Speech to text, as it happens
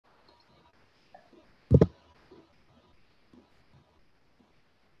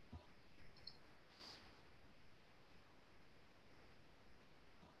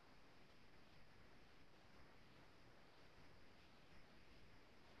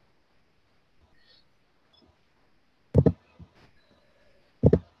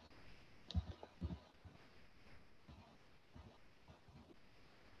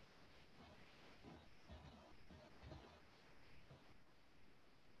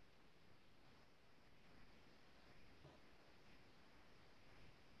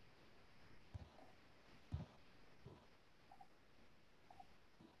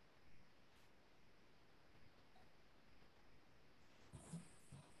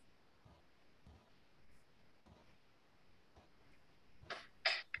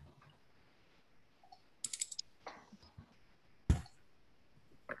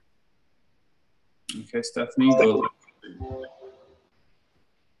Okay, Stephanie, go.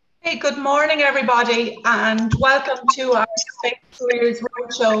 Hey, good morning, everybody, and welcome to our Space Careers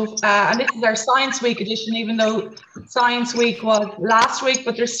Roadshow. And this is our Science Week edition, even though Science Week was last week,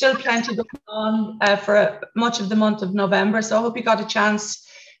 but there's still plenty going on for much of the month of November. So I hope you got a chance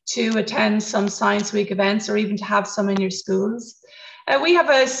to attend some Science Week events or even to have some in your schools. We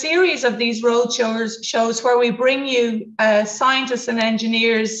have a series of these roadshows where we bring you scientists and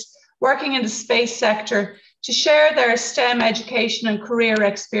engineers working in the space sector to share their STEM education and career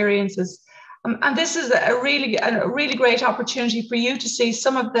experiences. And this is a really great opportunity for you to see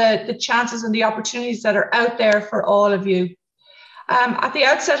some of the chances and the opportunities that are out there for all of you. At the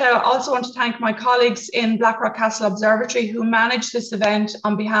outset, I also want to thank my colleagues in Blackrock Castle Observatory who manage this event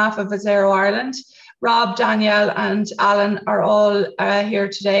on behalf of ESERO Ireland. Rob, Danielle and Alan are all here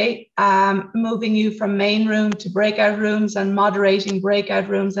today, moving you from main room to breakout rooms and moderating breakout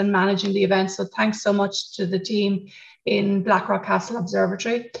rooms and managing the event. So thanks so much to the team in Blackrock Castle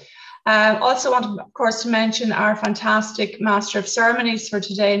Observatory. Also want, of course, to mention our fantastic Master of Ceremonies for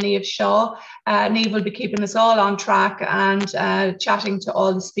today, Niamh Shaw. Niamh will be keeping us all on track and chatting to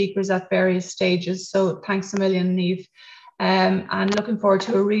all the speakers at various stages. So thanks a million, Niamh, and looking forward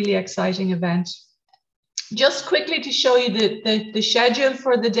to a really exciting event. Just quickly to show you the schedule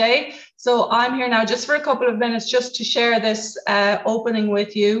for the day. So I'm here now just for a couple of minutes just to share this opening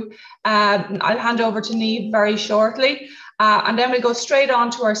with you. I'll hand over to Niamh very shortly. And then we'll go straight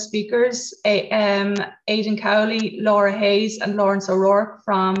on to our speakers, Aidan Cowley, Laura Hayes and Lawrence O'Rourke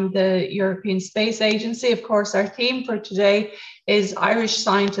from the European Space Agency. Of course, our theme for today is Irish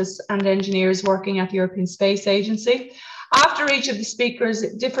scientists and engineers working at the European Space Agency. After each of the speakers,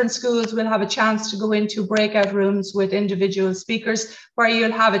 different schools will have a chance to go into breakout rooms with individual speakers where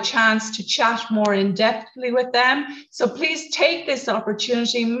you'll have a chance to chat more in-depthly with them. So please take this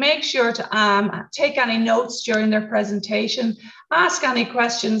opportunity, make sure to take any notes during their presentation, ask any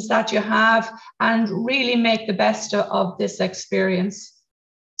questions that you have, and really make the best of this experience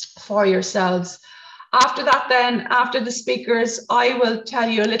for yourselves. After that then, after the speakers, I will tell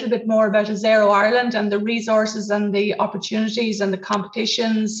you a little bit more about ESERO Ireland and the resources and the opportunities and the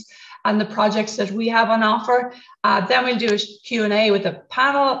competitions and the projects that we have on offer. Then we'll do a Q&A with a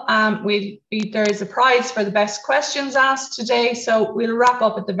panel. There is a prize for the best questions asked today, so we'll wrap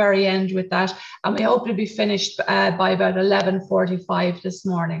up at the very end with that. And we hope to be finished by about 11:45 this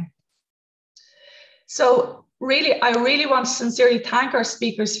morning. So I really want to sincerely thank our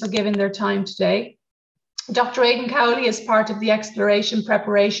speakers for giving their time today. Dr. Aidan Cowley is part of the Exploration,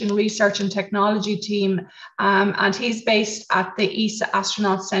 Preparation, Research and Technology team, and he's based at the ESA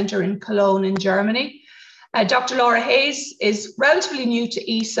Astronaut Center in Cologne in Germany. Dr. Laura Hayes is relatively new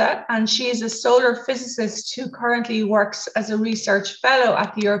to ESA, and she is a solar physicist who currently works as a research fellow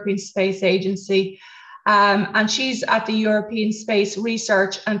at the European Space Agency. And she's at the European Space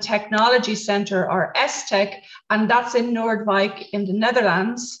Research and Technology Center, or ESTEC, and that's in Noordwijk in the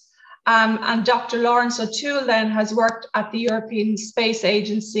Netherlands. And Dr. Lawrence O'Toole then has worked at the European Space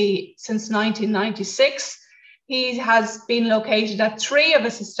Agency since 1996. He has been located at 3 of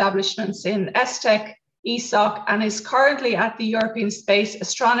its establishments in ESTEC, ESOC, and is currently at the European Space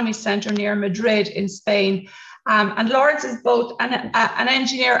Astronomy Center near Madrid in Spain. And Lawrence is both an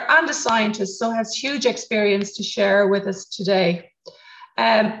engineer and a scientist, so has huge experience to share with us today.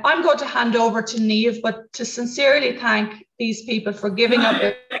 I'm going to hand over to Niamh, but to sincerely thank these people for giving up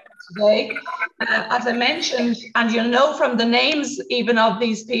their time today. As I mentioned, and you'll know from the names even of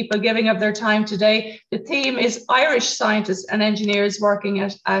these people giving up their time today, the theme is Irish scientists and engineers working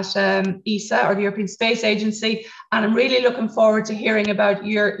at ESA, or the European Space Agency. And I'm really looking forward to hearing about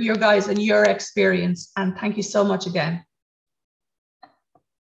your guys and your experience. And thank you so much again.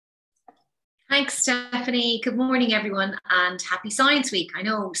 Thanks, Stephanie. Good morning, everyone, and happy Science Week. I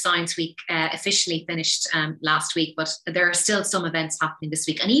know Science Week officially finished last week, but there are still some events happening this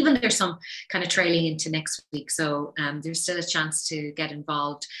week, and even there's some kind of trailing into next week. So there's still a chance to get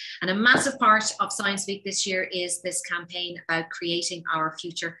involved. And a massive part of Science Week this year is this campaign about creating our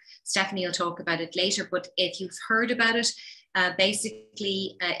future. Stephanie will talk about it later, but if you've heard about it,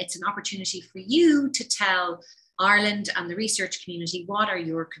 basically it's an opportunity for you to tell Ireland and the research community, what are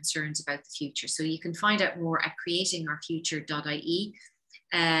your concerns about the future? So you can find out more at creatingourfuture.ie.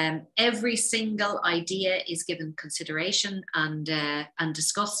 Every single idea is given consideration and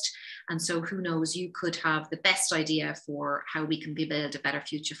discussed. And so who knows, you could have the best idea for how we can build a better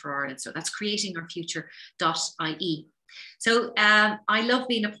future for Ireland. So that's creatingourfuture.ie. So I love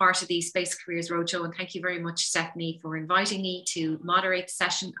being a part of the Space Careers Roadshow, and thank you very much, Stephanie, for inviting me to moderate the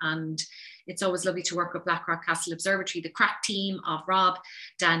session and It's always lovely to work with Blackrock Castle Observatory. The crack team of Rob,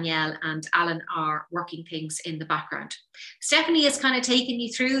 Danielle and Alan are working things in the background. Stephanie has kind of taken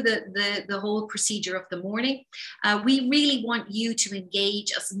you through the whole procedure of the morning. We really want you to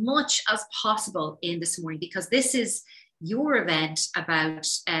engage as much as possible in this morning, because this is your event about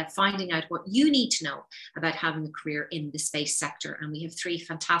finding out what you need to know about having a career in the space sector. And we have 3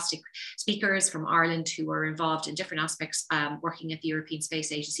 fantastic speakers from Ireland who are involved in different aspects, working at the European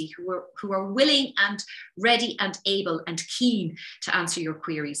Space Agency, who are willing and ready and able and keen to answer your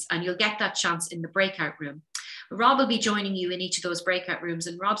queries. And you'll get that chance in the breakout room. Rob will be joining you in each of those breakout rooms,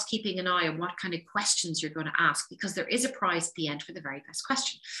 and Rob's keeping an eye on what kind of questions you're going to ask, because there is a prize at the end for the very best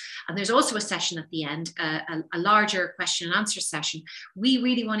question. And there's also a session at the end, a larger question and answer session. We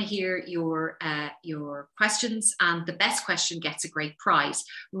really want to hear your questions, and the best question gets a great prize.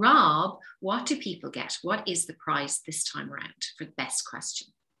 Rob, what do people get? What is the prize this time around for the best question?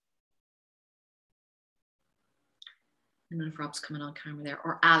 I don't know if Rob's coming on camera there,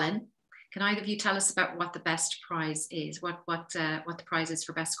 or Alan. Can either of you tell us about what the best prize is? What the prize is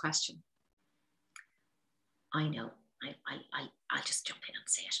for best question? I know. I'll just jump in and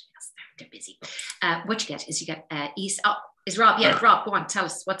say it because they're busy. What you get is is Rob? Yeah, Rob, go on. Tell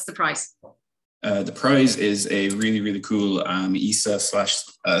us, what's the prize? The prize is a really, really cool ESA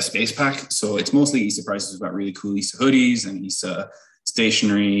 / space pack. So it's mostly ESA prizes. We've got really cool ESA hoodies and ESA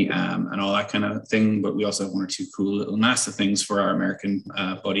stationery and all that kind of thing, but we also have 1 or 2 cool little NASA things for our American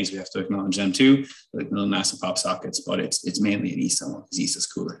buddies. We have to acknowledge them too, like little NASA pop sockets, but it's mainly an ESA one because ESA's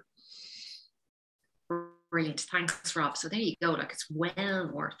cooler. Brilliant. Thanks, Rob. So there you go. Like, it's well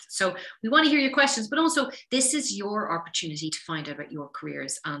worth. So we want to hear your questions, but also this is your opportunity to find out about your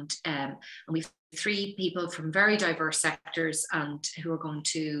careers. And we've 3 people from very diverse sectors and who are going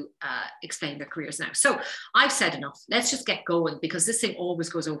to explain their careers now. So I've said enough. Let's just get going, because this thing always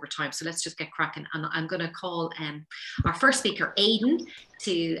goes over time. So let's just get cracking. And I'm going to call our first speaker, Aidan,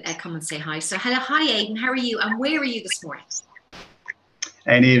 to come and say hi. So hello, hi, Aidan. How are you? And where are you this morning?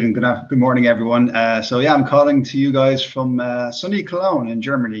 Hey, Aidan. Good morning, everyone. So yeah, I'm calling to you guys from sunny Cologne in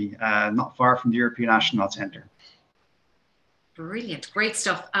Germany, not far from the European Astronaut Centre. Brilliant, great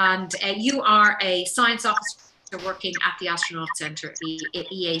stuff. And you are a science officer working at the Astronaut Centre,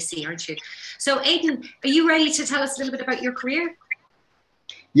 EAC, aren't you? So Aidan, are you ready to tell us a little bit about your career?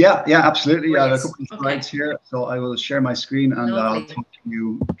 Yeah, absolutely. I have a couple of slides here, so I will share my screen and I'll talk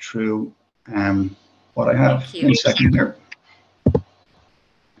you through what I have in a second here.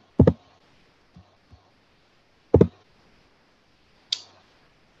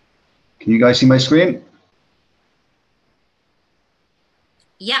 Can you guys see my screen?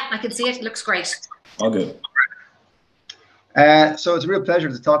 Yeah, I can see it. It looks great. All good. So it's a real pleasure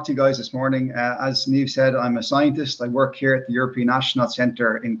to talk to you guys this morning. As Niamh said, I'm a scientist. I work here at the European Astronaut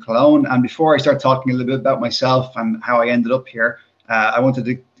Centre in Cologne. And before I start talking a little bit about myself and how I ended up here, I wanted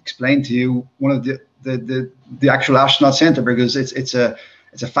to explain to you one of the actual Astronaut Centre, because it's a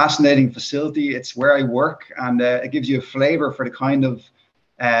fascinating facility. It's where I work, and it gives you a flavour for the kind of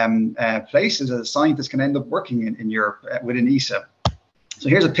places that a scientist can end up working in Europe within ESA. So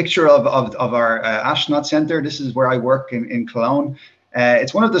here's a picture of our Astronaut Centre. This is where I work in Cologne.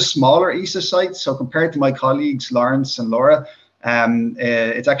 It's one of the smaller ESA sites. So compared to my colleagues, Lawrence and Laura,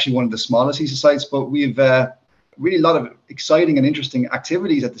 it's actually one of the smallest ESA sites, but we've really a lot of exciting and interesting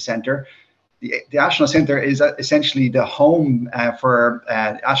activities at the centre. The Astronaut Centre is essentially the home for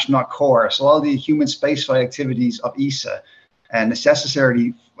astronaut corps. So all the human spaceflight activities of ESA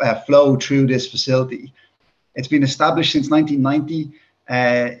necessarily flow through this facility. It's been established since 1990.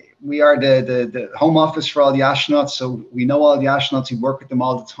 We are the home office for all the astronauts, so we know all the astronauts. We work with them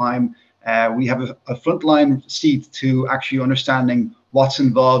all the time. We have a frontline seat to actually understanding what's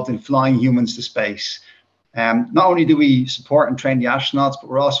involved in flying humans to space. Not only do we support and train the astronauts, but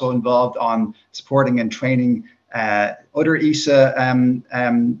we're also involved on supporting and training other ESA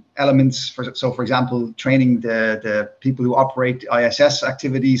elements. For example, training the people who operate the ISS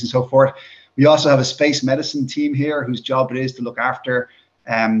activities and so forth. We also have a space medicine team here whose job it is to look after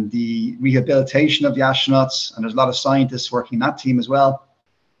the rehabilitation of the astronauts, and there's a lot of scientists working in that team as well.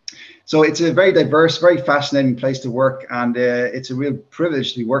 So it's a very diverse, very fascinating place to work, and it's a real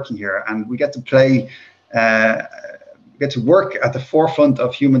privilege to be working here. And we get to work at the forefront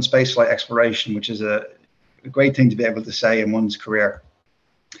of human spaceflight exploration, which is a great thing to be able to say in one's career.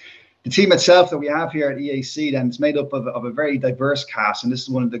 The team itself that we have here at EAC then is made up of a very diverse cast, and this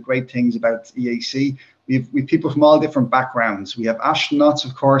is one of the great things about EAC. We've people from all different backgrounds. We have astronauts,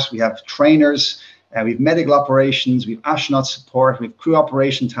 of course, we have trainers, we have medical operations, we have astronaut support, we have crew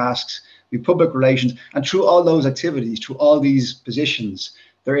operation tasks, we have public relations, and through all those activities, through all these positions,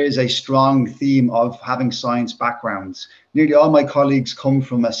 there is a strong theme of having science backgrounds. Nearly all my colleagues come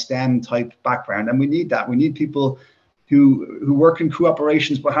from a STEM type background, and we need that. We need people who work in crew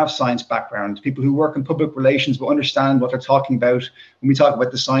operations but have science background, people who work in public relations but understand what they're talking about when we talk about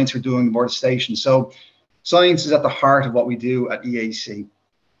the science we're doing aboard the station. So science is at the heart of what we do at EAC.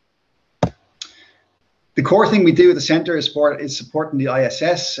 The core thing we do at the centre is supporting the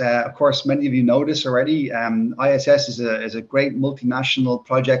ISS. Of course, many of you know this already. ISS is a great multinational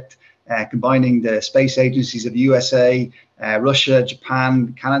project combining the space agencies of USA, Russia,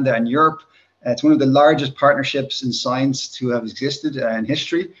 Japan, Canada, and Europe. It's one of the largest partnerships in science to have existed in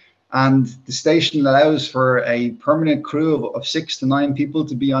history. And the station allows for a permanent crew of 6 to 9 people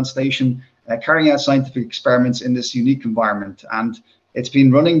to be on station, carrying out scientific experiments in this unique environment. And it's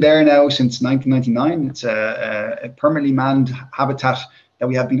been running there now since 1999. It's a permanently manned habitat that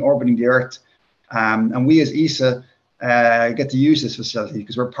we have been orbiting the Earth. And we as ESA get to use this facility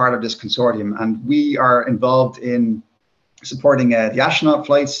because we're part of this consortium. And we are involved in supporting the astronaut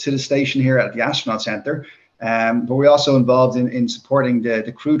flights to the station here at the Astronaut Centre. But we're also involved in supporting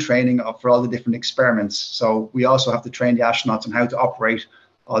the crew training for all the different experiments. So we also have to train the astronauts on how to operate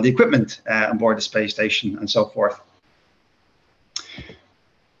all the equipment on board the space station and so forth.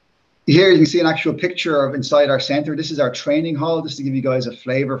 Here you can see an actual picture of inside our centre. This is our training hall, just to give you guys a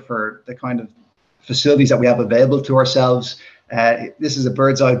flavour for the kind of facilities that we have available to ourselves. This is a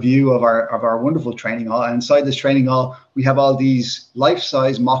bird's eye view of our wonderful training hall. And inside this training hall, we have all these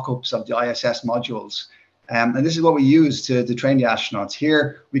life-size mock-ups of the ISS modules. And this is what we use to train the astronauts.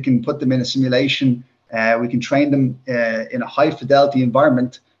 Here, we can put them in a simulation. We can train them in a high-fidelity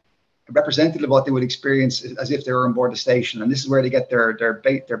environment, representative of what they would experience as if they were on board the station. And this is where they get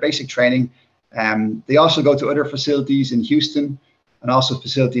their basic training. They also go to other facilities in Houston and also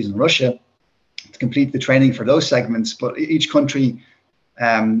facilities in Russia to complete the training for those segments. But each country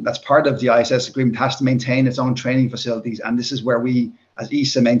that's part of the ISS agreement has to maintain its own training facilities. And this is where we, as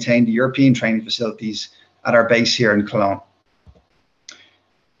ESA, maintain the European training facilities at our base here in Cologne.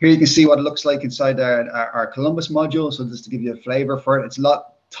 Here you can see what it looks like inside our Columbus module. So just to give you a flavor for it, it's a lot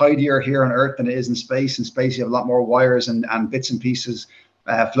tidier here on Earth than it is in space. In space, you have a lot more wires and bits and pieces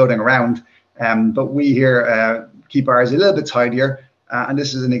floating around. But we here keep ours a little bit tidier. And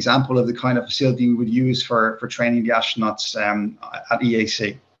this is an example of the kind of facility we would use for training the astronauts at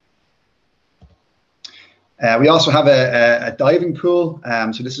EAC. We also have a diving pool.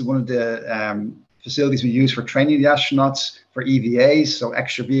 So this is one of the facilities we use for training the astronauts for EVAs, so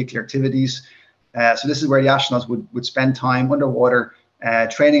extravehicular activities. So this is where the astronauts would spend time underwater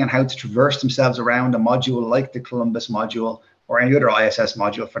training on how to traverse themselves around a module like the Columbus module or any other ISS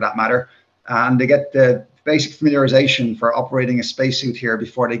module for that matter. And they get the basic familiarization for operating a spacesuit here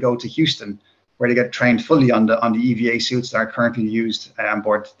before they go to Houston, where they get trained fully on the EVA suits that are currently used on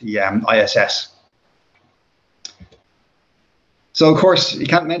board the ISS. So, of course, you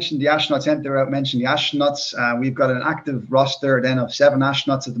can't mention the Astronaut Centre without mentioning the astronauts. We've got an active roster then of 7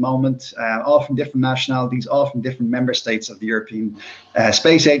 astronauts at the moment, all from different nationalities, all from different member states of the European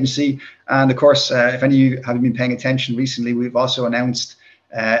Space Agency. And, of course, if any of you have been paying attention recently, we've also announced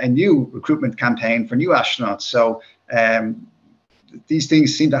a new recruitment campaign for new astronauts. So these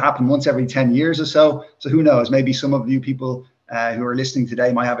things seem to happen once every 10 years or so. So who knows, maybe some of you people who are listening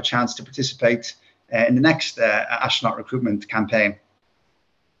today might have a chance to participate in the next astronaut recruitment campaign.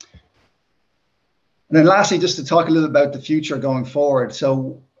 And then lastly, just to talk a little about the future going forward.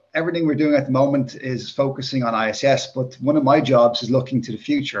 So everything we're doing at the moment is focusing on ISS, but one of my jobs is looking to the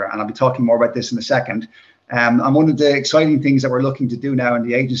future, and I'll be talking more about this in a second. And one of the exciting things that we're looking to do now in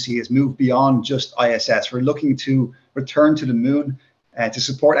the agency is move beyond just ISS. We're looking to return to the moon to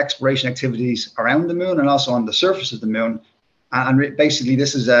support exploration activities around the moon and also on the surface of the moon. And basically,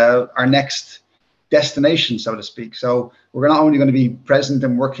 this is our next destination, so to speak. So we're not only going to be present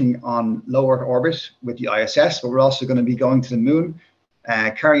and working on low Earth orbit with the ISS, but we're also going to be going to the moon,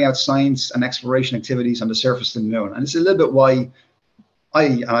 carrying out science and exploration activities on the surface of the moon. And it's a little bit why I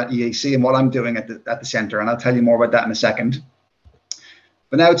am at EAC and what I'm doing at the centre, and I'll tell you more about that in a second.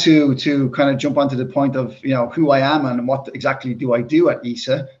 But now to kind of jump onto the point of who I am and what exactly do I do at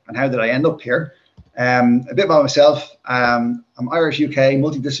ESA and how did I end up here. A bit about myself. I'm Irish UK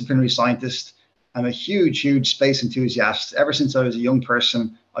multidisciplinary scientist. I'm a huge space enthusiast. Ever since I was a young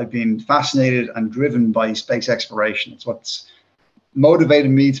person, I've been fascinated and driven by space exploration. It's what's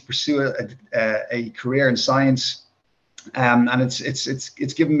motivated me to pursue a career in science, and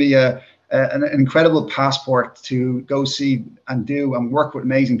it's given me an incredible passport to go see and do and work with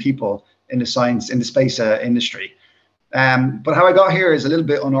amazing people in the space industry. But how I got here is a little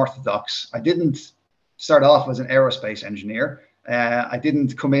bit unorthodox. I didn't start off as an aerospace engineer. I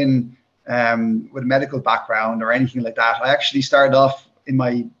didn't come in with a medical background or anything like that. I actually started off in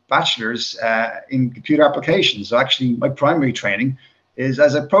my bachelor's in computer applications. So actually my primary training is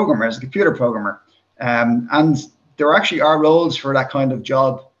as a programmer, as a computer programmer. And there actually are roles for that kind of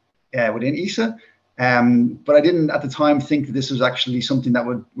job within ESA. But I didn't at the time think that this was actually something that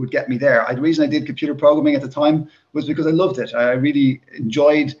would get me there. The reason I did computer programming at the time was because I loved it. I really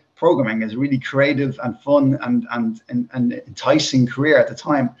enjoyed programming. It's a really creative and fun and enticing career at the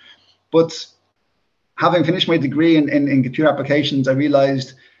time. But having finished my degree in computer applications, I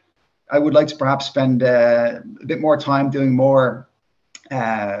realized I would like to perhaps spend a bit more time doing more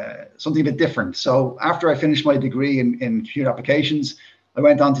something a bit different. So after I finished my degree in computer applications, I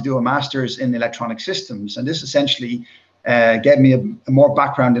went on to do a master's in electronic systems, and this essentially gave me a more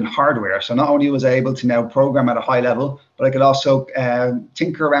background in hardware. So not only was I able to now program at a high level, but I could also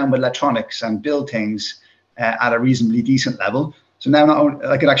tinker around with electronics and build things at a reasonably decent level. So now not only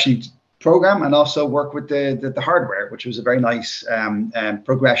I could actually program and also work with the hardware, which was a very nice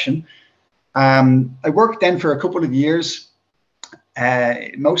progression. I worked then for a couple of years,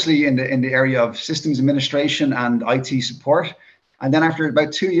 mostly in the area of systems administration and IT support. And then after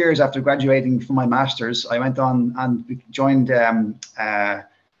about 2 years after graduating from my master's, I went on and joined, I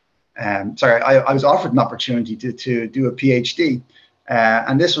was offered an opportunity to do a PhD.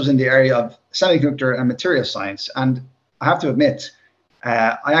 And this was in the area of semiconductor and material science. And I have to admit,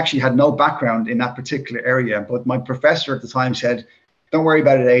 I actually had no background in that particular area, but my professor at the time said, "Don't worry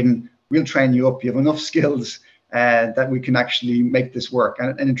about it, Aidan, we'll train you up. You have enough skills that we can actually make this work."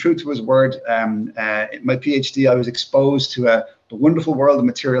 And in true to his word, my PhD, I was exposed to the wonderful world of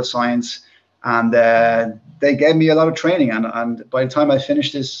material science, and they gave me a lot of training. And by the time I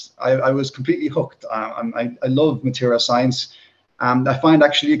finished this, I was completely hooked. I love material science, and I find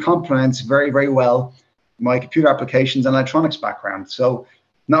actually it complements very, very well my computer applications and electronics background. So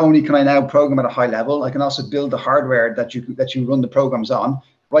not only can I now program at a high level, I can also build the hardware that you run the programs on,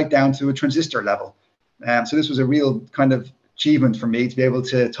 right down to a transistor level. So this was a real kind of achievement for me to be able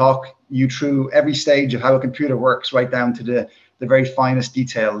to talk you through every stage of how a computer works, right down to the very finest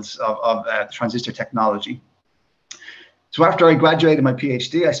details of transistor technology. So after I graduated my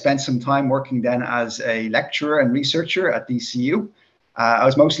PhD, I spent some time working then as a lecturer and researcher at the CU. I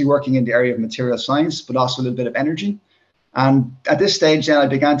was mostly working in the area of material science, but also a little bit of energy. And at this stage, then I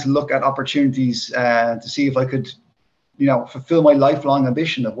began to look at opportunities to see if I could, fulfill my lifelong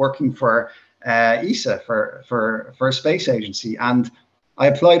ambition of working for ESA, for a space agency. And I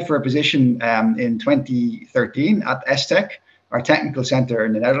applied for a position in 2013 at ESTEC, our technical center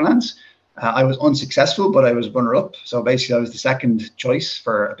in the Netherlands. I was unsuccessful, but I was runner-up. So basically, I was the second choice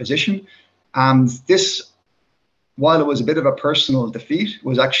for a position. And this, while it was a bit of a personal defeat,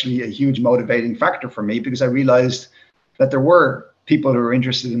 was actually a huge motivating factor for me, because I realized that there were people who were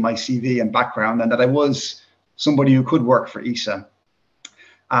interested in my CV and background, and that I was somebody who could work for ESA.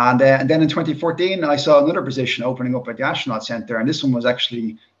 And then in 2014, I saw another position opening up at the Astronaut Center, and this one was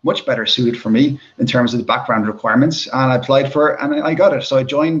actually much better suited for me in terms of the background requirements. And I applied for it, and I got it. So I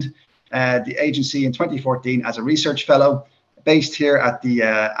joined the agency in 2014 as a research fellow, based here at the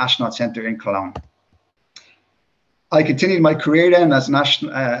Astronaut Center in Cologne. I continued my career then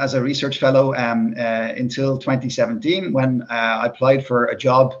as a research fellow until 2017, when I applied for a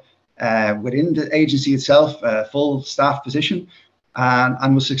job within the agency itself, a full staff position,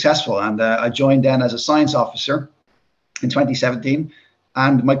 and was successful. And I joined then as a science officer in 2017.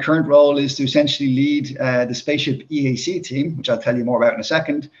 And my current role is to essentially lead the Spaceship EAC team, which I'll tell you more about in a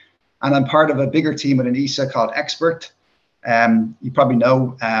second. And I'm part of a bigger team within ESA called EXPERT. You probably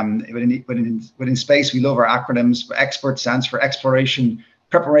know within space, we love our acronyms. EXPERT stands for Exploration,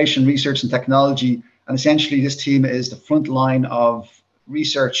 Preparation, Research and Technology. And essentially, this team is the front line of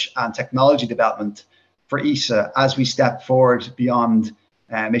research and technology development for ESA as we step forward beyond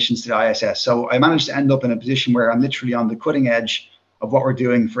missions to the ISS. So I managed to end up in a position where I'm literally on the cutting edge of what we're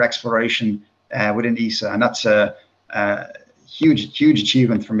doing for exploration within ESA. And that's a huge, huge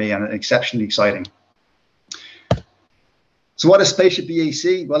achievement for me, and exceptionally exciting. So what is Spaceship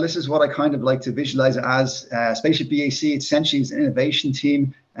EAC? Well, this is what I kind of like to visualize it as. Spaceship EAC essentially is an innovation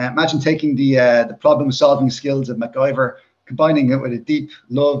team. Imagine taking the problem-solving skills of MacGyver, combining it with a deep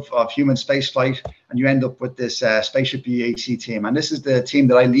love of human spaceflight, and you end up with this Spaceship EAC team. And this is the team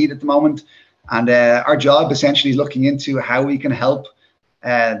that I lead at the moment. And our job essentially is looking into how we can help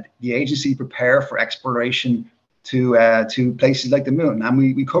the agency prepare for exploration to places like the moon. And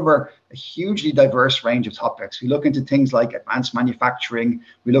we cover a hugely diverse range of topics. We look into things like advanced manufacturing,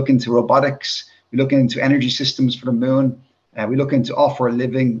 we look into robotics, we look into energy systems for the moon, we look into off-world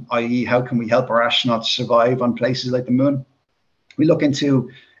living, i.e. how can we help our astronauts survive on places like the moon. We look into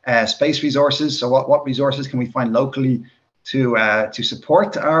space resources. So what resources can we find locally to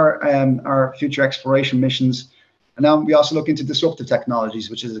support our future exploration missions? And then we also look into disruptive technologies,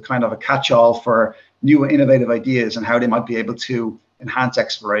 which is a kind of a catch-all for new innovative ideas and how they might be able to enhance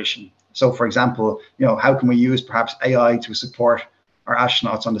exploration. So, for example, how can we use perhaps AI to support our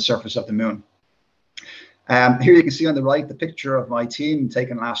astronauts on the surface of the moon? Here you can see on the right the picture of my team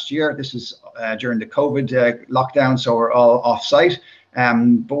taken last year. This is during the COVID lockdown, so we're all off-site.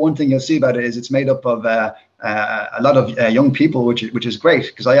 But one thing you'll see about it is it's made up of a lot of young people, which is great,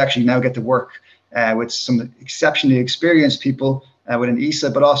 because I actually now get to work with some exceptionally experienced people within ESA,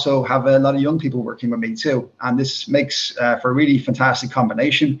 but also have a lot of young people working with me too. And this makes for a really fantastic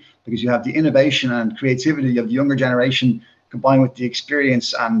combination, because you have the innovation and creativity of the younger generation combined with the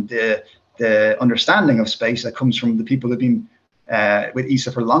experience and the understanding of space that comes from the people who've been with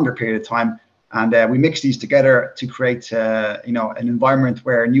ESA for a longer period of time. And we mix these together to create an environment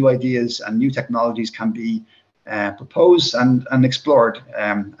where new ideas and new technologies can be proposed and explored.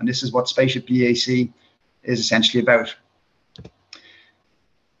 And this is what Spaceship BAC is essentially about.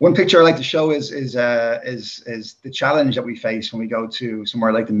 One picture I like to show is the challenge that we face when we go to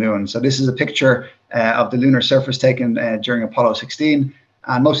somewhere like the moon. So this is a picture of the lunar surface taken during Apollo 16.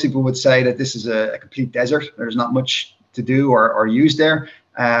 And most people would say that this is a complete desert. There's not much to do or use there.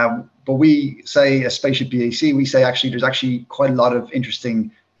 But we say, as Spaceship BAC, we say actually there's actually quite a lot of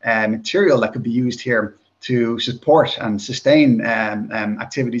interesting material that could be used here to support and sustain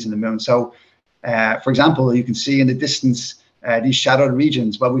activities in the moon. So, for example, you can see in the distance these shadowed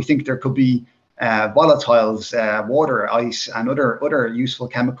regions. Well, we think there could be volatiles, water, ice, and other useful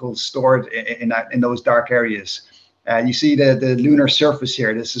chemicals stored in those dark areas. You see the lunar surface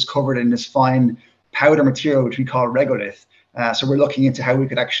here. This is covered in this fine powder material, which we call regolith. So we're looking into how we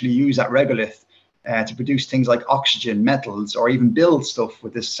could actually use that regolith to produce things like oxygen, metals, or even build stuff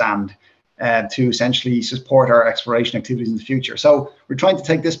with this sand to essentially support our exploration activities in the future. So we're trying to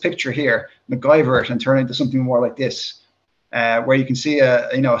take this picture here, MacGyver it, and turn it into something more like this, where you can see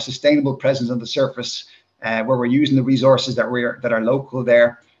a sustainable presence on the surface, where we're using the resources that are local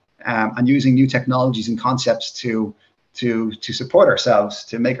there, and using new technologies and concepts to support ourselves,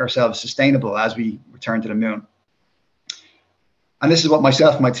 to make ourselves sustainable as we return to the moon. And this is what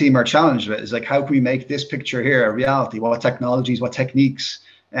myself and my team are challenged with, is like, how can we make this picture here a reality? What technologies, what techniques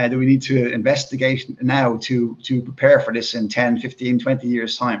do we need to investigate now to prepare for this in 10, 15, 20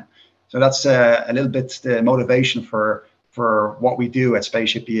 years time? So that's a little bit the motivation for what we do at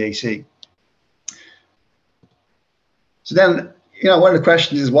Spaceship BAC. So then, one of the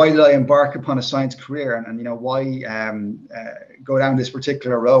questions is, why did I embark upon a science career, and why go down this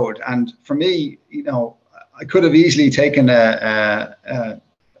particular road? And for me, I could have easily taken a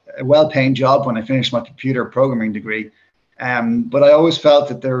well-paying job when I finished my computer programming degree, but I always felt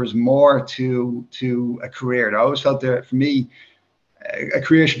that there was more to a career. I always felt that for me, a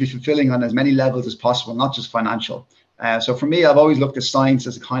career should be fulfilling on as many levels as possible, not just financial. So for me, I've always looked at science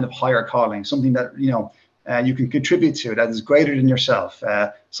as a kind of higher calling, something that you can contribute to, that is greater than yourself.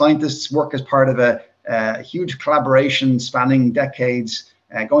 Scientists work as part of a huge collaboration spanning decades,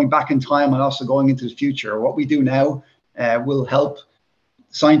 going back in time and also going into the future. What we do now will help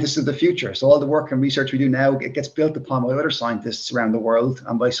scientists of the future. So all the work and research we do now, it gets built upon by other scientists around the world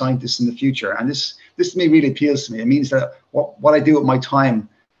and by scientists in the future. And this to me really appeals to me. It means that what I do with my time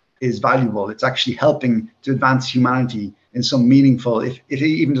is valuable. It's actually helping to advance humanity in some meaningful, if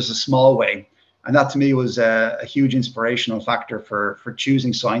even just a small way. And that to me was a huge inspirational factor for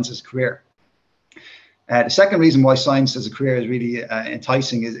choosing science as a career. The second reason why science as a career is really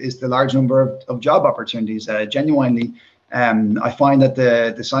enticing is the large number of job opportunities. Genuinely, I find that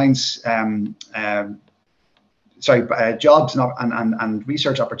the science, jobs and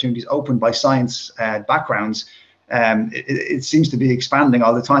research opportunities opened by science backgrounds, it seems to be expanding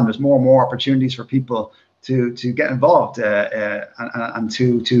all the time. There's more and more opportunities for people to get involved and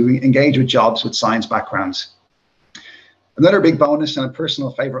to engage with jobs with science backgrounds. Another big bonus and a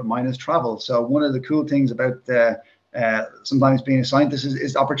personal favorite of mine is travel. So one of the cool things about sometimes being a scientist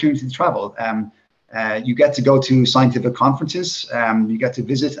is the opportunity to travel. You get to go to scientific conferences, you get to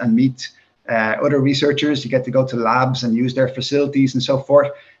visit and meet other researchers, you get to go to labs and use their facilities and so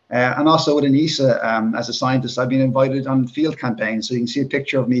forth. And also within ESA, as a scientist, I've been invited on field campaigns. So you can see a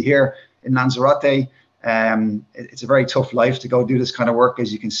picture of me here in Lanzarote. It's a very tough life to go do this kind of work,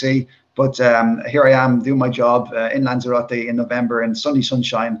 as you can see. But here I am doing my job in Lanzarote in November in sunny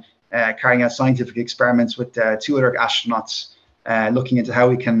sunshine, carrying out scientific experiments with 2 other astronauts, looking into how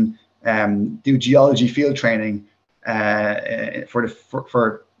we can do geology field training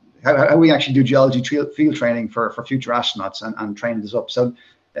for how we actually do geology field training for future astronauts and train this up. So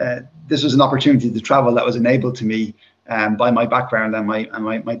this was an opportunity to travel that was enabled to me by my background and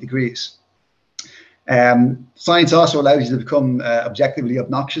my degrees. Science also allows you to become objectively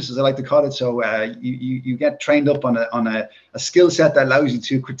obnoxious, as I like to call it. So you get trained up on a skill set that allows you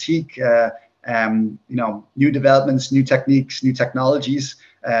to critique new developments, new techniques, new technologies.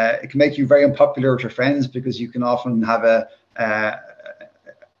 It can make you very unpopular with your friends because you can often have a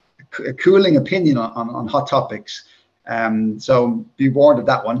cooling opinion on hot topics. So be warned of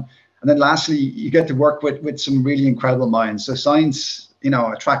that one. And then lastly, you get to work with some really incredible minds. So science,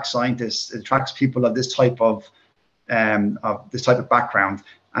 attracts scientists, it attracts people of this type of background,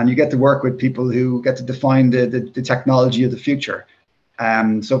 and you get to work with people who get to define the technology of the future.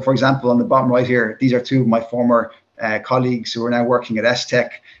 So for example, on the bottom right here, these are two of my former colleagues who are now working at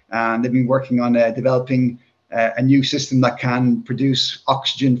STech, and they've been working on developing a new system that can produce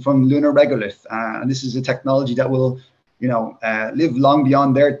oxygen from lunar regolith. And this is a technology that will, live long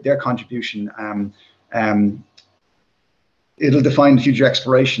beyond their contribution. It'll define future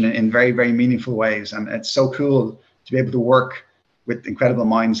exploration in very, very meaningful ways. And it's so cool to be able to work with incredible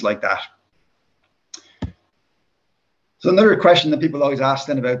minds like that. So another question that people always ask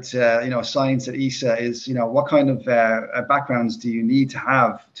then about, science at ESA is, what kind of backgrounds do you need to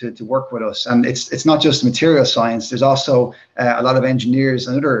have to work with us? And it's not just material science. There's also a lot of engineers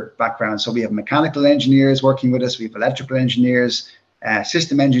and other backgrounds. So we have mechanical engineers working with us. We have electrical engineers,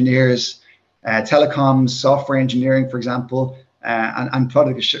 system engineers, telecoms, software engineering, for example, and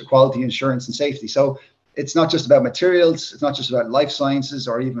product quality assurance and safety. So it's not just about materials, it's not just about life sciences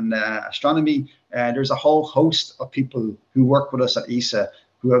or even astronomy. There's a whole host of people who work with us at ESA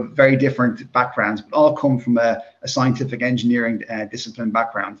who have very different backgrounds, but all come from a scientific engineering discipline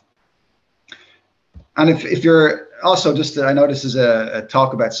background. And if you're also I know this is a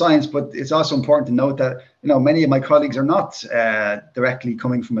talk about science, but it's also important to note that, many of my colleagues are not directly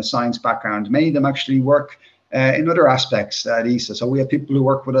coming from a science background. Many of them actually work in other aspects at ESA. So we have people who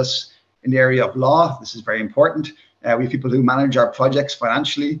work with us in the area of law. This is very important. We have people who manage our projects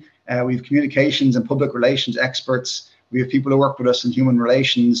financially. We have communications and public relations experts. We have people who work with us in human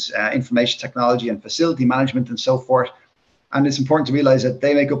relations, information technology and facility management and so forth. And it's important to realize that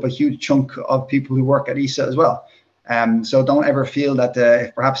they make up a huge chunk of people who work at ESA as well. So don't ever feel that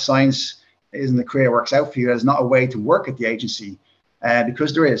if perhaps science isn't the career that works out for you, there's not a way to work at the agency,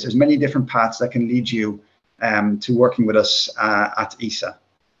 because there's many different paths that can lead you to working with us at ESA.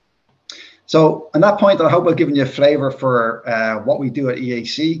 So on that point, I hope I've given you a flavor for what we do at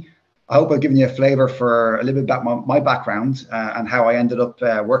EAC. I hope I've given you a flavor for a little bit about my background and how I ended up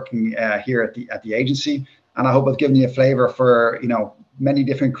working here at the agency. And I hope I've given you a flavor for, many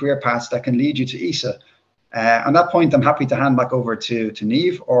different career paths that can lead you to ESA. On that point, I'm happy to hand back over to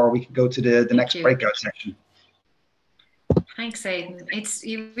Niamh, or we can go to the next breakout section. Thanks, Aidan.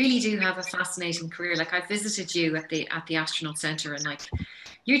 You really do have a fascinating career. Like, I visited you at the Astronaut Centre, and like,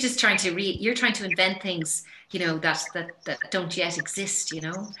 you're just trying to invent things, that don't yet exist.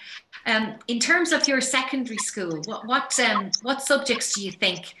 In terms of your secondary school, what subjects do you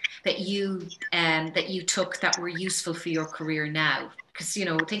think that you took that were useful for your career now? Because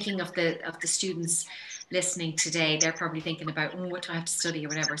thinking of the students listening today, they're probably thinking about, what do I have to study or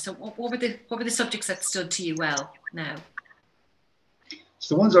whatever. So what were the subjects that stood to you well now?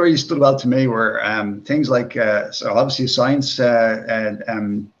 So the ones that really stood well to me were things like, so obviously science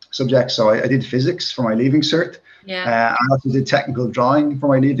subjects. So I did physics for my leaving cert. Yeah. I also did technical drawing for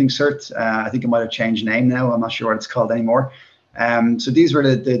my leaving cert. I think it might have changed name now. I'm not sure what it's called anymore. So these were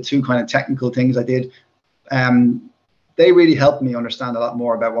the two kind of technical things I did. They really helped me understand a lot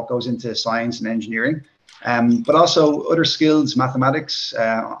more about what goes into science and engineering. But also other skills, mathematics.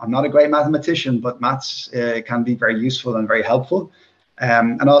 I'm not a great mathematician, but maths can be very useful and very helpful.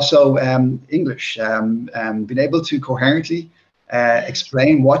 And also English, being able to coherently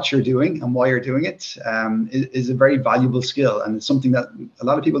explain what you're doing and why you're doing it is a very valuable skill, and it's something that a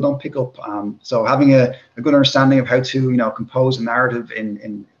lot of people don't pick up. So having a good understanding of how to compose a narrative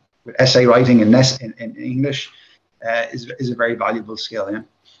in essay writing in English is a very valuable skill.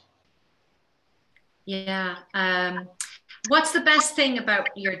 Yeah. What's the best thing about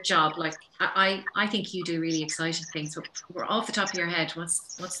your job? Like, I think you do really exciting things. So off the top of your head,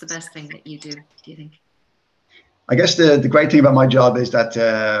 what's the best thing that you do you think? I guess the great thing about my job is that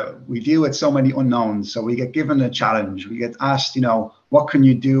we deal with so many unknowns. So we get given a challenge. We get asked, what can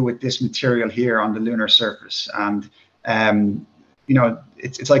you do with this material here on the lunar surface? And,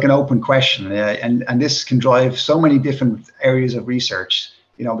 it's like an open question. And this can drive so many different areas of research.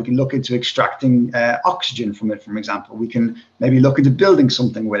 we can look into extracting oxygen from it, for example. We can maybe look into building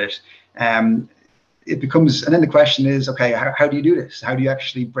something with it. It becomes, and then the question is, okay, how do you do this? How do you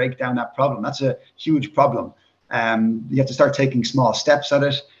actually break down that problem? That's a huge problem. You have to start taking small steps at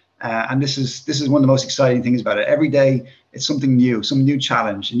it. And this is one of the most exciting things about it. Every day, it's something new, some new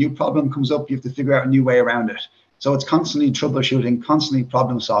challenge. A new problem comes up, you have to figure out a new way around it. So it's constantly troubleshooting, constantly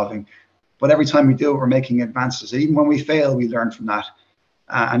problem solving. But every time we do it, we're making advances. Even when we fail, we learn from that.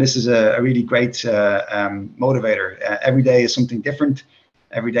 And this is a really great motivator. Every day is something different.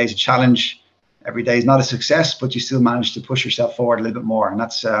 Every day is a challenge. Every day is not a success, but you still manage to push yourself forward a little bit more. And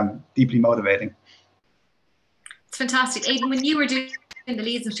that's deeply motivating. It's fantastic. Aidan, when you were doing the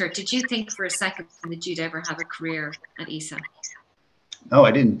Leeds Cert, did you think for a second that you'd ever have a career at ESA? No,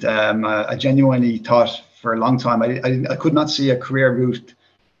 I didn't. I genuinely thought for a long time, I could not see a career route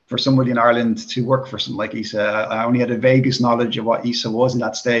for somebody in Ireland to work for something like ESA. I only had a vaguest knowledge of what ESA was at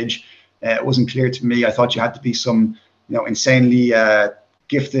that stage. It wasn't clear to me. I thought you had to be some, insanely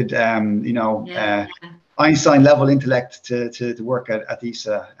gifted, Einstein level intellect to work at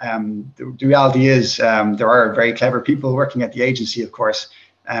ESA. The reality is there are very clever people working at the agency, of course,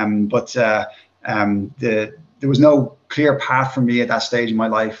 but there was no clear path for me at that stage in my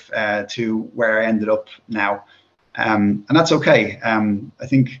life to where I ended up now. And that's okay. I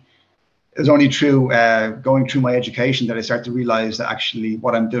think it was only through going through my education that I started to realize that actually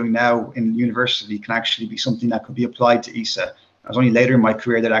what I'm doing now in university can actually be something that could be applied to ESA. It was only later in my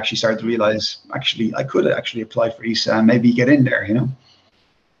career that I actually started to realize, actually, I could actually apply for ESA and maybe get in there,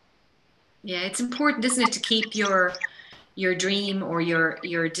 Yeah, it's important, isn't it, to keep your dream or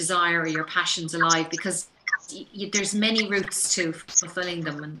your desire or your passions alive, because there's many routes to fulfilling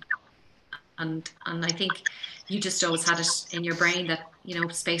them, and I think you just always had it in your brain that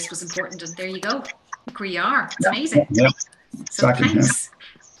space was important, and there you go. Look where you are. It's amazing. Yeah, so exactly,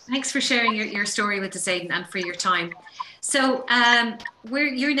 thanks for sharing your story with us, Aidan, and for your time. So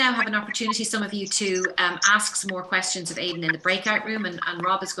you now have an opportunity, some of you, to ask some more questions of Aidan in the breakout room, and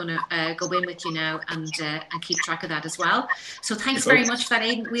Rob is going to go in with you now and keep track of that as well. So thanks very much for that,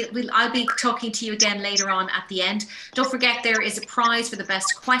 Aidan. I'll be talking to you again later on at the end. Don't forget, there is a prize for the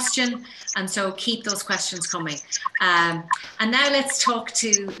best question, and so keep those questions coming. And now let's talk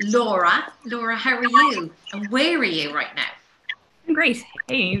to Laura. Laura, how are you? And where are you right now? Great.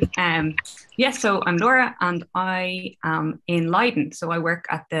 Hey, yes, so I'm Laura and I am in Leiden. So I work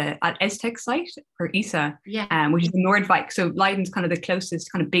at ESTEC site for ESA, which is in Nordvik. So Leiden's kind of the closest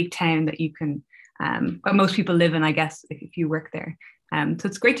kind of big town that you can, well, most people live in, I guess, if you work there. So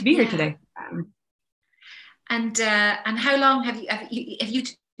it's great to be here today. And how long have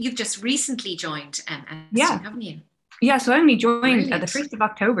you've just recently joined ESTEC, haven't you? Yeah, so I only joined the 1st of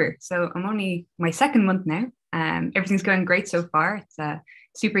October. So I'm only my second month now. Everything's going great so far. It's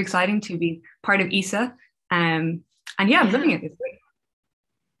super exciting to be part of ESA. And yeah, I'm loving it. It's great.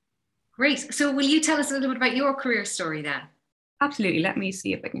 Great. So will you tell us a little bit about your career story then? Absolutely. Let me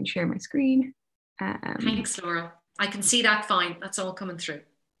see if I can share my screen. Thanks, Laura. I can see that fine. That's all coming through.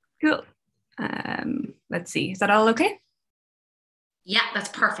 Cool. Let's see. Is that all okay? Yeah, that's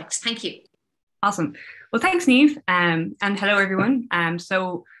perfect. Thank you. Awesome. Well, thanks, Niamh. And hello, everyone.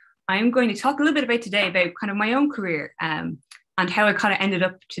 So I'm going to talk a little bit about today about kind of my own career and how I kind of ended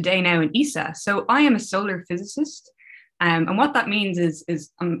up today now in ESA. So I am a solar physicist. And what that means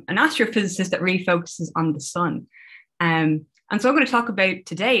is I'm an astrophysicist that really focuses on the sun. And so I'm going to talk about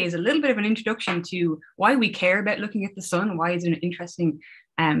today is a little bit of an introduction to why we care about looking at the sun, why is it an interesting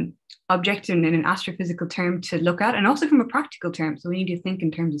object in an astrophysical term to look at, and also from a practical term. So we need to think in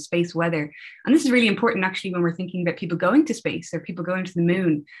terms of space weather. And this is really important actually when we're thinking about people going to space or people going to the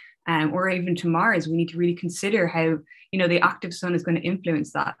moon or even to Mars. We need to really consider how, the active sun is going to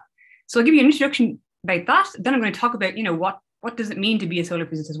influence that. So I'll give you an introduction about that. Then I'm going to talk about, what does it mean to be a solar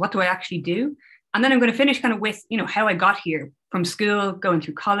physicist? What do I actually do? And then I'm going to finish kind of with, how I got here from school, going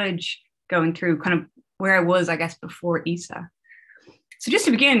through college, going through kind of where I was, I guess, before ESA. So just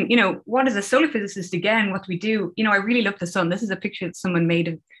to begin, what is a solar physicist again? What do we do? I really love the sun. This is a picture that someone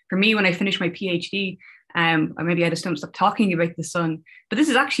made for me when I finished my PhD. Or maybe I just don't stop talking about the sun. But this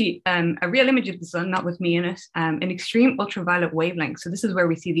is actually a real image of the sun, not with me in it, in extreme ultraviolet wavelength. So this is where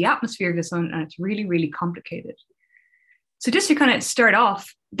we see the atmosphere of the sun, and it's really, really complicated. So just to kind of start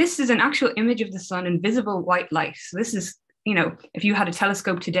off, this is an actual image of the sun in visible white light. So this is, if you had a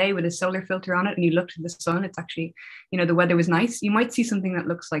telescope today with a solar filter on it and you looked at the sun, it's actually, the weather was nice. You might see something that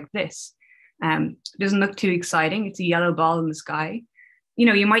looks like this. It doesn't look too exciting. It's a yellow ball in the sky.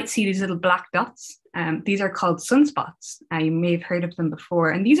 You might see these little black dots. These are called sunspots. You may have heard of them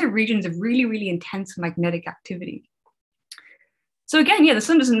before. And these are regions of really, really intense magnetic activity. So again, yeah, the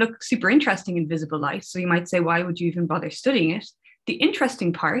sun doesn't look super interesting in visible light. So you might say, why would you even bother studying it? The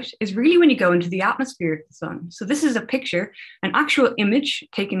interesting part is really when you go into the atmosphere of the sun. So this is a picture, an actual image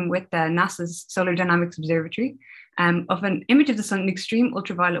taken with NASA's Solar Dynamics Observatory of an image of the sun in extreme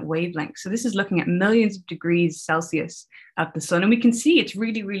ultraviolet wavelength. So this is looking at millions of degrees Celsius of the sun. And we can see it's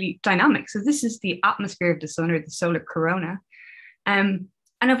really, really dynamic. So this is the atmosphere of the sun, or the solar corona. And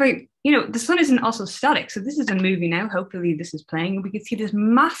the sun isn't also static. So this is a movie now. Hopefully this is playing. And we can see this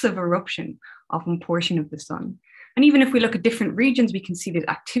massive eruption of one portion of the sun. And even if we look at different regions, we can see there's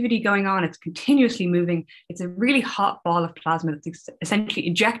activity going on. It's continuously moving. It's a really hot ball of plasma that's essentially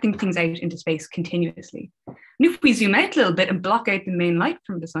ejecting things out into space continuously. And if we zoom out a little bit and block out the main light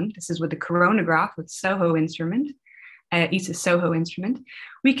from the sun, this is with the coronagraph with SOHO instrument, ESA's SOHO instrument,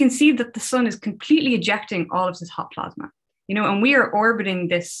 we can see that the sun is completely ejecting all of this hot plasma. And we are orbiting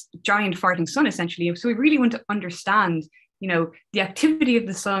this giant farting sun essentially. So we really want to understand, the activity of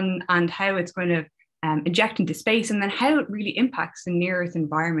the sun and how it's going to eject into space, and then how it really impacts the near Earth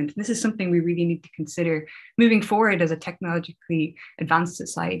environment. This is something we really need to consider moving forward as a technologically advanced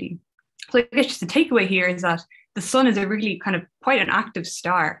society. So I guess just the takeaway here is that the sun is a really kind of quite an active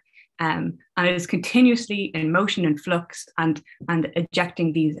star, and it is continuously in motion and flux and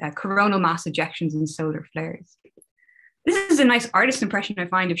ejecting these coronal mass ejections and solar flares. This is a nice artist impression I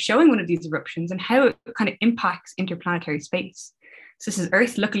find of showing one of these eruptions and how it kind of impacts interplanetary space. So this is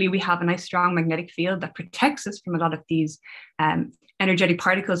Earth. Luckily, we have a nice strong magnetic field that protects us from a lot of these energetic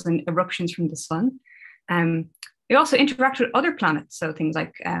particles and eruptions from the sun. They also interact with other planets. So things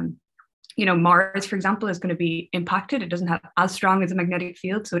like, Mars, for example, is going to be impacted. It doesn't have as strong as a magnetic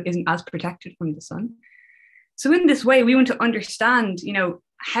field, so it isn't as protected from the sun. So in this way, we want to understand,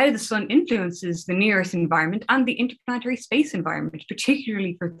 how the sun influences the near Earth environment and the interplanetary space environment,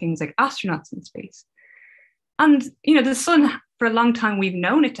 particularly for things like astronauts in space. And, the sun, for a long time, we've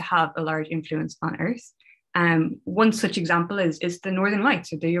known it to have a large influence on Earth. One such example is the Northern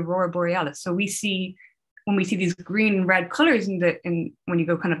Lights, or the Aurora Borealis. So when we see these green and red colors when you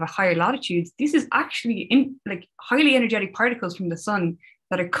go kind of a higher latitudes, this is actually highly energetic particles from the sun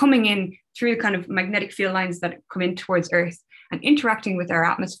that are coming in through kind of magnetic field lines that come in towards Earth and interacting with our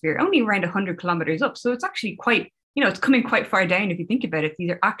atmosphere only around 100 kilometers up. So it's actually quite, it's coming quite far down if you think about it.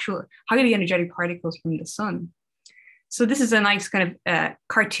 These are actual highly energetic particles from the sun. So this is a nice kind of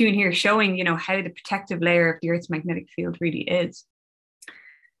cartoon here showing, how the protective layer of the Earth's magnetic field really is.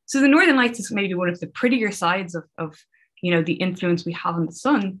 So the Northern Lights is maybe one of the prettier sides of the influence we have on the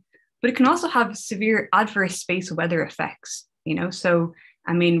sun, but it can also have severe adverse space weather effects, So,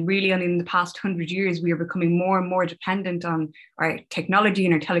 really only in the past 100 years, we are becoming more and more dependent on our technology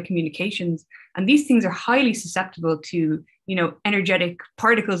and our telecommunications. And these things are highly susceptible to, energetic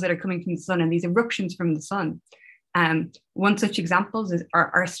particles that are coming from the sun and these eruptions from the sun. One such example is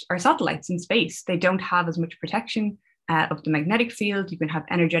our satellites in space. They don't have as much protection of the magnetic field. You can have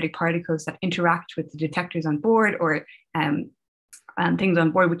energetic particles that interact with the detectors on board or things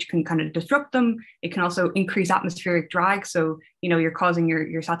on board which can kind of disrupt them. It can also increase atmospheric drag. So, you're causing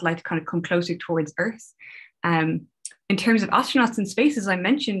your satellite to kind of come closer towards Earth. In terms of astronauts in space, as I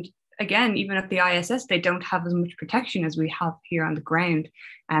mentioned, again, even at the ISS, they don't have as much protection as we have here on the ground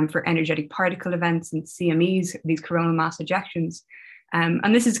for energetic particle events and CMEs, these coronal mass ejections.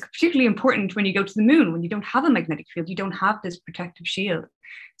 And this is particularly important when you go to the moon, when you don't have a magnetic field, you don't have this protective shield.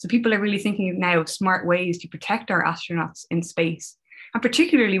 So people are really thinking now of smart ways to protect our astronauts in space. And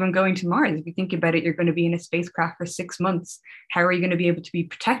particularly when going to Mars, if you think about it, you're going to be in a spacecraft for 6 months. How are you going to be able to be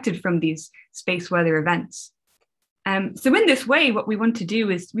protected from these space weather events? So in this way, what we want to do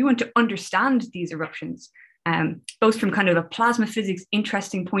is we want to understand these eruptions, both from kind of a plasma physics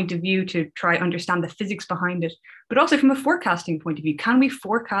interesting point of view to try understand the physics behind it, but also from a forecasting point of view. Can we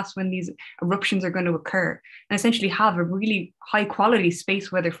forecast when these eruptions are going to occur and essentially have a really high quality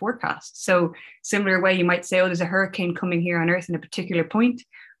space weather forecast? So similar way you might say, oh, there's a hurricane coming here on Earth in a particular point.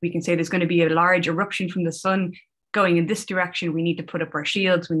 We can say there's going to be a large eruption from the sun going in this direction. We need to put up our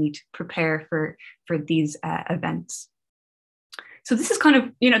shields. We need to prepare for these events. So this is kind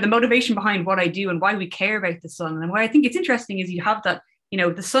of, the motivation behind what I do and why we care about the sun. And why I think it's interesting is you have that,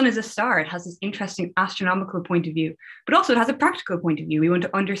 the sun is a star. It has this interesting astronomical point of view, but also it has a practical point of view. We want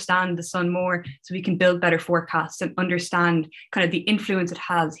to understand the sun more so we can build better forecasts and understand kind of the influence it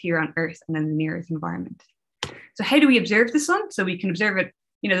has here on Earth and in the near Earth environment. So how do we observe the sun? So we can observe it,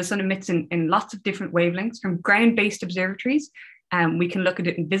 the sun emits in lots of different wavelengths from ground-based observatories. We can look at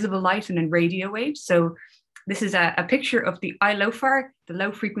it in visible light and in radio waves. So This is a picture of the ILOFAR, the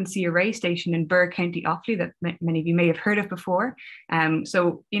Low Frequency Array Station in Birr, County Offaly, that many of you may have heard of before.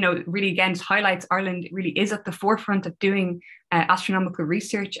 So, really again, highlights Ireland really is at the forefront of doing astronomical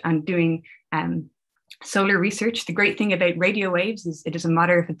research and doing solar research. The great thing about radio waves is it doesn't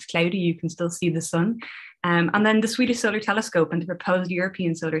matter if it's cloudy, you can still see the sun. And then the Swedish Solar Telescope and the proposed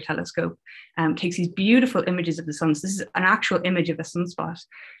European Solar Telescope takes these beautiful images of the sun. So this is an actual image of a sunspot.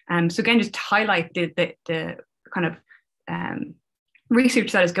 So again, just to highlight the kind of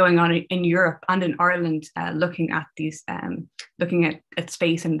research that is going on in Europe and in Ireland, looking at these, looking at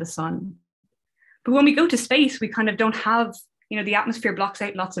space and the sun. But when we go to space, we kind of don't have, the atmosphere blocks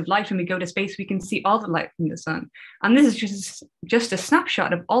out lots of light. When we go to space, we can see all the light from the sun. And this is just a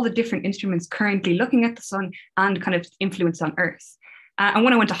snapshot of all the different instruments currently looking at the sun and kind of influence on Earth. And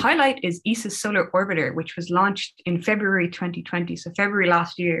what I want to highlight is ESA's Solar Orbiter, which was launched in February 2020, so February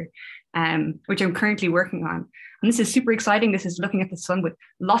last year, which I'm currently working on. And this is super exciting. This is looking at the sun with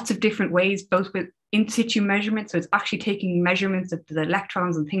lots of different ways, both with in situ measurements. So it's actually taking measurements of the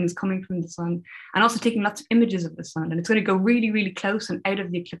electrons and things coming from the sun, and also taking lots of images of the sun. And it's going to go really, really close and out of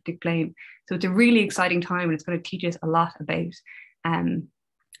the ecliptic plane. So it's a really exciting time, and it's going to teach us a lot about kind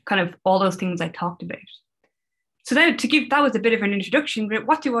of all those things I talked about. So now that was a bit of an introduction, but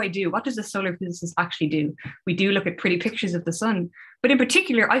what do I do? What does a solar physicist actually do? We do look at pretty pictures of the sun, but in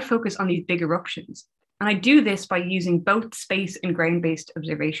particular, I focus on these big eruptions. And I do this by using both space and ground-based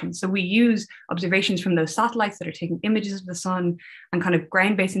observations. So we use observations from those satellites that are taking images of the sun, and kind of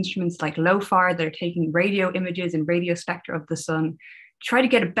ground-based instruments like LOFAR that are taking radio images and radio spectra of the sun, to try to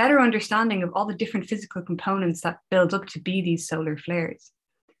get a better understanding of all the different physical components that build up to be these solar flares.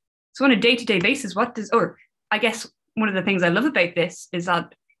 So on a day-to-day basis, I guess one of the things I love about this is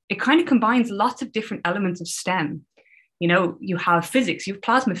that it kind of combines lots of different elements of STEM. You have physics, you have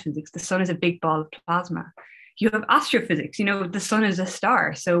plasma physics. The sun is a big ball of plasma. You have astrophysics, the sun is a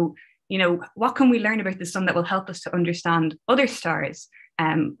star. So, what can we learn about the sun that will help us to understand other stars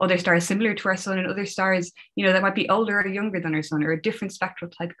similar to our sun, and other stars, that might be older or younger than our sun, or a different spectral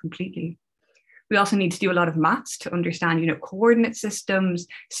type completely. We also need to do a lot of maths to understand, coordinate systems,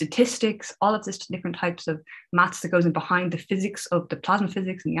 statistics, all of this different types of maths that goes in behind the physics of the plasma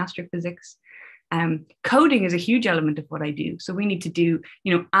physics and the astrophysics. Coding is a huge element of what I do. So we need to do,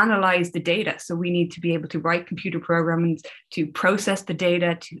 analyze the data. So we need to be able to write computer programs to process the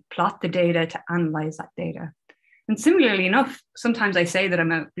data, to plot the data, to analyze that data. And similarly enough, sometimes I say that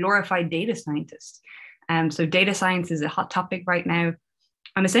I'm a glorified data scientist. So data science is a hot topic right now.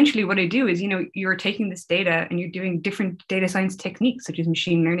 And essentially what I do is, you're taking this data and you're doing different data science techniques, such as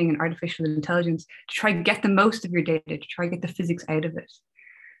machine learning and artificial intelligence, to try to get the most of your data, to try to get the physics out of it.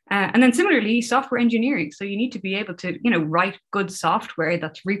 And then similarly, software engineering. So you need to be able to, write good software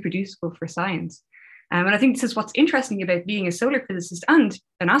that's reproducible for science. And I think this is what's interesting about being a solar physicist and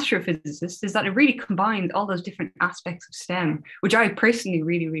an astrophysicist, is that it really combines all those different aspects of STEM, which I personally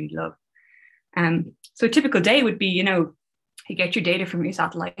really, really love. So a typical day would be, you get your data from your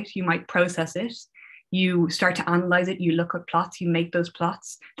satellite, you might process it, you start to analyze it, you look at plots, you make those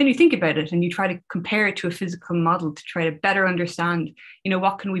plots, then you think about it and you try to compare it to a physical model to try to better understand,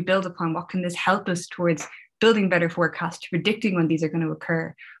 what can we build upon? What can this help us towards building better forecasts, predicting when these are going to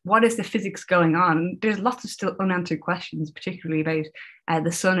occur? What is the physics going on? There's lots of still unanswered questions, particularly about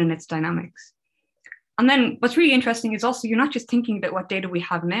the sun and its dynamics. And then what's really interesting is also, you're not just thinking about what data we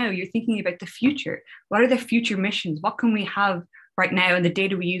have now, you're thinking about the future. What are the future missions? What can we have right now and the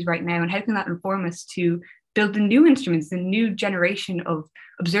data we use right now, and how can that inform us to build the new instruments, the new generation of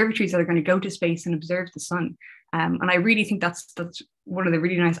observatories that are going to go to space and observe the sun? And I really think that's one of the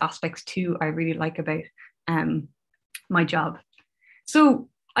really nice aspects too I really like about my job. So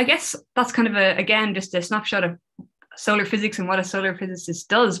I guess that's kind of again just a snapshot of solar physics and what a solar physicist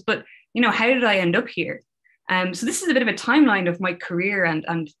does. But how did I end up here? So this is a bit of a timeline of my career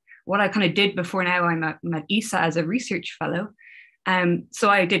and what I kind of did before now I'm at ESA as a research fellow. So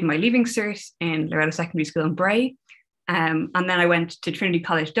I did my leaving cert in Loretto Secondary School in Bray. And then I went to Trinity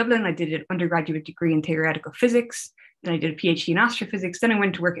College Dublin. I did an undergraduate degree in theoretical physics. Then I did a PhD in astrophysics. Then I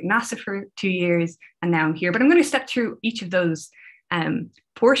went to work at NASA for 2 years, and now I'm here. But I'm going to step through each of those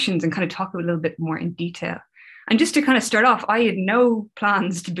portions and kind of talk a little bit more in detail. And just to kind of start off, I had no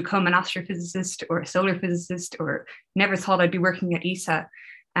plans to become an astrophysicist or a solar physicist, or never thought I'd be working at ESA.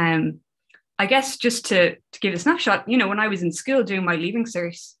 I guess just to give a snapshot, when I was in school doing my leaving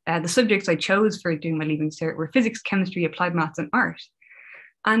cert, the subjects I chose for doing my leaving cert were physics, chemistry, applied maths, and art.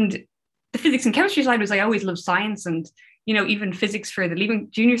 And the physics and chemistry side was, I always loved science, and even physics for the leaving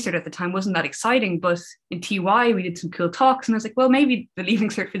junior cert at the time wasn't that exciting. But in TY we did some cool talks, and I was like, well, maybe the leaving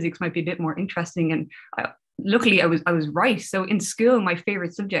cert physics might be a bit more interesting. And luckily I was right. So in school, my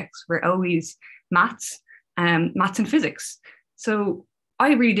favorite subjects were always maths and physics. So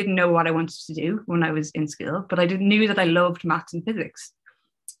I really didn't know what I wanted to do when I was in school, but I knew that I loved maths and physics.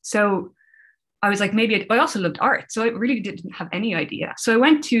 So I was like, maybe I also loved art. So I really didn't have any idea. So I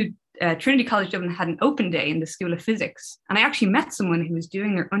went to Trinity College Dublin, had an open day in the School of Physics. And I actually met someone who was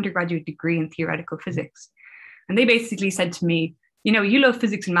doing their undergraduate degree in theoretical physics. And they basically said to me, you know, you love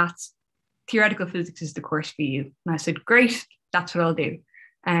physics and maths, theoretical physics is the course for you. And I said, great, that's what I'll do.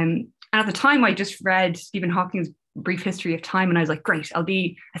 And at the time, I just read Stephen Hawking's Brief History of Time. And I was like, great, I'll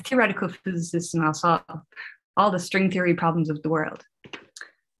be a theoretical physicist and I'll solve all the string theory problems of the world.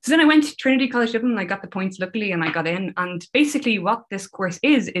 So then I went to Trinity College Dublin and I got the points luckily and I got in. And basically what this course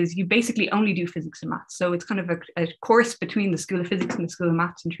is you basically only do physics and maths. So it's kind of a course between the School of Physics and the School of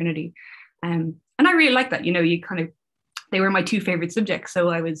Maths in Trinity. And I really like that, you know, they were my two favorite subjects. So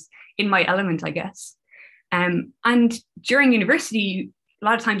I was in my element, I guess. And during university, a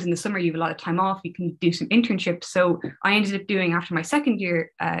lot of times in the summer, you have a lot of time off, you can do some internships. So I ended up doing, after my second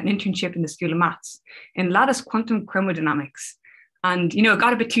year, an internship in the School of Maths in lattice quantum chromodynamics. And, you know, it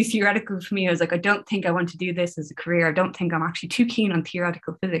got a bit too theoretical for me. I was like, I don't think I want to do this as a career. I don't think I'm actually too keen on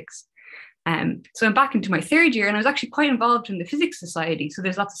theoretical physics. So I'm back into my third year and I was actually quite involved in the Physics Society. So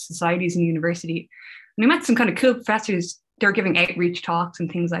there's lots of societies in university. And I met some kind of cool professors. They were giving outreach talks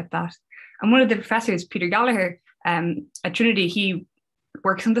and things like that. And one of the professors, Peter Gallagher, at Trinity, he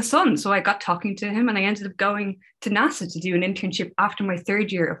works in the sun. So I got talking to him and I ended up going to NASA to do an internship after my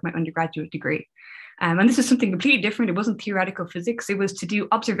third year of my undergraduate degree. And this is something completely different. It wasn't theoretical physics. It was to do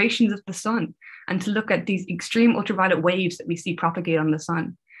observations of the sun and to look at these extreme ultraviolet waves that we see propagate on the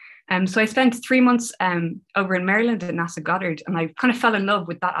sun. So I spent 3 months over in Maryland at NASA Goddard, and I kind of fell in love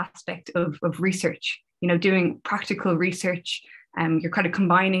with that aspect of research, you know, doing practical research. You're kind of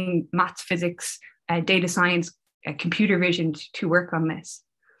combining maths, physics, data science, computer vision to work on this.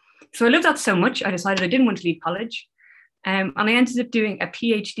 So I loved that so much, I decided I didn't want to leave college. And I ended up doing a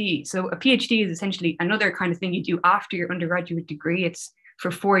PhD. So a PhD is essentially another kind of thing you do after your undergraduate degree. It's for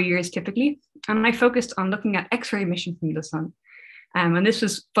 4 years typically. And I focused on looking at X-ray emission from the sun. And this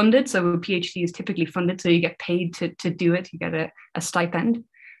was funded. So a PhD is typically funded. So you get paid to do it. You get a stipend.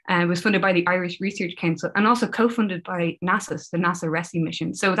 It was funded by the Irish Research Council and also co-funded by NASA, the NASA RESI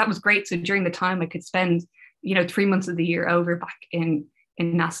mission. So that was great. So during the time I could spend, you know, 3 months of the year over back in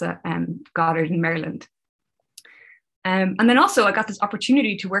NASA Goddard in Maryland. And then also I got this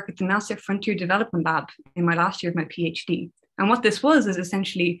opportunity to work at the NASA Frontier Development Lab in my last year of my PhD. And what this was is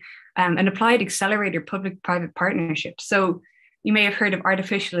essentially an applied accelerator public-private partnership. So you may have heard of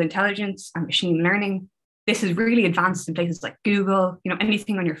artificial intelligence and machine learning. This is really advanced in places like Google, you know,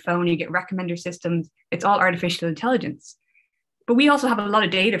 anything on your phone, you get recommender systems, it's all artificial intelligence. But we also have a lot of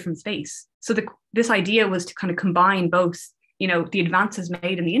data from space. So this idea was to kind of combine both, you know, the advances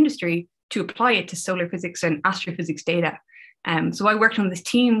made in the industry to apply it to solar physics and astrophysics data. So I worked on this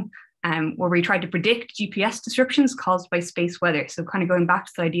team where we tried to predict GPS disruptions caused by space weather. So kind of going back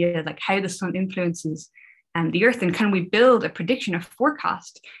to the idea of like how the sun influences the Earth, and can we build a prediction, a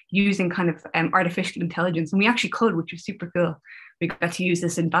forecast using kind of artificial intelligence? And we actually could, which was super cool. We got to use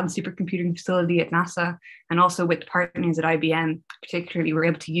this advanced supercomputing facility at NASA and also with partners at IBM, particularly, we're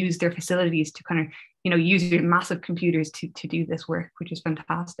able to use their facilities to kind of, you know, use your massive computers to do this work, which is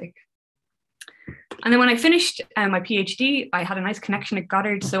fantastic. And then when I finished my PhD, I had a nice connection at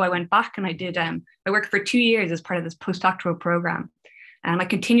Goddard. So I went back and I did, I worked for 2 years as part of this postdoctoral program. And I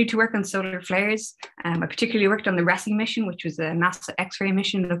continued to work on solar flares. I particularly worked on the RESI mission, which was a NASA X-ray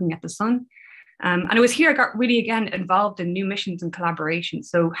mission looking at the sun. And it was here I got really, again, involved in new missions and collaboration.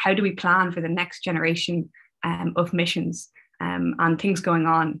 So how do we plan for the next generation of missions and things going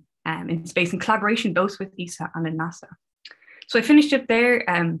on in space in collaboration, both with ESA and in NASA. So I finished up there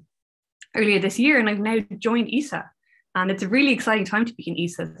earlier this year, and I've now joined ESA. And it's a really exciting time to be in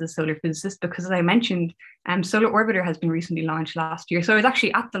ESA as a solar physicist because, as I mentioned, Solar Orbiter has been recently launched last year. So I was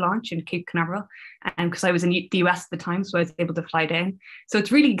actually at the launch in Cape Canaveral because I was in the US at the time, so I was able to fly down. So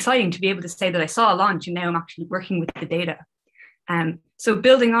it's really exciting to be able to say that I saw a launch and now I'm actually working with the data. So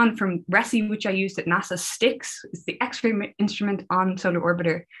building on from RESI, which I used at NASA, STIX is the X-ray instrument on Solar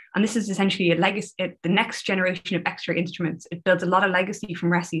Orbiter. And this is essentially a legacy, the next generation of X-ray instruments. It builds a lot of legacy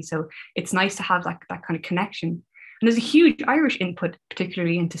from RESI. So it's nice to have that kind of connection. And there's a huge Irish input,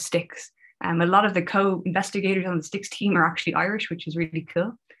 particularly into STIX. A lot of the co-investigators on the STIX team are actually Irish, which is really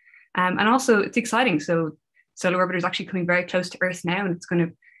cool. And also it's exciting. So Solar Orbiter is actually coming very close to Earth now, and it's going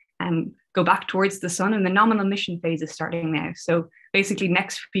to go back towards the sun, and the nominal mission phase is starting now. So basically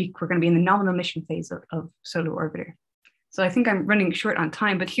next week, we're going to be in the nominal mission phase of Solar Orbiter. So I think I'm running short on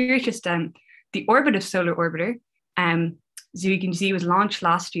time, but here's just the orbit of Solar Orbiter, so you can see, was launched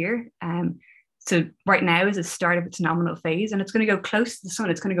last year. So right now is the start of its nominal phase, and it's going to go close to the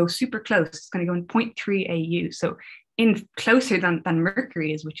sun. It's going to go super close. It's going to go in 0.3 AU. So in closer than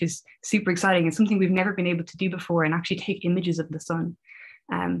Mercury is, which is super exciting and something we've never been able to do before, and actually take images of the sun.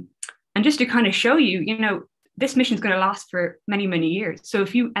 And just to kind of show you, you know, this mission is going to last for many, many years. So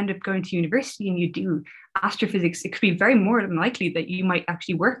if you end up going to university and you do astrophysics, it could be very more than likely that you might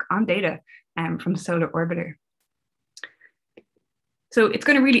actually work on data from the Solar Orbiter. So it's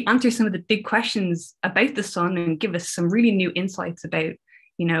going to really answer some of the big questions about the sun and give us some really new insights about,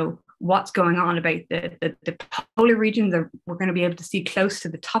 you know, what's going on about the polar regions that we're going to be able to see close to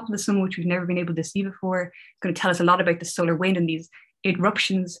the top of the sun, which we've never been able to see before. It's going to tell us a lot about the solar wind and these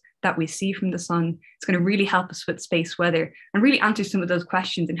eruptions that we see from the sun. It's going to really help us with space weather and really answer some of those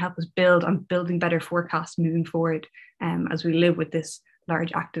questions and help us build on building better forecasts moving forward as we live with this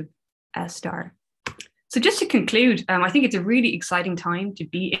large active star. So just to conclude, I think it's a really exciting time to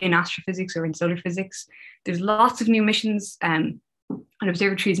be in astrophysics or in solar physics. There's lots of new missions and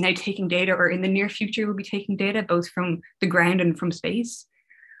observatories now taking data, or in the near future will be taking data both from the ground and from space.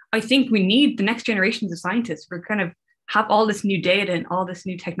 I think we need the next generations of scientists. We're kind of have all this new data and all this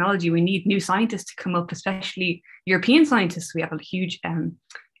new technology. We need new scientists to come up, especially European scientists. We have a huge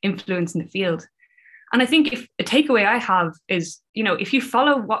influence in the field. And I think if a takeaway I have is, you know, if you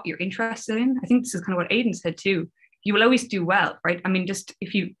follow what you're interested in, I think this is kind of what Aidan said too, you will always do well, right? I mean, just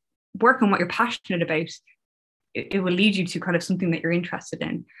if you work on what you're passionate about, it will lead you to kind of something that you're interested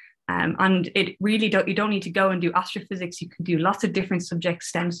in. And it really you don't need to go and do astrophysics. You can do lots of different subjects,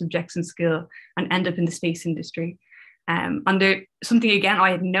 STEM subjects and skill, and end up in the space industry. And there, something again,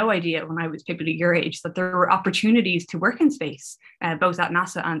 I had no idea when I was probably your age, that there were opportunities to work in space, both at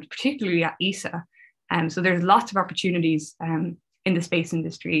NASA and particularly at ESA. So there's lots of opportunities in the space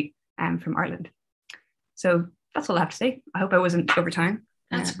industry from Ireland. So that's all I have to say. I hope I wasn't over time.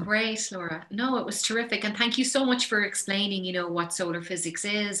 That's great, Laura. No, it was terrific. And thank you so much for explaining, you know, what solar physics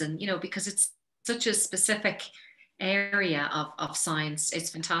is. And, you know, because it's such a specific area of science, it's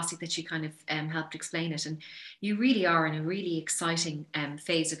fantastic that you kind of helped explain it. And you really are in a really exciting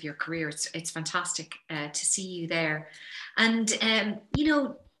phase of your career. It's fantastic to see you there. And, you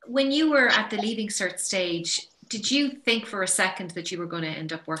know, when you were at the Leaving Cert stage, did you think for a second that you were going to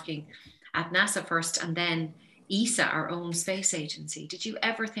end up working at NASA first and then ESA, our own space agency? Did you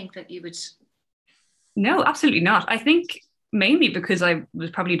ever think that you would? No, absolutely not. I think mainly because I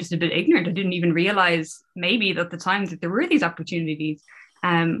was probably just a bit ignorant. I didn't even realize maybe at the time that there were these opportunities.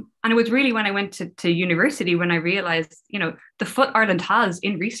 And it was really when I went to university when I realized, you know, the foot Ireland has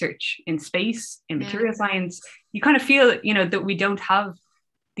in research, in space, in material science, you kind of feel, you know, that we don't have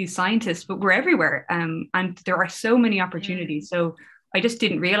these scientists, but we're everywhere. And there are so many opportunities. So I just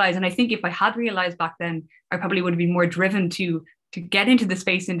didn't realize. And I think if I had realized back then, I probably would have been more driven to get into the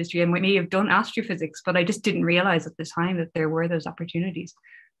space industry and may have done astrophysics, but I just didn't realize at the time that there were those opportunities,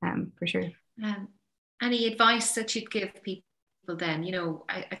 for sure. Any advice that you'd give people then? You know,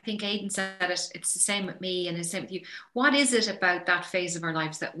 I think Aidan said it, it's the same with me and it's the same with you. What is it about that phase of our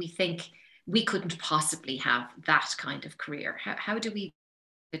lives that we think we couldn't possibly have that kind of career? How do we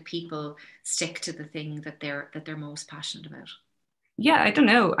that people stick to the thing that they're most passionate about? Yeah, I don't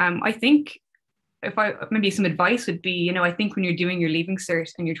know. I think maybe some advice would be, you know, I think when you're doing your Leaving Cert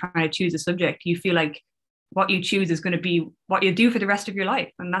and you're trying to choose a subject, you feel like what you choose is going to be what you do for the rest of your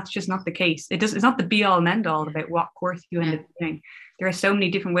life. And that's just not the case. It's not the be all and end all about what course you end up doing. There are so many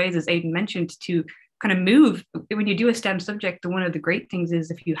different ways, as Aidan mentioned, to kind of move. When you do a STEM subject, one of the great things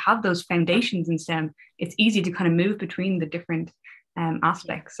is if you have those foundations in STEM, it's easy to kind of move between the different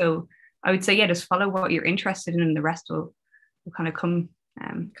aspects. So I would say, yeah, just follow what you're interested in and the rest will kind of come.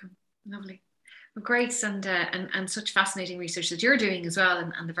 Lovely. Well, great. And such fascinating research that you're doing as well,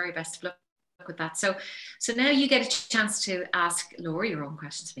 and the very best of luck with that. So now you get a chance to ask Laura your own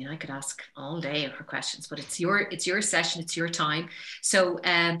questions. I mean, I could ask all day her questions, but it's your session, it's your time. So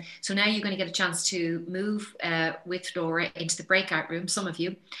now you're going to get a chance to move with Laura into the breakout room, some of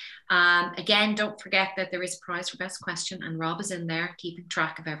you. Again, don't forget that there is a prize for best question, and Rob is in there keeping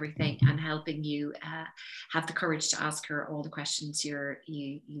track of everything and helping you have the courage to ask her all the questions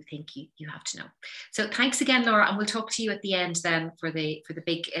you think you have to know. So thanks again, Laura, and we'll talk to you at the end then for the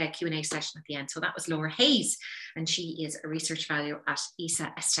big Q&A session at the end. So that was Laura Hayes, and she is a research fellow at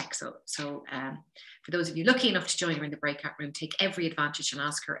ESA Estexo. So for those of you lucky enough to join her in the breakout room, take every advantage and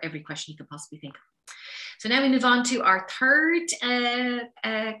ask her every question you can possibly think of. So now we move on to our third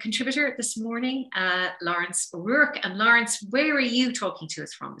contributor this morning, Lawrence O'Rourke. And Lawrence, where are you talking to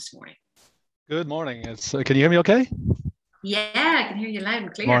us from this morning? Good morning. Can you hear me okay? Yeah, I can hear you loud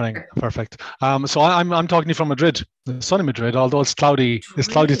and clear. Morning, perfect. So I'm talking to you from Madrid, sunny Madrid, although it's cloudy. It's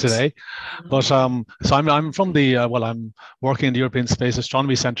cloudy today, but so I'm from the I'm working in the European Space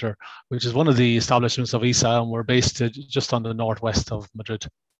Astronomy Centre, which is one of the establishments of ESA, and we're based just on the northwest of Madrid.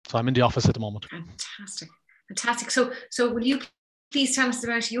 So I'm in the office at the moment. Fantastic. So will you please tell us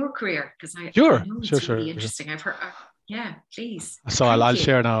about your career? Because I know it's really interesting. I've heard. Yeah, please. So I'll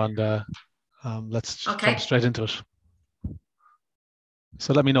share now, and let's jump straight into it.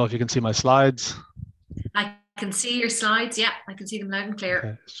 So let me know if you can see my slides. I can see your slides. Yeah, I can see them loud and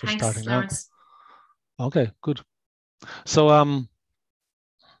clear. Okay, Thanks, Lawrence. Okay, good. So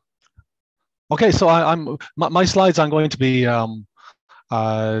so my slides. I'm going to be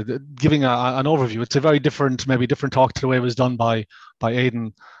giving an overview. It's a very different talk to the way it was done by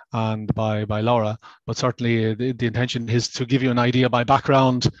Aidan and by Laura, but certainly the intention is to give you an idea by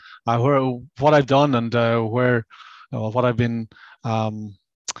background, what I've done and what I've been.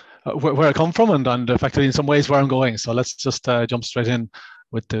 Where I come from and effectively in some ways where I'm going. So let's just jump straight in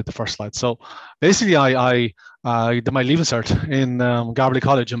with the first slide. So basically I did my Leaving Cert in Garbley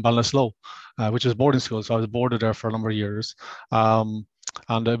College in Ballinasloe, which is boarding school. So I was boarded there for a number of years. And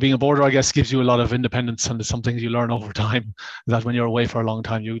being a boarder, I guess, gives you a lot of independence, and it's something you learn over time, that when you're away for a long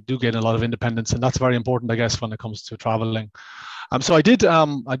time, you do gain a lot of independence, and that's very important, I guess, when it comes to traveling. So I did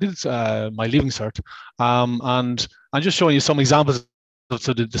my Leaving Cert, and I'm just showing you some examples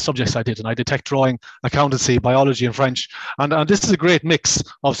of the subjects I did, and I did tech drawing, accountancy, biology, and French, and this is a great mix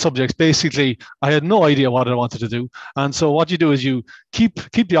of subjects. Basically, I had no idea what I wanted to do, and so what you do is you keep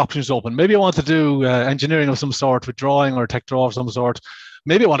the options open. Maybe I want to do engineering of some sort with drawing, or tech draw of some sort.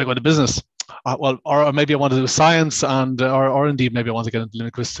 Maybe I want to go into business, or maybe I want to do science, and or indeed maybe I want to get into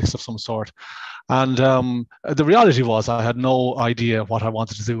linguistics of some sort. And the reality was I had no idea what I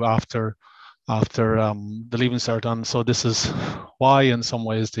wanted to do after the Leaving Cert, and so this is why in some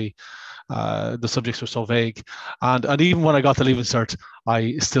ways the subjects were so vague, and even when I got the Leaving Cert,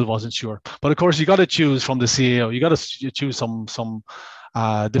 I still wasn't sure. But of course, you got to choose from the CAO. You got to choose some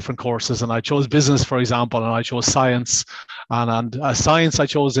different courses, and I chose business, for example, and I chose science, and science I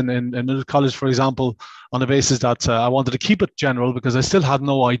chose in middle college, for example, on the basis that I wanted to keep it general because I still had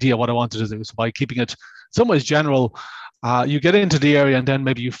no idea what I wanted to do. So by keeping it some ways general, you get into the area, and then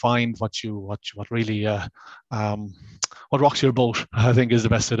maybe you find what really what rocks your boat, I think is the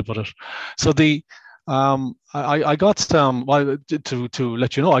best way to put it. So I got to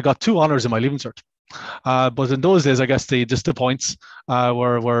let you know, I got 2 honors in my Leaving Cert. But in those days, I guess the points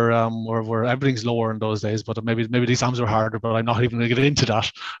were everything's lower in those days. But maybe the exams were harder. But I'm not even going to get into that.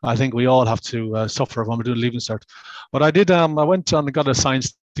 I think we all have to suffer when we're doing Leaving Cert. But I did. I went and got a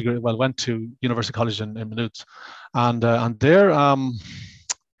science degree. Well, went to University College in Maynooth, and there I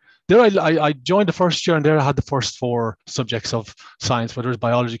joined the first year, and there I had the first 4 subjects of science, whether it's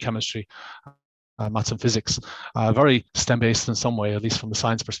biology, chemistry, maths and physics, very STEM-based in some way, at least from the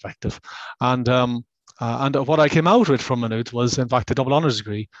science perspective. And what I came out with from Maynooth was, in fact, a double honours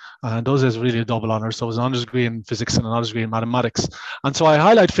degree. And those days really a double honours. So it was an honours degree in physics and an honours degree in mathematics. And so I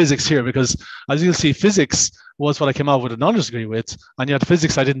highlight physics here because, as you'll see, physics was what I came out with an honours degree with, and yet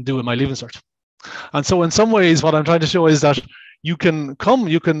physics I didn't do in my Leaving Cert. And so in some ways, what I'm trying to show is that when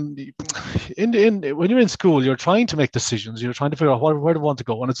you're in school, you're trying to make decisions. You're trying to figure out where do you want to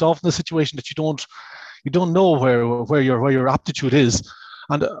go, and it's often a situation that you don't know where your aptitude is,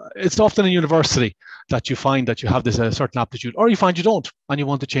 and it's often in university that you find that you have this certain aptitude, or you find you don't, and you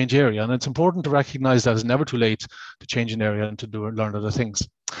want to change area. And it's important to recognize that it's never too late to change an area and to learn other things.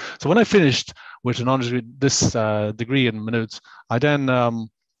 So when I finished with an honours degree in Maynooth, I then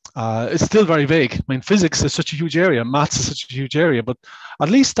it's still very vague. I mean, physics is such a huge area, maths is such a huge area, but at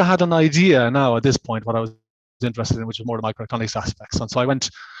least I had an idea now at this point what I was interested in, which was more the microeconomics aspects. And so I went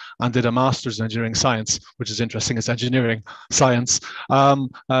and did a master's in engineering science, which is interesting. It's engineering science,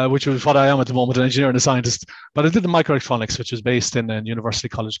 which is what I am at the moment, an engineer and a scientist. But I did the microelectronics, which is based in University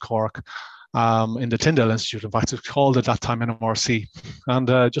College Cork, in the Tyndale Institute. In fact, it was called at that time NMRC. And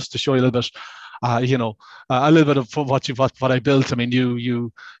just to show you a little bit, a little bit of what I built. I mean,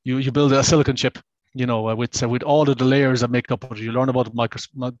 you build a silicon chip, with all of the layers that make up it. You learn about the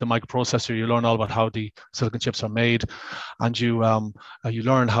microprocessor. You learn all about how the silicon chips are made, and you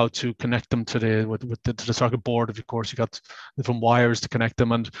learn how to connect them to the circuit board. Of course, you got different wires to connect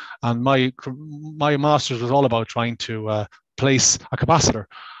them, and my master's was all about trying to place a capacitor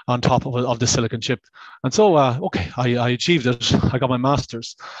on top of the silicon chip. And so, I achieved it. I got my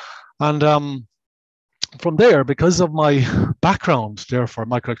master's, and from there, because of my background, therefore,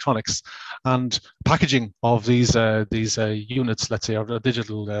 microelectronics and packaging of these units, let's say, of the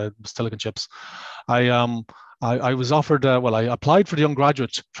digital silicon chips, I I was offered, I applied for the young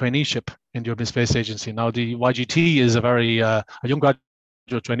graduate traineeship in the European Space Agency. Now, the YGT is a young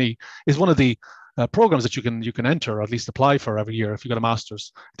graduate trainee is one of the programs that you can enter, or at least apply for every year if you got a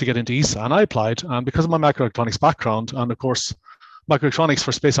master's to get into ESA. And I applied, and because of my microelectronics background, and of course, microelectronics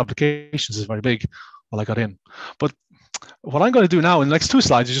for space applications is very big, well, I got in. But what I'm going to do now in the next 2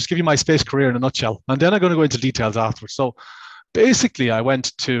 slides is just give you my space career in a nutshell, and then I'm going to go into details afterwards. So basically, I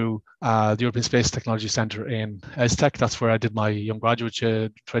went to the European Space Technology Centre in ESTEC. That's where I did my young graduate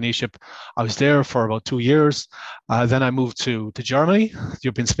traineeship. I was there for about 2 years. Then I moved to Germany, the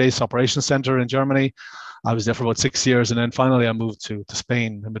European Space Operations Centre in Germany. I was there for about 6 years, and then finally I moved to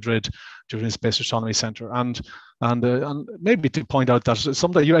Spain, in Madrid, European Space Astronomy Centre. And maybe to point out that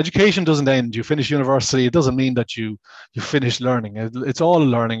sometimes your education doesn't end. You finish university, it doesn't mean that you finish learning. It's all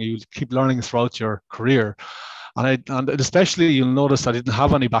learning. You keep learning throughout your career. And especially you'll notice I didn't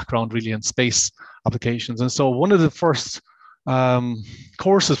have any background really in space applications. And so one of the first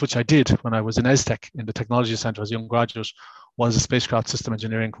courses which I did when I was in ESTEC in the Technology Centre as a young graduate was a spacecraft system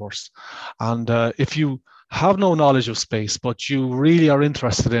engineering course. And if you have no knowledge of space, but you really are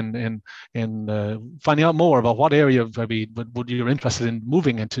interested in finding out more about what area maybe would you're interested in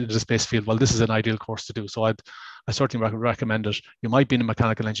moving into the space field, well, this is an ideal course to do. So I certainly recommend it. You might be in a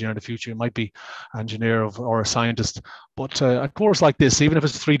mechanical engineer in the future, you might be an engineer or a scientist, but a course like this, even if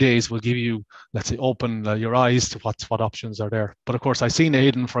it's 3 days, will give you, let's say, open your eyes to what options are there. But of course, I've seen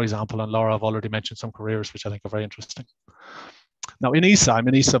Aidan, for example, and Laura have already mentioned some careers which I think are very interesting. Now in ESA, I'm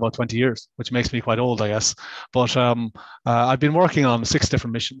in ESA about 20 years, which makes me quite old, I guess. But I've been working on 6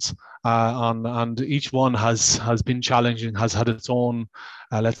 different missions, and each one has been challenging, has had its own,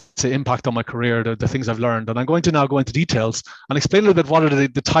 let's say, impact on my career, the things I've learned. And I'm going to now go into details and explain a little bit what are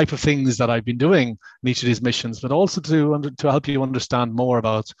the type of things that I've been doing in each of these missions, but also to help you understand more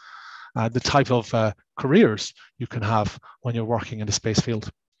about the type of careers you can have when you're working in the space field.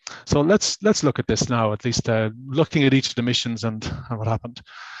 So let's look at this now, at least looking at each of the missions and what happened.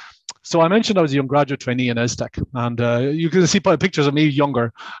 So I mentioned I was a young graduate trainee in ESTEC, and you can see pictures of me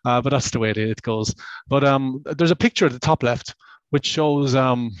younger, but that's the way it goes. But there's a picture at the top left which shows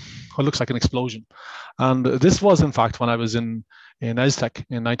what looks like an explosion. And this was, in fact, when I was in ESTEC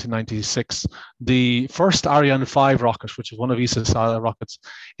in 1996, the first Ariane 5 rocket, which is one of ESA's rockets,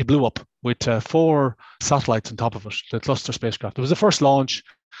 it blew up with 4 satellites on top of it, the cluster spacecraft. It was the first launch.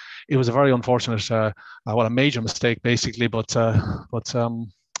 It was a very unfortunate, a major mistake, basically. But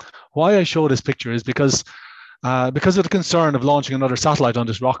why I show this picture is because of the concern of launching another satellite on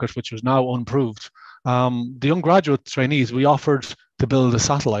this rocket, which was now unproved. The young graduate trainees, we offered to build a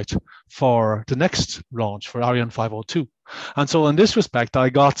satellite for the next launch for Ariane 502. And so in this respect, I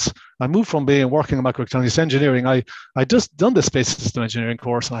moved from working in microelectronics engineering. I just done the space system engineering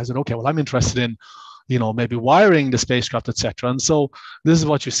course, and I said, okay, well, I'm interested in, maybe wiring the spacecraft, etc. And so this is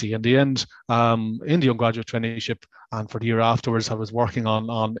what you see in the end, in the young graduate traineeship, and for the year afterwards, I was working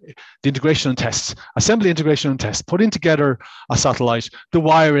on the integration and tests, assembly, integration and tests, putting together a satellite, the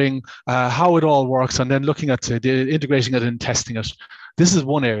wiring, how it all works, and then looking at integrating it and testing it. This is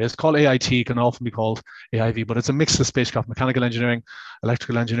one area. It's called AIT, can often be called AIV, but it's a mix of spacecraft mechanical engineering,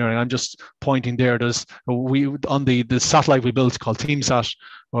 electrical engineering. I'm just pointing there. On the satellite we built called TeamSat,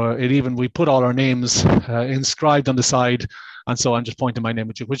 we put all our names inscribed on the side. And so I'm just pointing my name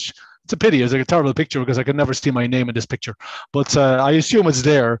at you, which it's a pity. It's like a terrible picture because I could never see my name in this picture. But I assume it's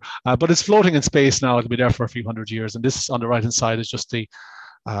there. But it's floating in space now. It'll be there for a few hundred years. And this on the right-hand side is just the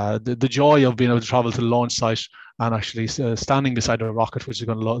joy of being able to travel to the launch site and actually standing beside a rocket which is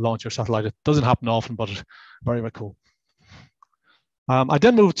going to launch your satellite. It doesn't happen often, but it's very, very cool. I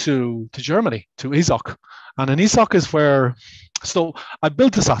then moved to Germany, to ESOC. And in ESOC is where, so I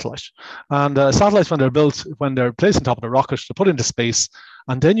built a satellite. And satellites, when they're placed on top of the rocket, they're put into space.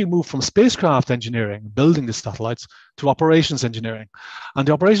 And then you move from spacecraft engineering, building the satellites, to operations engineering. And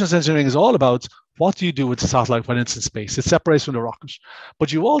the operations engineering is all about what do you do with the satellite when it's in space. It separates from the rocket.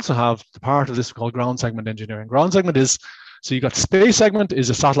 But you also have the part of this called ground segment engineering. Ground segment is, so you got space segment is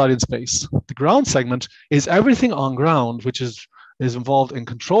a satellite in space. The ground segment is everything on ground, which is involved in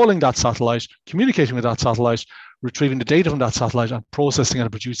controlling that satellite, communicating with that satellite, retrieving the data from that satellite and processing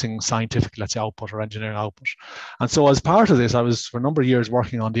and producing scientific, let's say, output or engineering output. And so as part of this, I was for a number of years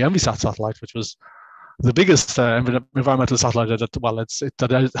working on the ENVISAT satellite, which was the biggest environmental satellite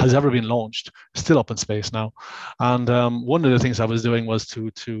that has ever been launched, still up in space now. And one of the things I was doing was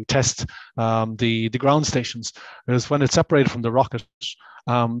to test the ground stations, because when it separated from the rocket,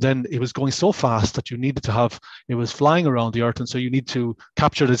 then it was going so fast that you needed to it was flying around the Earth, and so you need to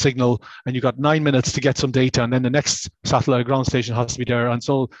capture the signal, and you got 9 minutes to get some data, and then the next satellite ground station has to be there. And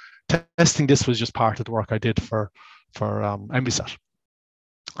so testing this was just part of the work I did for MVSAT.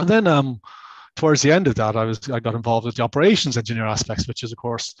 And then towards the end of that, I got involved with the operations engineer aspects, which is, of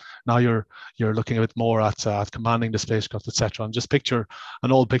course, now you're looking a bit more at commanding the spacecraft, etc. And just picture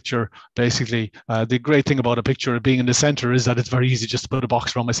an old picture. Basically, the great thing about a picture being in the center is that it's very easy just to put a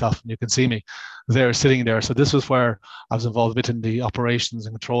box around myself, and you can see me there sitting there. So this was where I was involved a bit in the operations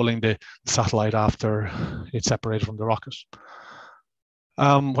and controlling the satellite after it separated from the rocket.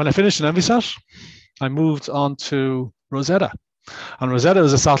 When I finished in MVSAT, I moved on to Rosetta. And Rosetta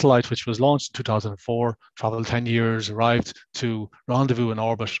is a satellite which was launched in 2004, traveled 10 years, arrived to rendezvous and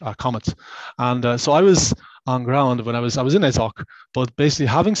orbit a comet. And so I was on ground when I was in ESOC, but basically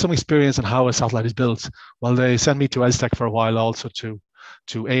having some experience on how a satellite is built. Well, they sent me to ESTEC for a while also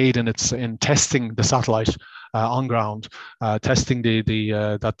to aid in testing the satellite on ground, testing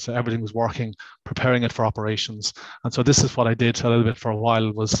that everything was working, preparing it for operations. And so this is what I did a little bit for a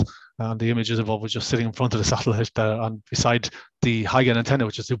while. Was the images involved was just sitting in front of the satellite and beside the high gain antenna,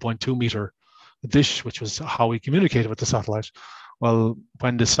 which is 2.2 meter dish, which was how we communicated with the satellite. Well,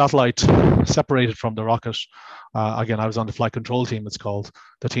 when the satellite separated from the rocket, again, I was on the flight control team, it's called,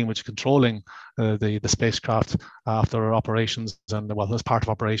 the team which is controlling the spacecraft after operations and, well, as part of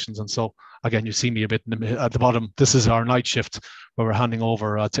operations. And so, again, you see me a bit at the bottom. This is our night shift where we're handing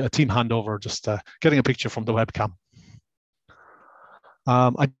over, a team handover, just getting a picture from the webcam.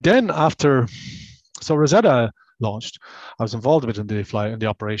 So Rosetta launched, I was involved a bit in the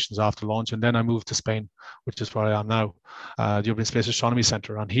operations after launch, and then I moved to Spain, which is where I am now, the European Space Astronomy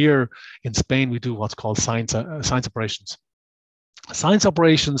Centre. And here in Spain, we do what's called science operations. Science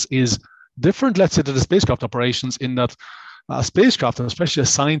operations is different, let's say, to the spacecraft operations in that a spacecraft, and especially a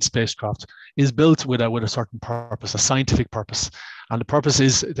science spacecraft, is built with a certain purpose, a scientific purpose. And the purpose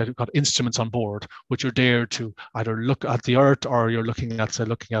is that you've got instruments on board, which are there to either look at the Earth, or you're looking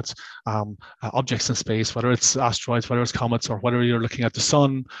at objects in space, whether it's asteroids, whether it's comets, or whether you're looking at the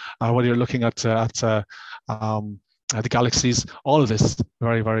sun, or whether you're looking at the galaxies. All of this is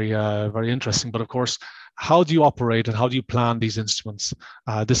very, very, very interesting. But of course, how do you operate and how do you plan these instruments?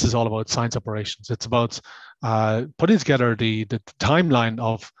 This is all about science operations. It's about putting together the timeline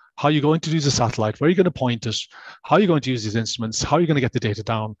of how you're going to use the satellite, where you're going to point it, how you're going to use these instruments, how you're going to get the data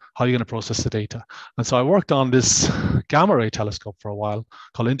down, how you're going to process the data. And so I worked on this gamma ray telescope for a while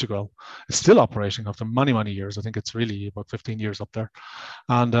called Integral. It's still operating after many, many years. I think it's really about 15 years up there.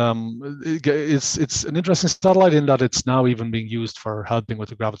 And it's an interesting satellite in that it's now even being used for helping with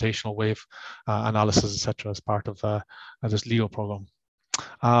the gravitational wave analysis, etc., as part of this LEO program.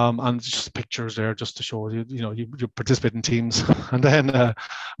 And just pictures there just to show you participate in teams. And then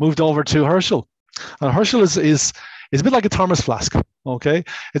moved over to Herschel. And Herschel is a bit like a thermos flask. Okay,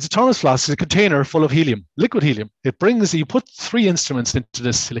 it's a thermos flask. It's a container full of helium, liquid helium. You put 3 instruments into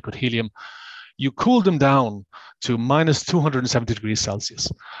this liquid helium. You cool them down to minus 270 degrees Celsius,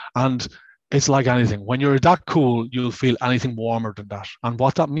 and it's like anything. When you're that cool, you'll feel anything warmer than that. And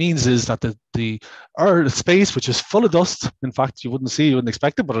what that means is that the Earth space, which is full of dust, in fact, you wouldn't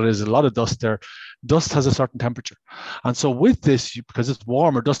expect it, but it is a lot of dust there. Dust has a certain temperature. And so with this, because it's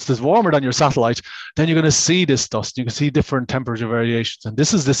warmer, dust is warmer than your satellite, then you're going to see this dust. You can see different temperature variations. And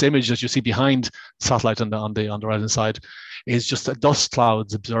this image that you see behind the satellite on the right-hand side is just dust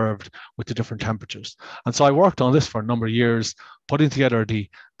clouds observed with the different temperatures. And so I worked on this for a number of years, putting together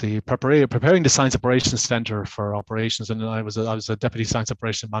preparing the Science Operations Center for operations, and I was a deputy science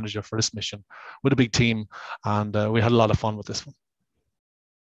operations manager for this mission with a big team, and we had a lot of fun with this one.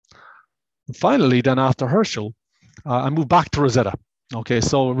 And finally, then after Herschel, I moved back to Rosetta. Okay,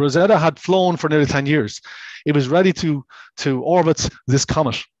 so Rosetta had flown for nearly 10 years. It was ready to orbit this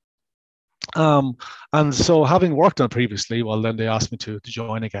comet. And so having worked on it previously, well, then they asked me to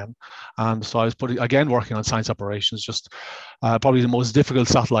join again. And so I was working on science operations, just probably the most difficult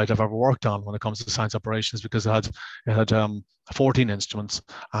satellite I've ever worked on when it comes to science operations, because it had 14 instruments,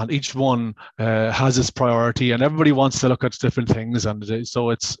 and each one has its priority, and everybody wants to look at different things. And so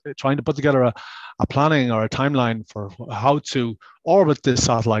it's trying to put together a planning or a timeline for how to orbit this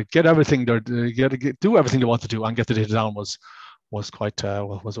satellite, do everything they want to do, and get the data down was quite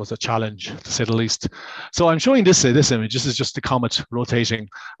was a challenge, to say the least. So I'm showing this image. This is just the comet rotating,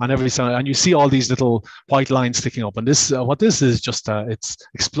 and you see all these little white lines sticking up. And this what this is just it's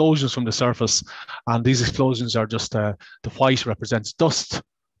explosions from the surface, and these explosions are just the white represents dust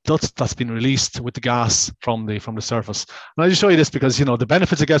that's been released with the gas from the surface. And I just show you this because the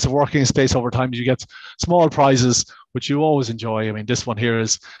benefits, I guess, of working in space over time is you get small prizes, which you always enjoy. I mean, this one here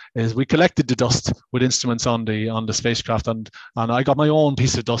is we collected the dust with instruments on the spacecraft, and I got my own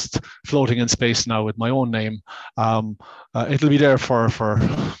piece of dust floating in space now with my own name. It'll be there for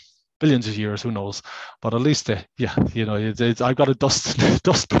billions of years, who knows? But at least, I've got a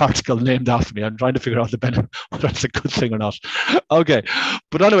dust particle named after me. I'm trying to figure out whether it's a good thing or not. Okay,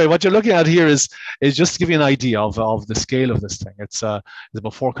 but anyway, what you're looking at here is just to give you an idea of the scale of this thing. It's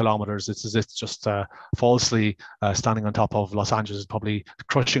about 4 kilometers. It's just falsely standing on top of Los Angeles, probably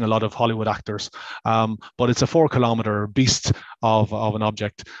crushing a lot of Hollywood actors. But it's a 4-kilometer beast of an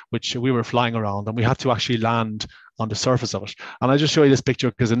object which we were flying around, and we had to actually land on the surface of it. And I just show you this picture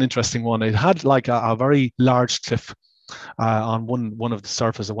because an interesting one. It had like a very large cliff on one of the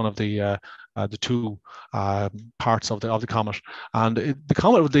surface of one of the two parts of the comet, and the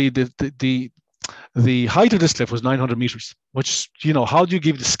comet, the height of this cliff was 900 meters. Which, how do you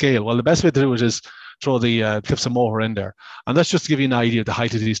give the scale? Well, the best way to do it is throw the cliffs of Moher in there, and that's just to give you an idea of the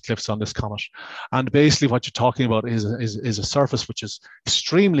height of these cliffs on this comet. And basically, what you're talking about is a surface which is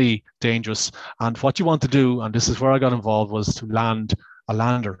extremely dangerous. And what you want to do, and this is where I got involved, was to land a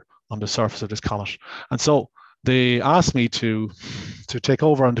lander on the surface of this comet. And so they asked me to take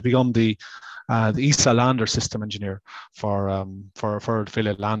over and to become the ESA lander system engineer for the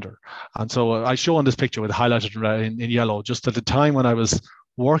Philae lander. And so I show on this picture with highlighted in yellow, just at the time when I was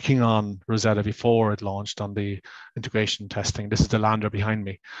working on Rosetta before it launched on the integration testing. This is the lander behind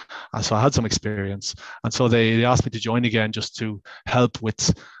me. And so I had some experience. And so they asked me to join again just to help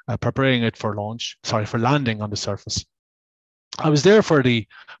with preparing it for landing on the surface. I was there for the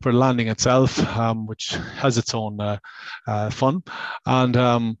landing itself, which has its own fun, and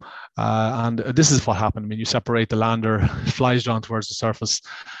this is what happened. I mean, you separate the lander, flies down towards the surface,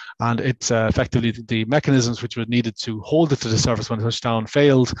 and it's effectively the mechanisms which were needed to hold it to the surface when it touched down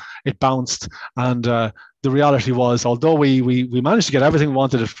failed. It bounced, and the reality was, although we managed to get everything we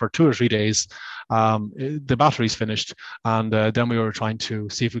wanted it for 2 or 3 days, the batteries finished, and then we were trying to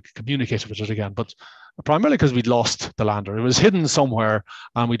see if we could communicate with it again, but primarily because we'd lost the lander. It was hidden somewhere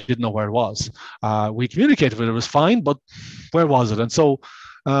and we didn't know where it was. We communicated with it, it was fine, but where was it? And so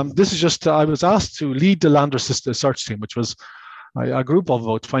this is just, I was asked to lead the lander system search team, which was a group of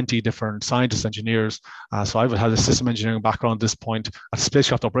about 20 different scientists, engineers. So I've had a system engineering background at this point, a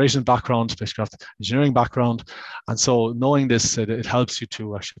spacecraft operations background, spacecraft engineering background. And so knowing this, it helps you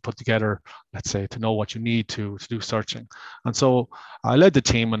to actually put together, let's say, to know what you need to do searching. And so I led the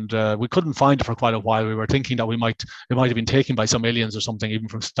team, and we couldn't find it for quite a while. We were thinking that it might have been taken by some aliens or something, even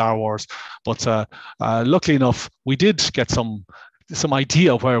from Star Wars. But luckily enough, we did get some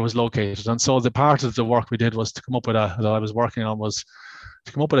idea of where it was located. And so the part of the work we did was to come up with that I was working on was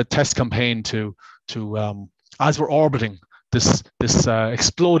to come up with a test campaign to as we're orbiting this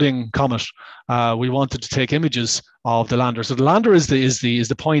exploding comet, we wanted to take images of the lander. So the lander is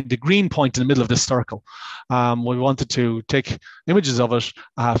the point, the green point in the middle of this circle. We wanted to take images of it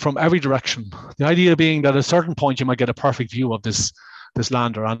from every direction. The idea being that at a certain point you might get a perfect view of this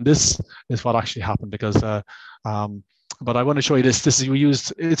lander, and this is what actually happened, because but I want to show you this. We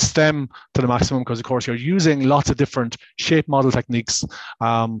used its STEM to the maximum because, of course, you're using lots of different shape model techniques.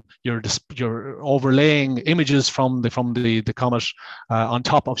 You're overlaying images from the comet on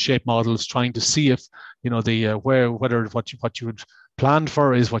top of shape models, trying to see if whether what you would plan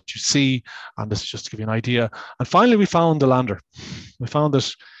for is what you see. And this is just to give you an idea. And finally, we found the lander. We found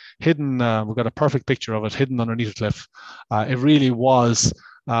it hidden. We've got a perfect picture of it hidden underneath a cliff. It really was.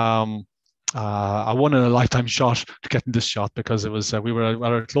 A one in a lifetime shot to getting this shot, because it was we were at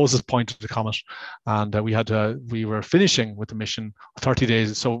our closest point to the comet, and we were finishing with the mission 30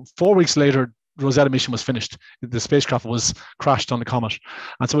 days. So 4 weeks later, the Rosetta mission was finished. The spacecraft was crashed on the comet,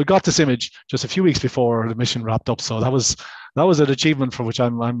 and so we got this image just a few weeks before the mission wrapped up. So that was an achievement for which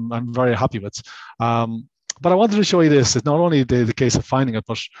I'm very happy with. But I wanted to show you this. It's not only the case of finding it,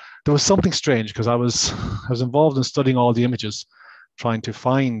 but there was something strange, because I was involved in studying all the images, trying to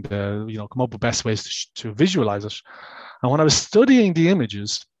find, come up with best ways to visualize it. And when I was studying the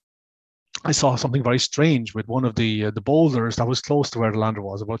images, I saw something very strange with one of the boulders that was close to where the lander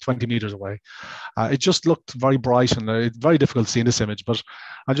was, about 20 meters away. It just looked very bright, and it's very difficult to see in this image. But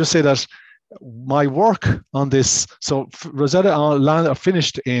I'll just say that my work on this, so Rosetta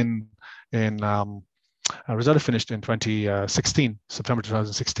finished in Rosetta finished in 2016, September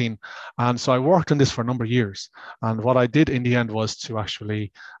 2016. And so I worked on this for a number of years. And what I did in the end was to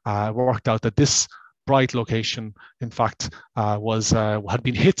actually worked out that this bright location, in fact, had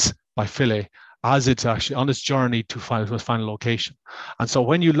been hit by Philae as it's actually on its journey to its final location. And so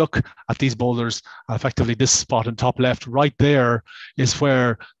when you look at these boulders, effectively this spot in top left, right there is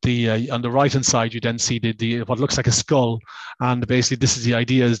where on the right hand side, you then see the what looks like a skull. And basically this is the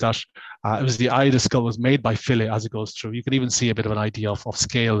idea is that it was the eye of the skull was made by Philae as it goes through. You can even see a bit of an idea of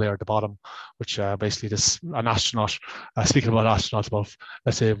scale there at the bottom, which basically an astronaut, speaking about astronauts, about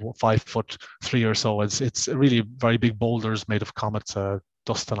let's say 5'3" or so, it's really very big boulders made of comets,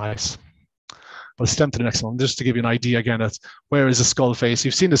 dust and ice. But let's jump to the next one, just to give you an idea again of where is the skull face.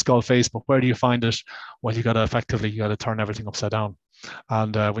 You've seen the skull face, but where do you find it? Well, you got to turn everything upside down.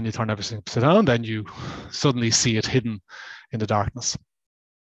 And when you turn everything upside down, then you suddenly see it hidden in the darkness.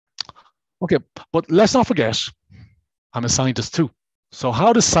 Okay, but let's not forget, I'm a scientist too. So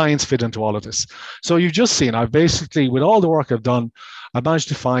how does science fit into all of this? So you've just seen, I've basically, with all the work I've done, I managed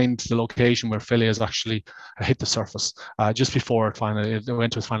to find the location where Philae has actually hit the surface just before it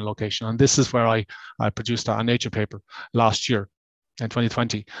went to its final location. And this is where I produced a Nature paper last year in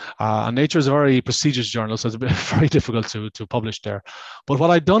 2020. And Nature is a very prestigious journal, so it's very difficult to publish there. But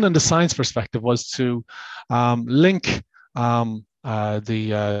what I'd done in the science perspective was to link the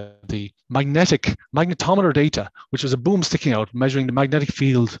magnetometer data, which was a boom sticking out measuring the magnetic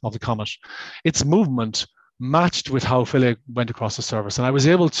field of the comet, its movement matched with how Philae went across the surface. And I was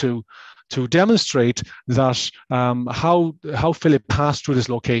able to demonstrate that how Philae passed through this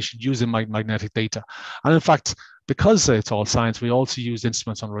location using magnetic data. And in fact, because it's all science, we also used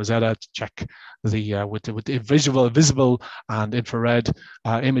instruments on Rosetta to check with the visible and infrared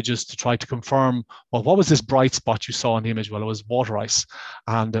images to try to confirm, well, what was this bright spot you saw in the image? Well, it was water ice,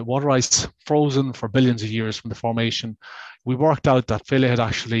 and water ice frozen for billions of years from the formation. We worked out that Philae had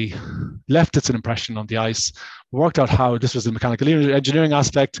actually left its impression on the ice. We worked out how this was the mechanical engineering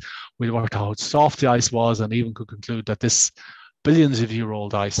aspect. We worked out how soft the ice was, and even could conclude that this billions of year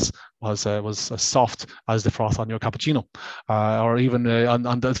old ice was as soft as the froth on your cappuccino, or even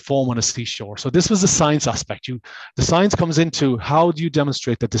on the foam on a seashore. So this was the science aspect. The science comes into how do you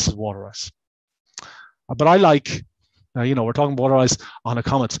demonstrate that this is water ice. But I like, we're talking water ice on a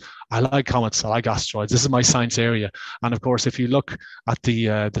comet. I like comets. I like asteroids. This is my science area. And of course, if you look at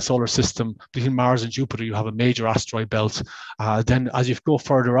the solar system between Mars and Jupiter, you have a major asteroid belt. Then as you go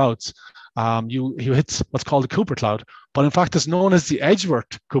further out, you hit what's called the Kuiper cloud, but in fact it's known as the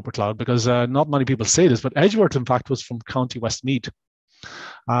Edgeworth Kuiper cloud because not many people say this, but Edgeworth in fact was from County Westmeath,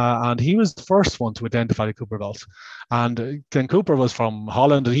 and he was the first one to identify the Kuiper belt. And Glenn Cooper was from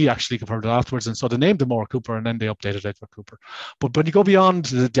Holland, and he actually confirmed it afterwards, and so they named him more Cooper, and then they updated Edgeworth Kuiper. But when you go beyond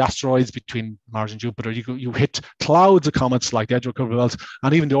the asteroids between Mars and Jupiter, you hit clouds of comets like the Edgeworth Kuiper belt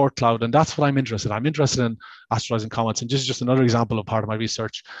and even the Oort cloud, and that's what I'm interested in. I'm interested in asteroids and comets, and this is just another example of part of my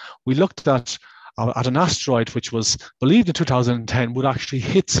research. We looked at an asteroid which was believed in 2010 would actually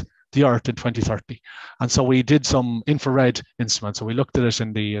hit the Earth in 2030. And so we did some infrared instruments. So we looked at it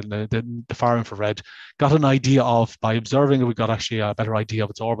in the far infrared, got an idea of, by observing it, we got actually a better idea of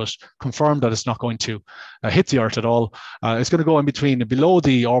its orbit, confirmed that it's not going to hit the Earth at all. It's going to go in between, below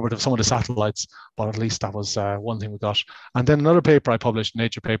the orbit of some of the satellites, but at least that was one thing we got. And then another paper I published,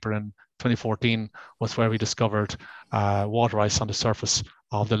 Nature paper in 2014, was where we discovered water ice on the surface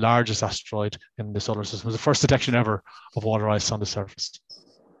of the largest asteroid in the solar system. It was the first detection ever of water ice on the surface.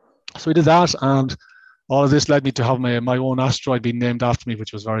 So we did that, and all of this led me to have my own asteroid being named after me,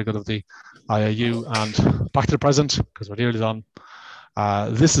 which was very good of the IAU. And back to the present, because we're nearly done.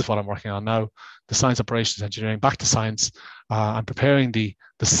 This is what I'm working on now, the Science Operations Engineering, back to science. I'm preparing the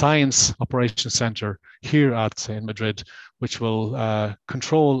Science Operations Center here in Madrid, which will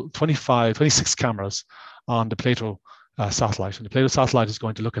control 26 cameras on the Plato satellite. And the Plato satellite is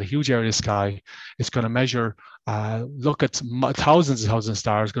going to look at a huge area of sky. It's going to measure, look at thousands and thousands of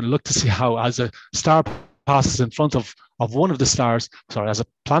stars, going to look to see how, as a star passes in front of one of the stars, as a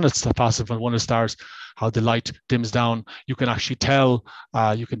planet passes in front of one of the stars, how the light dims down. You can actually tell,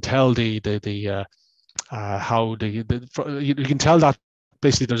 you can tell that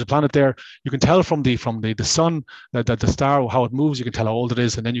basically there's a planet there. You can tell from the sun that the star, how it moves. You can tell how old it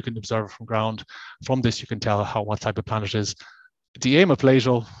is, and then you can observe it from ground. From this, you can tell what type of planet it is. The aim of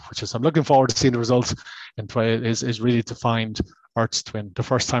Plato, which is I'm looking forward to seeing the results, is really to find Earth's twin. The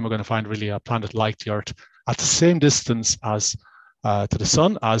first time we're going to find really a planet like the Earth at the same distance as to the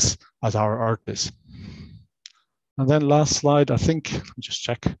sun as our Earth is. And then last slide, I think. Let me just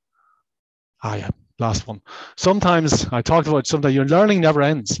check. Yeah. Last one. Sometimes I talked about your learning never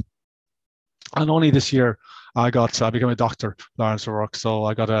ends. And only this year I became a doctor, Lawrence O'Rourke. So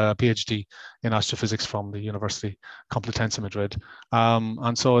I got a PhD in astrophysics from the University Complutense in Madrid.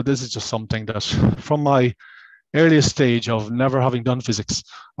 And so this is just something that from my earliest stage of never having done physics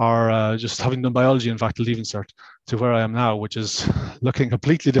or just having done biology, in fact, leaving cert, to where I am now, which is looking a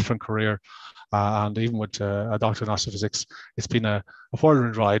completely different career. And even with a doctorate in astrophysics, it's been a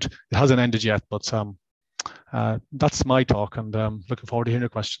whirlwind ride. It hasn't ended yet, but that's my talk, and looking forward to hearing your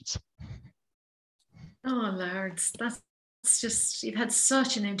questions. Oh, Lars, that's just, you've had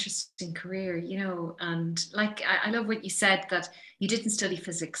such an interesting career, you know, and like, I love what you said, that you didn't study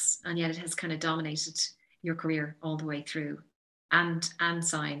physics and yet it has kind of dominated your career all the way through, and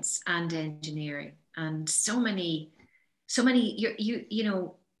science and engineering, and so many, you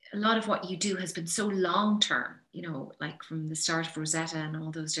know, a lot of what you do has been so long term, you know, like from the start of Rosetta and all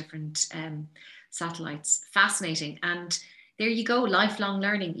those different satellites. Fascinating. And there you go, lifelong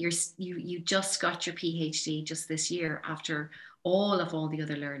learning. You just got your PhD just this year after all the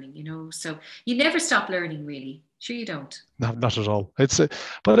other learning, you know. So you never stop learning, really. Sure, you don't. No, not at all. It's I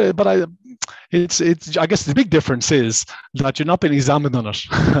guess the big difference is that you're not being examined on it.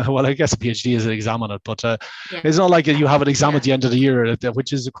 Well, I guess a PhD is an exam on it, but it's not like you have an exam at the end of the year,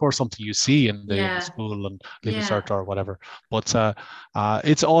 which is of course something you see in the school and leaving cert or whatever. But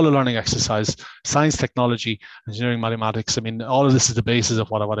it's all a learning exercise. Science, technology, engineering, mathematics. I mean, all of this is the basis of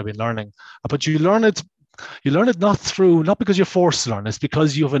what I've been learning. But you learn it not because you're forced to learn, it's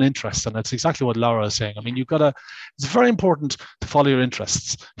because you have an interest. And that's exactly what Laura is saying. I mean, it's very important to follow your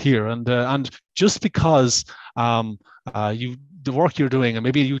interests here. And just because the work you're doing, and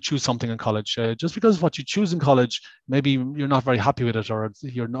maybe you choose something in college, just because what you choose in college, maybe you're not very happy with it, or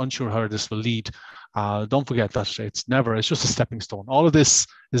you're unsure how this will lead. Don't forget that it's just a stepping stone. All of this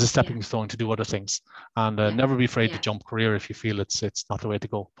is a stepping stone to do other things, and never be afraid to jump career if you feel it's not the way to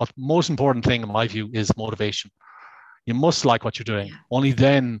go. But most important thing in my view is motivation. You must like what you're doing. Yeah. Only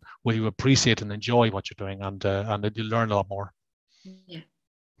then will you appreciate and enjoy what you're doing, and you'll learn a lot more.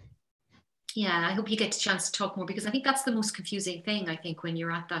 Yeah, I hope you get a chance to talk more, because I think that's the most confusing thing. I think when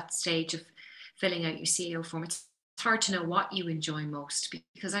you're at that stage of filling out your CEO form, it's hard to know what you enjoy most,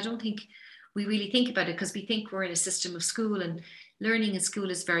 because I don't think we really think about it, because we think we're in a system of school, and learning in school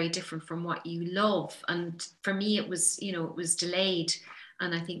is very different from what you love. And for me, it was delayed.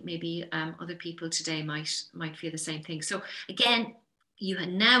 And I think maybe other people today might feel the same thing. So again, you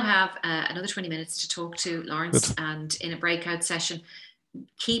now have another 20 minutes to talk to Lawrence. Good. And in a breakout session,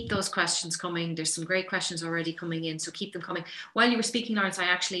 keep those questions coming. There's some great questions already coming in, so keep them coming. While you were speaking, Lawrence, I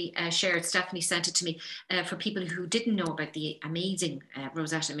actually shared, Stephanie sent it to me, for people who didn't know about the amazing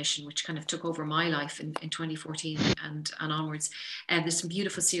Rosetta mission, which kind of took over my life in 2014 and onwards. There's some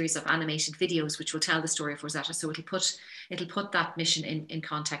beautiful series of animated videos which will tell the story of Rosetta, so it'll put that mission in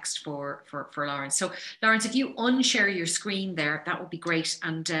context for Lawrence. So Lawrence, if you unshare your screen there, that would be great,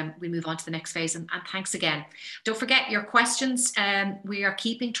 and we move on to the next phase. And thanks again. Don't forget your questions. We are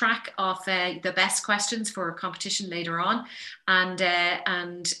keeping track of the best questions for a competition later on, and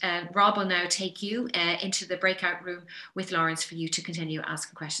Rob will now take you into the breakout room with Lawrence for you to continue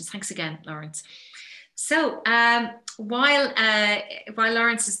asking questions. Thanks again, Lawrence. So while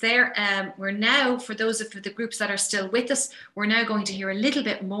Lawrence is there, we're now, for those of the groups that are still with us, we're now going to hear a little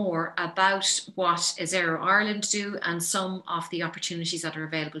bit more about what ESERO Ireland do and some of the opportunities that are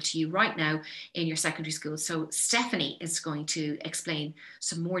available to you right now in your secondary school. So Stephanie is going to explain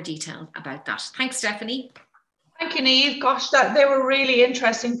some more detail about that. Thanks, Stephanie. Thank you, Niamh. Gosh, they were really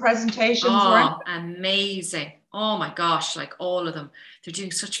interesting presentations. Oh, amazing. Oh my gosh, like all of them. They're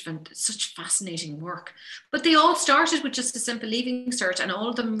doing such fascinating work. But they all started with just a simple leaving cert, and all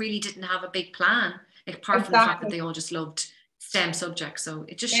of them really didn't have a big plan, apart from the fact that they all just loved STEM subjects. So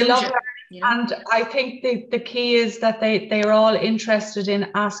it just shows you know? And I think the key is that they're all interested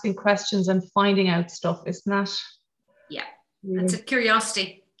in asking questions and finding out stuff, isn't that? Yeah, that's it.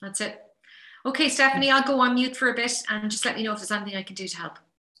 Curiosity. That's it. Okay, Stephanie, I'll go on mute for a bit and just let me know if there's anything I can do to help.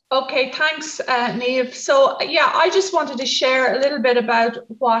 Okay, thanks, Niamh. So yeah, I just wanted to share a little bit about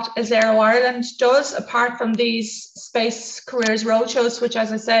what ESERO Ireland does, apart from these Space Careers Roadshows, which,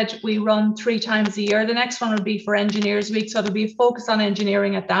 as I said, we run 3 times a year. The next one will be for Engineers Week, so there'll be a focus on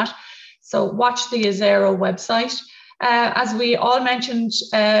engineering at that. So watch the ESERO website. As we all mentioned,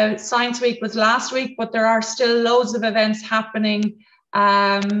 Science Week was last week, but there are still loads of events happening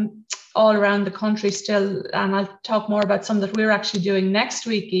all around the country still, and I'll talk more about some that we're actually doing next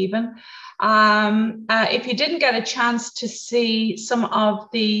week even. If you didn't get a chance to see some of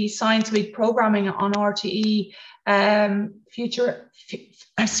the Science Week programming on RTE,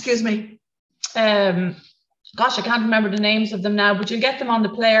 gosh, I can't remember the names of them now, but you'll get them on the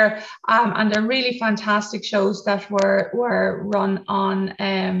player, and they're really fantastic shows that were run on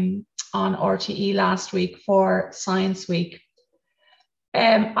RTE last week for Science Week.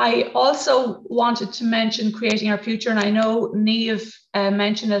 I also wanted to mention Creating Our Future, and I know Niamh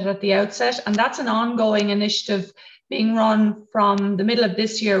mentioned it at the outset, and that's an ongoing initiative being run from the middle of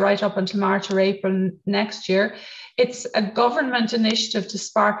this year right up until March or April next year. It's a government initiative to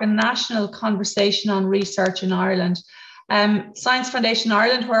spark a national conversation on research in Ireland. Science Foundation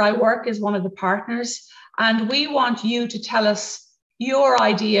Ireland, where I work, is one of the partners, and we want you to tell us your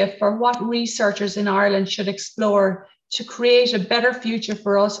idea for what researchers in Ireland should explore to create a better future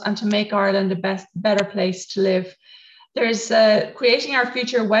for us and to make Ireland a better place to live. There's a Creating Our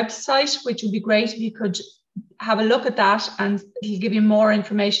Future website, which would be great if you could have a look at that, and it'll give you more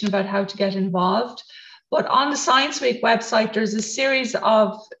information about how to get involved. But on the Science Week website, there's a series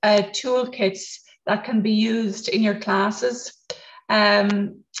of toolkits that can be used in your classes.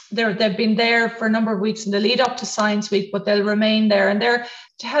 They've been there for a number of weeks in the lead up to Science Week, but they'll remain there, and they're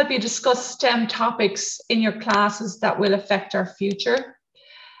to help you discuss STEM topics in your classes that will affect our future.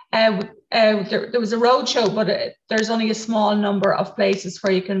 There was a roadshow, but there's only a small number of places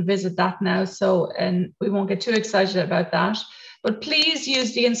where you can visit that now, so and we won't get too excited about that. But please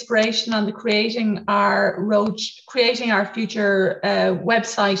use the inspiration on the Creating Our Future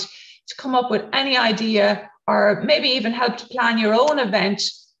website to come up with any idea, or maybe even help to plan your own event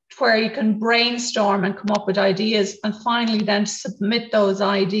where you can brainstorm and come up with ideas, and finally then submit those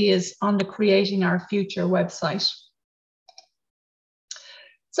ideas on the Creating Our Future website.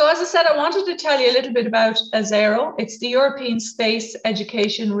 So as I said, I wanted to tell you a little bit about ESERO. It's the European Space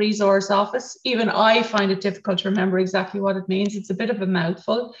Education Resource Office. Even I find it difficult to remember exactly what it means. It's a bit of a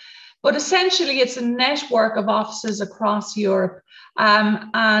mouthful, but essentially it's a network of offices across Europe.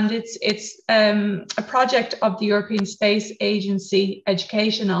 And it's a project of the European Space Agency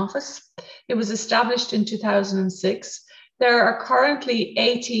Education Office. It was established in 2006. There are currently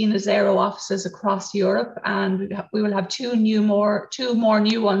 18 ESERO offices across Europe, and we will have two more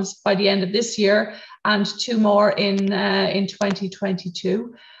new ones by the end of this year, and two more in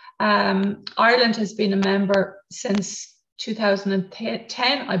 2022. Ireland has been a member since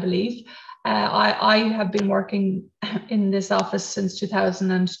 2010, I believe. I have been working in this office since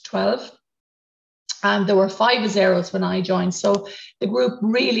 2012. And there were 5 ESEROs when I joined, so the group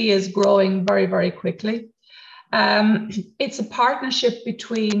really is growing very, very quickly. It's a partnership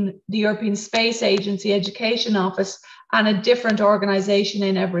between the European Space Agency Education Office and a different organisation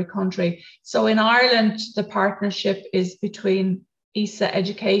in every country. So in Ireland, the partnership is between ESA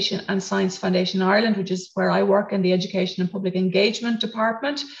Education and Science Foundation Ireland, which is where I work in the Education and Public Engagement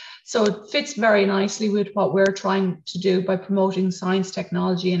Department. So it fits very nicely with what we're trying to do by promoting science,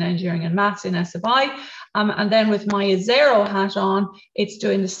 technology and engineering and maths in SFI. And then with my ESERO hat on, it's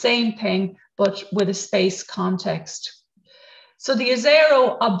doing the same thing, but with a space context. So the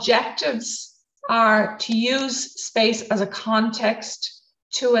ESERO objectives are to use space as a context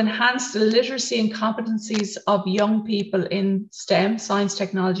to enhance the literacy and competencies of young people in STEM, science,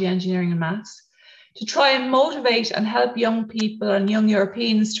 technology, engineering and maths, to try and motivate and help young people and young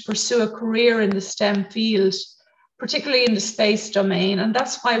Europeans to pursue a career in the STEM field, particularly in the space domain. And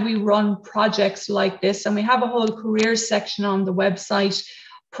that's why we run projects like this. And we have a whole careers section on the website,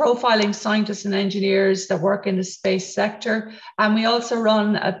 profiling scientists and engineers that work in the space sector. And we also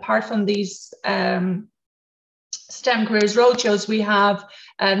run, apart from these STEM Careers Roadshows, we have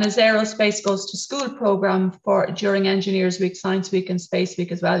an ESERO Space Goes to School program during Engineers Week, Science Week and Space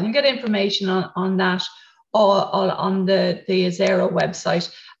Week as well. And you get information on that all on the ESERO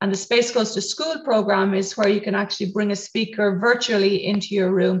website. And the Space Goes to School program is where you can actually bring a speaker virtually into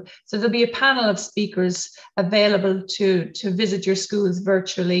your room. So there'll be a panel of speakers available to visit your schools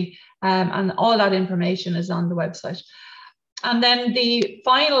virtually. And all that information is on the website. And then the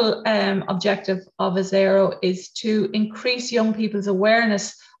final objective of ESERO is to increase young people's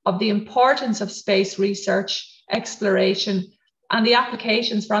awareness of the importance of space research, exploration, and the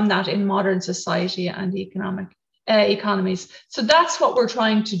applications from that in modern society and economies. So that's what we're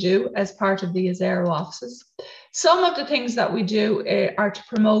trying to do as part of the ESERO offices. Some of the things that we do are to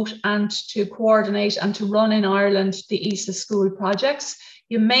promote and to coordinate and to run in Ireland the ESA school projects.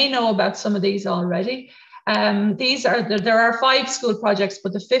 You may know about some of these already. There are 5 school projects,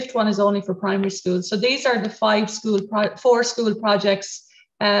 but the 5th one is only for primary schools. So these are the 4 school projects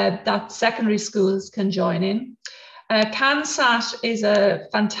that secondary schools can join in. CANSAT is a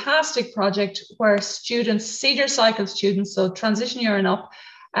fantastic project where students, senior cycle students, so transition year and up,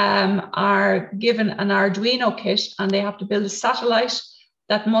 are given an Arduino kit, and they have to build a satellite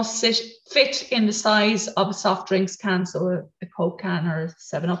that must fit in the size of a soft drinks can, so a Coke can or a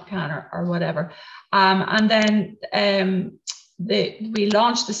 7-Up can or whatever. And then we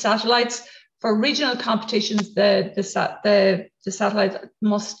launched the satellites For regional competitions, the satellite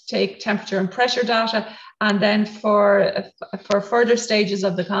must take temperature and pressure data. And then for further stages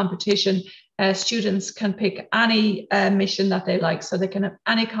of the competition, students can pick any mission that they like. So they can have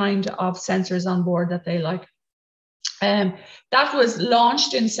any kind of sensors on board that they like. That was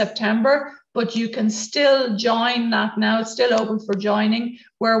launched in September, but you can still join that now. It's still open for joining.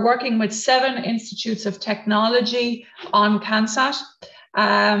 We're working with 7 institutes of technology on CANSAT.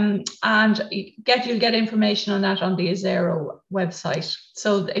 And you'll get information on that on the ESERO website.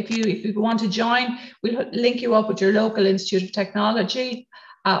 So if you want to join, we'll link you up with your local Institute of Technology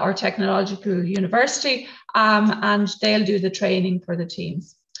or Technological University, and they'll do the training for the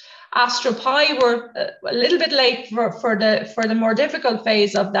teams. AstroPi, we're a little bit late for the more difficult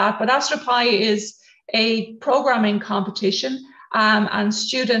phase of that, but AstroPi is a programming competition. And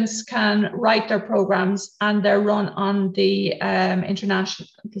students can write their programs, and they're run on the International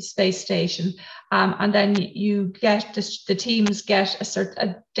Space Station. And then you get the teams get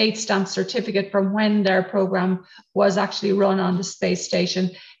a date stamp certificate from when their program was actually run on the space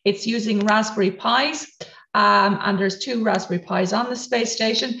station. It's using Raspberry Pis. And there's 2 Raspberry Pis on the space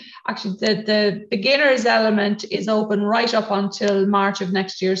station. Actually, the beginners element is open right up until March of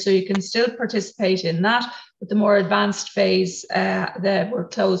next year, so you can still participate in that. But the more advanced phase, we're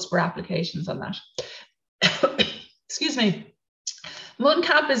closed for applications on that. Excuse me.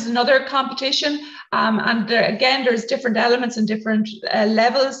 MoonCamp is another competition, and again, there's different elements and different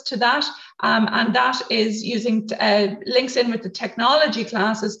levels to that, and that is using links in with the technology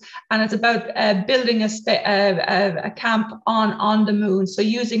classes, and it's about building a camp on the moon. So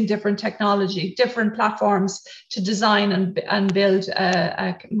using different technology, different platforms to design and build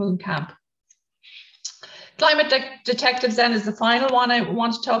a moon camp. Climate Detectives then is the final one I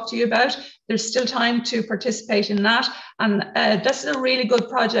want to talk to you about. There's still time to participate in that. And this is a really good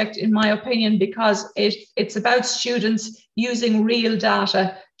project, in my opinion, because it's about students using real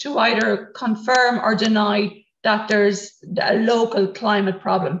data to either confirm or deny that there's a local climate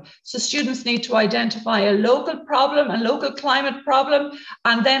problem. So students need to identify a local problem, a local climate problem,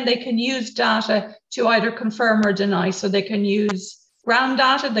 and then they can use data to either confirm or deny. So they can use ground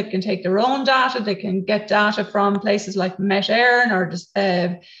data, they can take their own data, they can get data from places like Met-Éireann or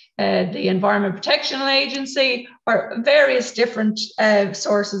the Environment Protection Agency, or various different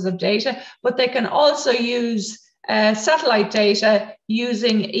sources of data, but they can also use satellite data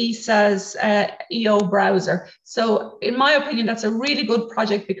using ESA's EO browser. So in my opinion, that's a really good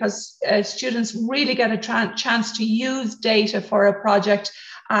project, because students really get a chance to use data for a project.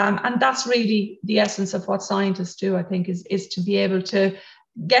 And that's really the essence of what scientists do, I think, is to be able to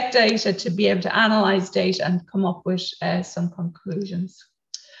get data, to be able to analyze data and come up with some conclusions.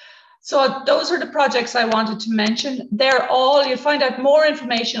 So those are the projects I wanted to mention. You'll find out more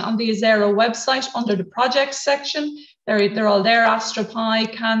information on the ESERO website under the projects section. They're all there: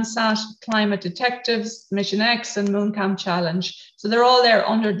 AstroPi, CANSAT, Climate Detectives, Mission X, and MoonCamp Challenge. So they're all there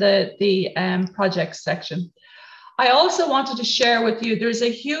under the projects section. I also wanted to share with you, there's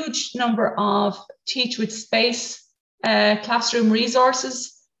a huge number of Teach with Space classroom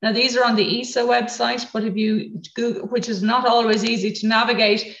resources. Now, these are on the ESA website, but if you Google, which is not always easy to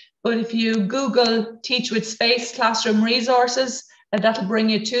navigate, but if you Google Teach with Space classroom resources, that'll bring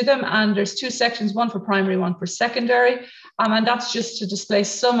you to them. And there's 2 sections, one for primary, one for secondary. And that's just to display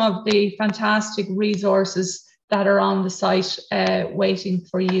some of the fantastic resources that are on the site waiting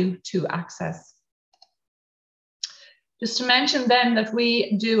for you to access. Just to mention then that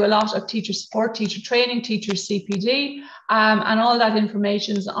we do a lot of teacher support, teacher training, teacher CPD, and all that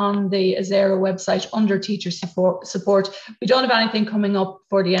information is on the ESERO website under teacher support. We don't have anything coming up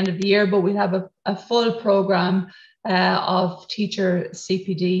for the end of the year, but we have a full program of teacher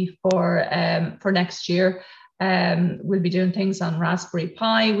CPD for next year. We'll be doing things on Raspberry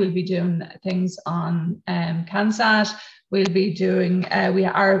Pi, we'll be doing things on CANSAT. We'll be doing,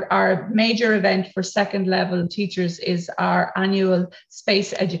 our major event for 2nd level teachers is our annual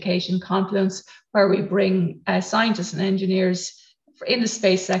Space Education Confluence, where we bring scientists and engineers in the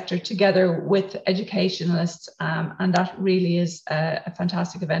space sector together with educationalists. And that really is a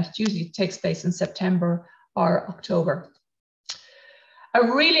fantastic event. It usually takes place in September or October.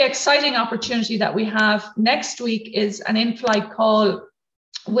 A really exciting opportunity that we have next week is an in-flight call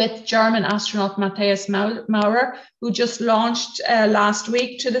with German astronaut Matthias Maurer, who just launched last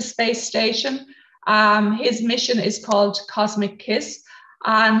week to the space station. His mission is called Cosmic Kiss,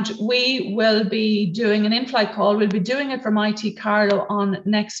 and we will be doing an in-flight call. We'll be doing it from IT Carlo on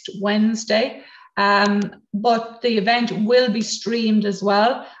next Wednesday. but the event will be streamed as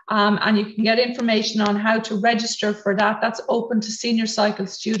well, and you can get information on how to register for that. That's open to senior cycle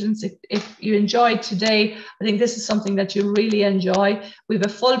students. If you enjoyed today, I think this is something that you really enjoy. We have a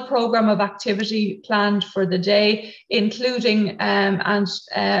full program of activity planned for the day, including, and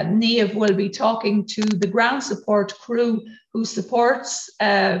Niamh will be talking to the ground support crew who support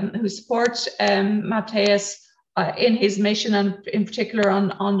Matthias in his mission, and in particular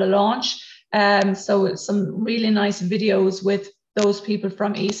on the launch. So some really nice videos with those people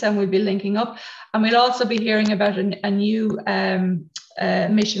from ESA, and we'll be linking up. And we'll also be hearing about a new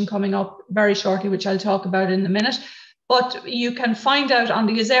mission coming up very shortly, which I'll talk about in a minute. But you can find out on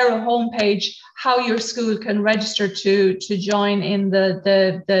the ESERO homepage how your school can register to join in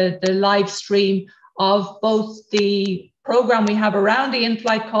the live stream of both the program we have around the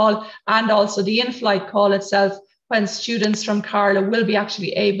in-flight call and also the in-flight call itself, when students from Carla will be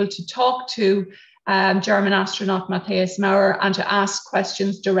actually able to talk to German astronaut Matthias Maurer and to ask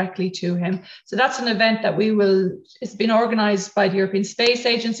questions directly to him. So that's an event that it's been organised by the European Space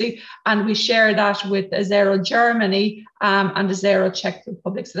Agency, and we share that with ESERO Germany and ESERO Czech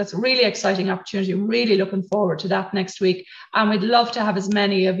Republic. So that's a really exciting opportunity. Really looking forward to that next week. And we'd love to have as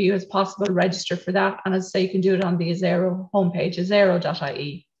many of you as possible register for that. And as I say, you can do it on the ESERO homepage,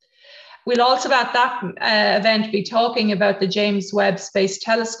 esero.ie. We'll also at that event be talking about the James Webb Space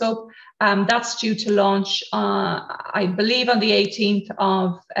Telescope. That's due to launch, I believe, on the 18th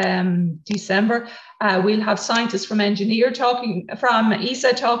of December. We'll have scientists from from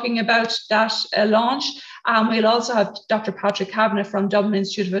ESA talking about that launch. We'll also have Dr. Patrick Kavanagh from Dublin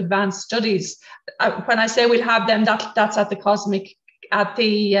Institute of Advanced Studies. When I say we'll have them, that's at the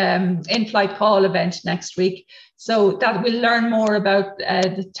in-flight call event next week. So that we'll learn more about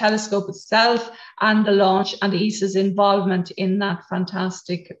the telescope itself and the launch and ESA's involvement in that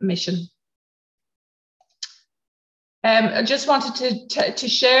fantastic mission. I just wanted to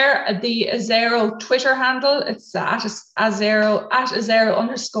share the ESERO Twitter handle. It's at ESERO_IE.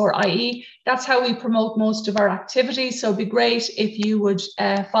 That's how we promote most of our activities. So it'd be great if you would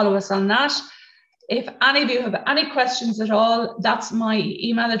follow us on that. If any of you have any questions at all, that's my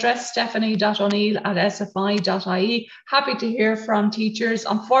email address, stephanie.o'neill@sfi.ie. Happy to hear from teachers.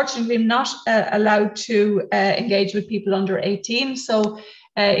 Unfortunately, I'm not allowed to engage with people under 18. So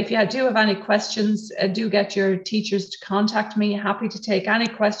if you do have any questions, do get your teachers to contact me. Happy to take any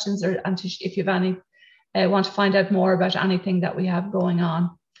questions, if you have any, want to find out more about anything that we have going on.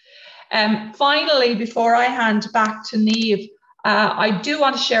 Finally, before I hand back to Niamh, I do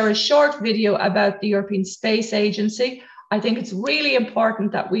want to share a short video about the European Space Agency. I think it's really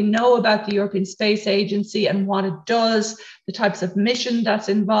important that we know about the European Space Agency and what it does, the types of mission that's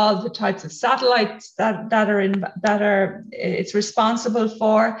involved, the types of satellites that it's responsible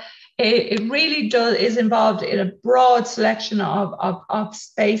for. It really is involved in a broad selection of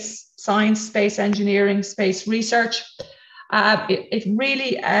space science, space engineering, space research. It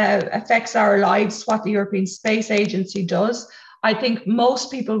really affects our lives, what the European Space Agency does. I think most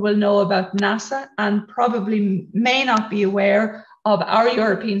people will know about NASA and probably may not be aware of our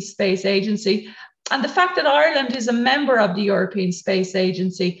European Space Agency. And the fact that Ireland is a member of the European Space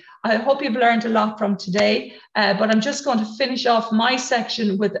Agency, I hope you've learned a lot from today, but I'm just going to finish off my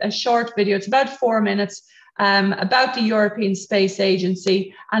section with a short video. It's about 4 minutes about the European Space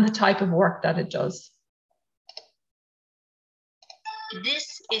Agency and the type of work that it does.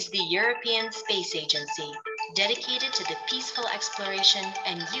 This is the European Space Agency, dedicated to the peaceful exploration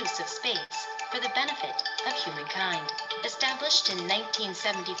and use of space for the benefit of humankind. Established in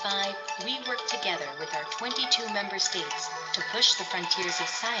 1975, we work together with our 22 member states to push the frontiers of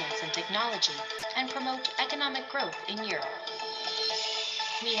science and technology and promote economic growth in Europe.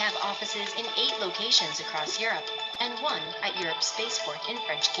 We have offices in 8 locations across Europe and 1 at Europe Spaceport in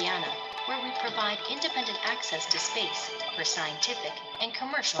French Guiana, where we provide independent access to space for scientific and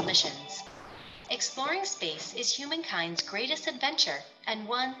commercial missions. Exploring space is humankind's greatest adventure and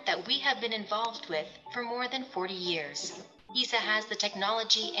one that we have been involved with for more than 40 years. ESA has the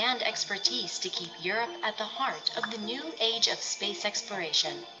technology and expertise to keep Europe at the heart of the new age of space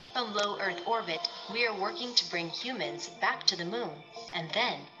exploration. From low Earth orbit, we are working to bring humans back to the moon and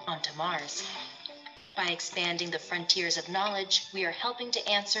then onto Mars. By expanding the frontiers of knowledge, we are helping to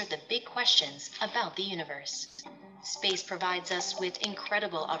answer the big questions about the universe. Space provides us with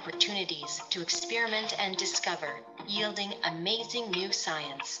incredible opportunities to experiment and discover, yielding amazing new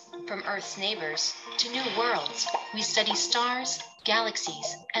science. From Earth's neighbors to new worlds, we study stars,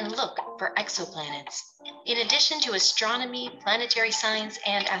 galaxies, and look for exoplanets. In addition to astronomy, planetary science,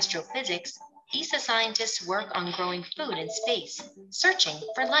 and astrophysics, ESA scientists work on growing food in space, searching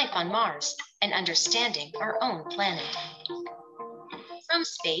for life on Mars, and understanding our own planet. From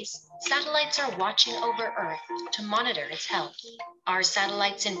space, satellites are watching over Earth to monitor its health. Our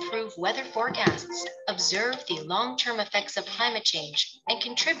satellites improve weather forecasts, observe the long-term effects of climate change, and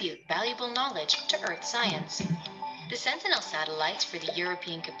contribute valuable knowledge to Earth science. The Sentinel satellites for the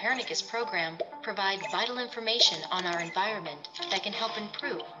European Copernicus program provide vital information on our environment that can help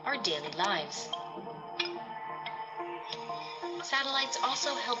improve our daily lives. Satellites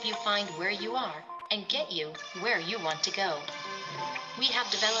also help you find where you are and get you where you want to go. We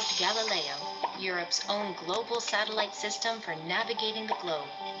have developed Galileo, Europe's own global satellite system for navigating the globe.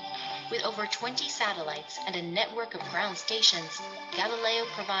 With over 20 satellites and a network of ground stations, Galileo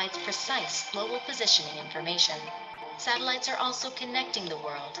provides precise global positioning information. Satellites are also connecting the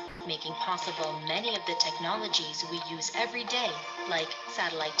world, making possible many of the technologies we use every day, like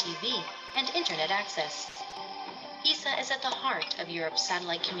satellite TV and internet access. ESA is at the heart of Europe's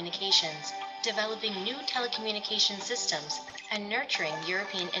satellite communications, developing new telecommunication systems and nurturing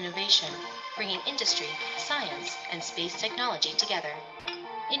European innovation, bringing industry, science, and space technology together.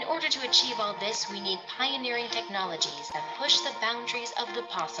 In order to achieve all this, we need pioneering technologies that push the boundaries of the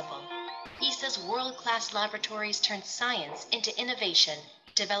possible. ESA's world-class laboratories turn science into innovation,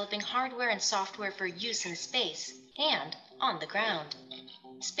 developing hardware and software for use in space and on the ground.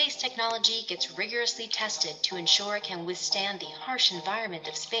 Space technology gets rigorously tested to ensure it can withstand the harsh environment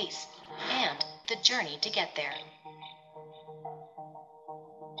of space and the journey to get there.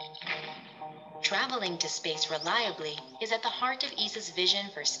 Traveling to space reliably is at the heart of ESA's vision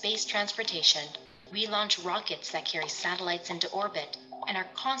for space transportation. We launch rockets that carry satellites into orbit and are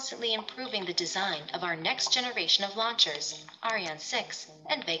constantly improving the design of our next generation of launchers, Ariane 6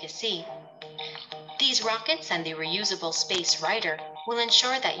 and Vega C. These rockets and the reusable Space Rider will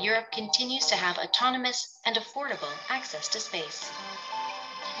ensure that Europe continues to have autonomous and affordable access to space.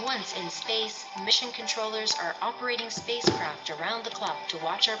 Once in space, mission controllers are operating spacecraft around the clock to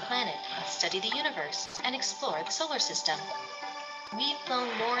watch our planet, study the universe, and explore the solar system. We've flown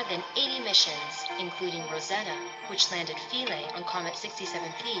more than 80 missions, including Rosetta, which landed Philae on Comet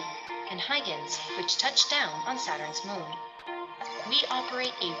 67P, and Huygens, which touched down on Saturn's moon. We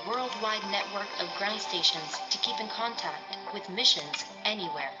operate a worldwide network of ground stations to keep in contact with missions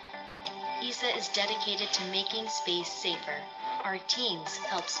anywhere. ESA is dedicated to making space safer. Our teams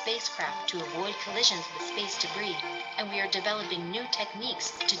help spacecraft to avoid collisions with space debris, and we are developing new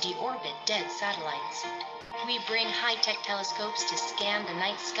techniques to deorbit dead satellites. We bring high-tech telescopes to scan the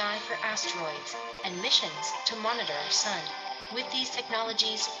night sky for asteroids and missions to monitor our sun. With these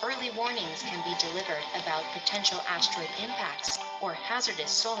technologies, early warnings can be delivered about potential asteroid impacts or hazardous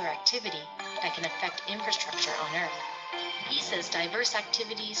solar activity that can affect infrastructure on Earth. ESA's diverse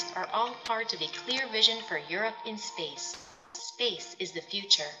activities are all part of a clear vision for Europe in space. Space is the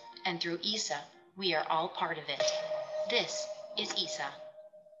future, and through ESA, we are all part of it. This is ESA.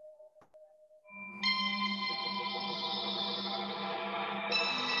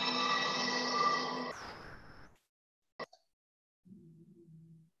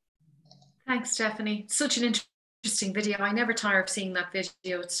 Thanks, Stephanie. Such an interesting video. I never tire of seeing that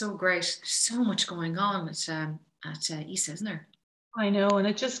video. It's so great. There's so much going on at ESA, isn't there? I know, and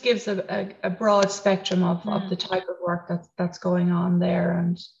it just gives a broad spectrum of the type of work that's going on there.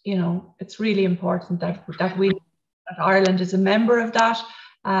 And, you know, it's really important that Ireland is a member of that,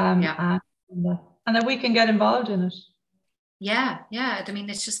 and that we can get involved in it. Yeah. I mean,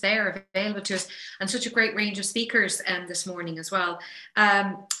 it's just there available to us, and such a great range of speakers this morning as well.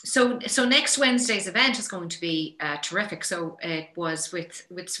 So next Wednesday's event is going to be terrific. So it was with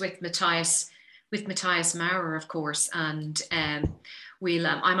Matthias Maurer, of course, and we'll.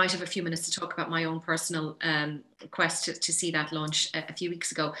 I might have a few minutes to talk about my own personal quest to see that launch a few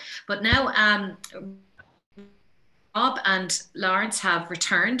weeks ago. But now, Rob and Lawrence have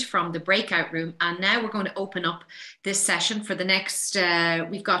returned from the breakout room, and now we're going to open up this session for the next,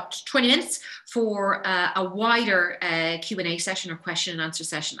 we've got 20 minutes for a wider Q&A session or question and answer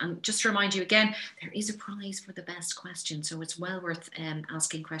session. And just to remind you again, there is a prize for the best question, so it's well worth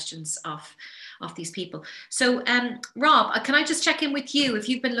asking questions of these people. So Rob, can I just check in with you? If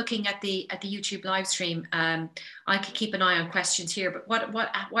you've been looking at the YouTube live stream, I could keep an eye on questions here, but what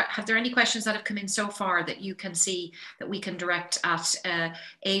have there any questions that have come in so far that you can see that we can direct at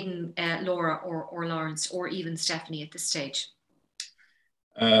Aidan, Laura, or Lawrence, or even Stephanie at this stage?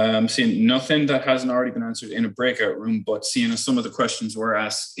 I'm seeing nothing that hasn't already been answered in a breakout room, but seeing as some of the questions were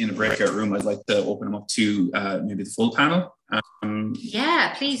asked in a breakout room, I'd like to open them up to maybe the full panel.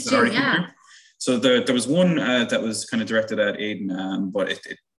 Yeah, please do. Yeah. So there was one that was kind of directed at Aidan, but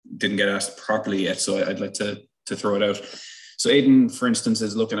didn't get asked properly yet, so I'd like to throw it out. So Aidan, for instance,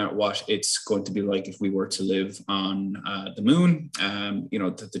 is looking at what it's going to be like if we were to live on the moon,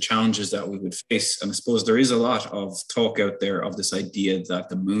 the challenges that we would face. And I suppose there is a lot of talk out there of this idea that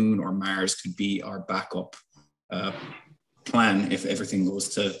the moon or Mars could be our backup plan if everything goes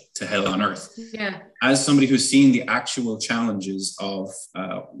to hell on Earth. Yeah. As somebody who's seen the actual challenges of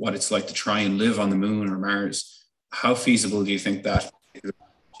what it's like to try and live on the moon or Mars, how feasible do you think that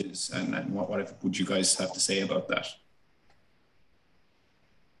is? And what would you guys have to say about that?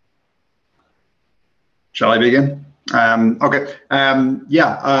 Shall I begin? Okay.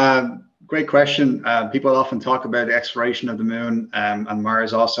 Great question. People often talk about the exploration of the moon and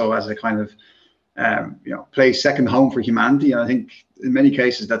Mars also as a kind of place second home for humanity. And I think in many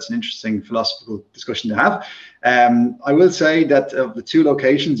cases that's an interesting philosophical discussion to have. I will say that of the two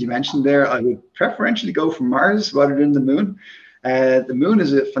locations you mentioned there, I would preferentially go for Mars rather than the moon. The moon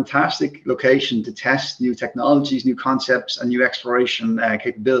is a fantastic location to test new technologies, new concepts, and new exploration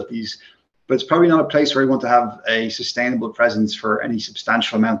capabilities. But it's probably not a place where you want to have a sustainable presence for any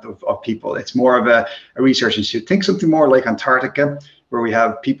substantial amount of people. It's more of a research institute. Think something more like Antarctica, where we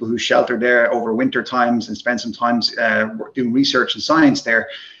have people who shelter there over winter times and spend some time doing research and science there.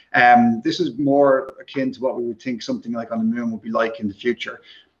 This is more akin to what we would think something like on the moon would be like in the future.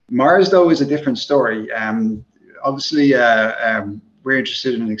 Mars, though, is a different story. Obviously, we're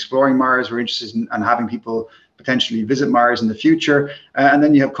interested in exploring Mars. We're interested in having people potentially visit Mars in the future. And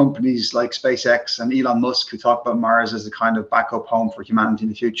then you have companies like SpaceX and Elon Musk who talk about Mars as a kind of backup home for humanity in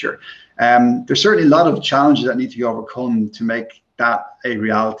the future. There's certainly a lot of challenges that need to be overcome to make that a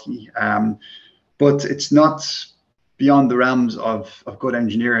reality. But it's not beyond the realms of good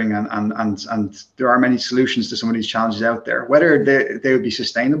engineering, and there are many solutions to some of these challenges out there. Whether they would be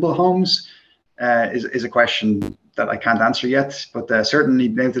sustainable homes is a question that I can't answer yet, but certainly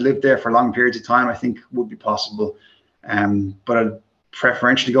being able to live there for long periods of time, I think would be possible. But I'd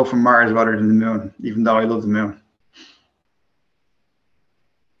preferentially go for Mars rather than the moon, even though I love the moon.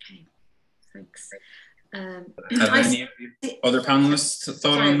 Okay, thanks. Have any of the other panelists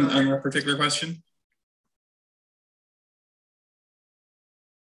thought on that particular question?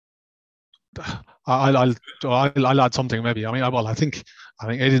 I'll add something maybe. I think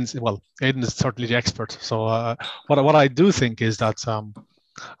Aidan is certainly the expert. So what I do think is that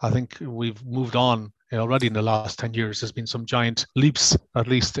I think we've moved on already in the last 10 years. There's been some giant leaps, at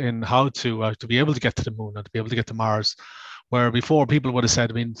least in how to be able to get to the moon and to be able to get to Mars. Where before people would have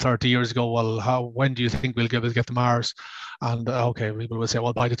said, 30 years ago, well, when do you think we'll be able to get to Mars? And okay, people would say,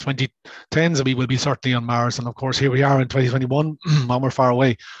 well, by the 2010s, we will be certainly on Mars. And of course, here we are in 2021, and we're far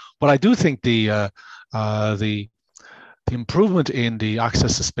away. But I do think the improvement in the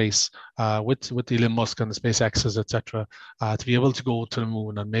access to space with Elon Musk and the SpaceXs, etc., to be able to go to the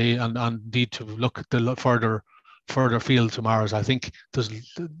moon and indeed to look further field to Mars, I think there's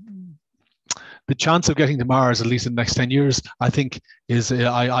the chance of getting to Mars, at least in the next 10 years, I think is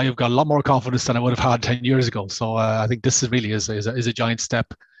I have got a lot more confidence than I would have had 10 years ago. So I think this really is a giant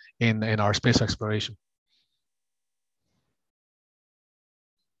step in our space exploration.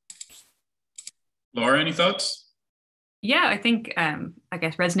 Laura, any thoughts? Yeah, I think I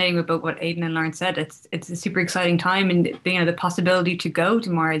guess resonating with both what Aidan and Lauren said, it's a super exciting time, and the possibility to go to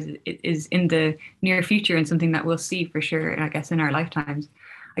Mars is in the near future and something that we'll see for sure, and I guess in our lifetimes.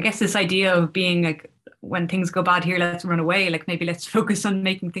 I guess this idea of being like, when things go bad here, let's run away. Like maybe let's focus on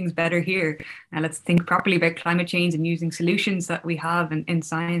making things better here, and let's think properly about climate change and using solutions that we have in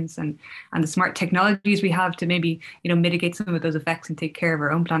science and the smart technologies we have to maybe mitigate some of those effects and take care of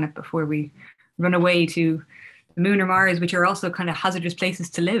our own planet before we run away to the moon or Mars, which are also kind of hazardous places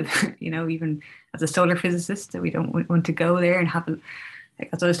to live. Even as a solar physicist, that we don't want to go there and have,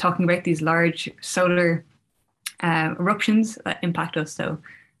 as I was talking about, these large solar eruptions that impact us. So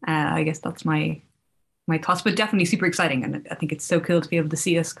I guess that's my thoughts, but definitely super exciting. And I think it's so cool to be able to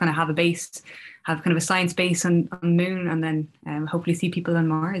see us kind of have a base, have kind of a science base on the moon, and then hopefully see people on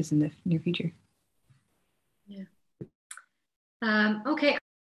Mars in the near future. Yeah. Okay.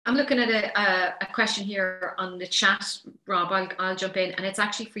 I'm looking at a question here on the chat, Rob. I'll jump in, and it's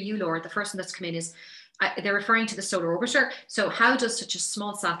actually for you, Laura. The first one that's come in is they're referring to the solar orbiter. So how does such a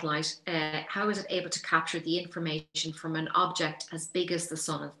small satellite, how is it able to capture the information from an object as big as the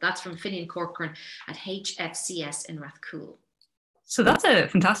sun? That's from Finian Corcoran at HFCS in Rathcoole. So that's a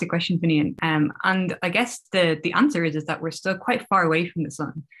fantastic question, Finian. And I guess the answer is that we're still quite far away from the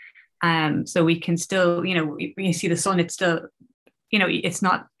sun. So we can still, when you see the sun, it's still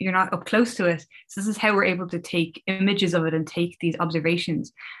you're not up close to it. So this is how we're able to take images of it and take these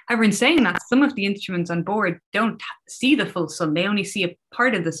observations. However, in saying that, some of the instruments on board don't see the full sun. They only see a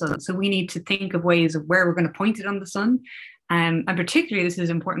part of the sun. So we need to think of ways of where we're going to point it on the sun. And particularly this is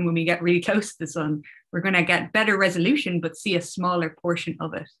important when we get really close to the sun. We're going to get better resolution, but see a smaller portion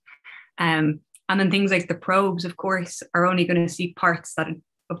of it. And then things like the probes, of course, are only going to see parts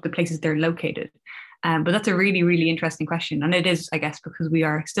of the places they're located. But that's a really, really interesting question. And it is, I guess, because we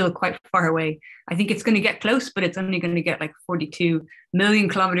are still quite far away. I think it's going to get close, but it's only going to get like 42 million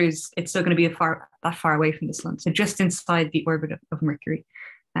kilometers. It's still going to be that far away from the sun. So just inside the orbit of Mercury.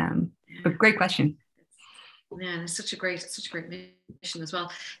 But great question. Yeah, it's such a great mission as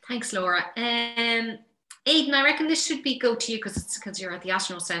well. Thanks, Laura. Aidan, I reckon this should go to you because you're at the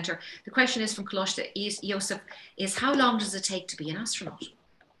Astronaut Centre. The question is from Kaloshta Yosef, is how long does it take to be an astronaut?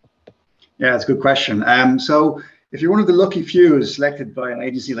 Yeah, it's a good question. So if you're one of the lucky few selected by an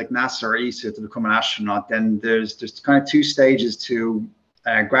agency like NASA or ESA to become an astronaut, then there's kind of 2 stages to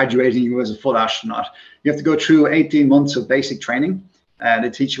graduating you as a full astronaut. You have to go through 18 months of basic training.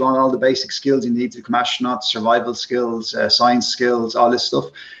 They teach you on all the basic skills you need to become astronaut, survival skills, science skills, all this stuff.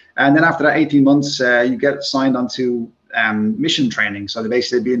 And then after that 18 months, you get assigned onto mission training. So they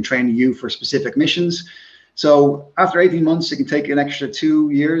basically be in training you for specific missions. So after 18 months, it can take an extra 2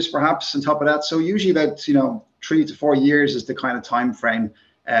 years, perhaps, on top of that. So usually about 3 to 4 years is the kind of time frame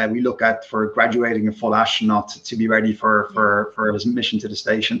we look at for graduating a full astronaut to be ready for his mission to the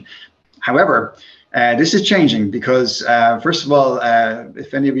station. However, this is changing because, first of all,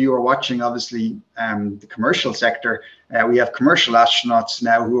 if any of you are watching, obviously, the commercial sector, we have commercial astronauts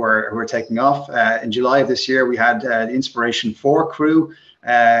now who are taking off. In July of this year, we had the Inspiration 4 crew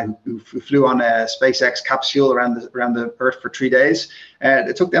who flew on a SpaceX capsule around the Earth for 3 days.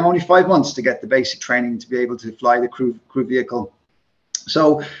 It took them only 5 months to get the basic training to be able to fly the crew vehicle.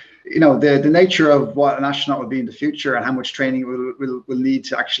 So, the nature of what an astronaut will be in the future and how much training we'll need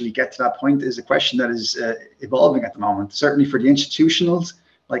to actually get to that point is a question that is evolving at the moment. Certainly for the institutionals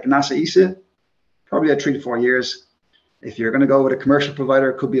like NASA, ESA, probably at 3 to 4 years. If you're going to go with a commercial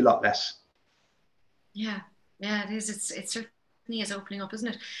provider, it could be a lot less. Yeah, it is. It certainly is opening up, isn't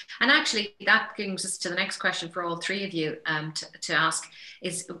it? And actually, that brings us to the next question for all 3 of you to ask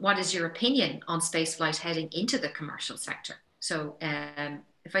is, what is your opinion on spaceflight heading into the commercial sector? So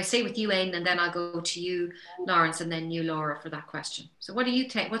if I stay with you, Aidan, and then I'll go to you, Lawrence, and then you, Laura, for that question. So what do you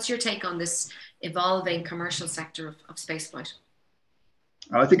take? What's your take on this evolving commercial sector of spaceflight?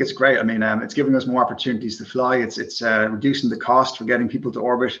 I think it's great. I mean, it's giving us more opportunities to fly. It's reducing the cost for getting people to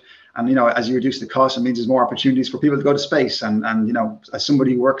orbit. And, as you reduce the cost, it means there's more opportunities for people to go to space. And as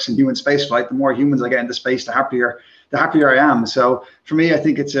somebody who works in human spaceflight, the more humans I get into space, the happier I am. So for me, I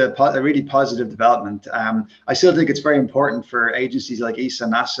think it's a really positive development. I still think it's very important for agencies like ESA,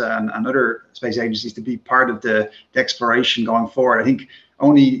 NASA, and other space agencies to be part of the exploration going forward. I think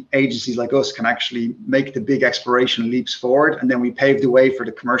only agencies like us can actually make the big exploration leaps forward, and then we pave the way for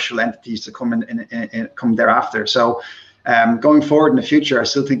the commercial entities to come thereafter. So going forward in the future, I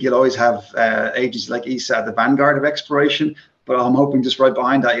still think you'll always have agencies like ESA at the vanguard of exploration, but I'm hoping just right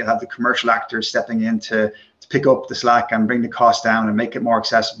behind that you'll have the commercial actors stepping in to pick up the slack and bring the cost down and make it more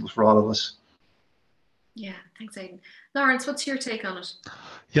accessible for all of us. Yeah, thanks, Aidan. Lawrence, what's your take on it?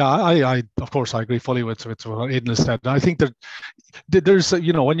 Yeah, I of course I agree fully with what Aidan has said. And I think that there's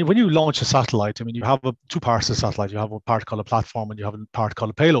when you launch a satellite, I mean, you have 2 parts of the satellite. You have a part called a platform and you have a part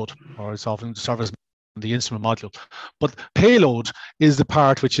called a payload, or it's often served as the instrument module. But payload is the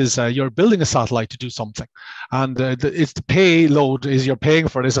part which is you're building a satellite to do something, and it's the payload is you're paying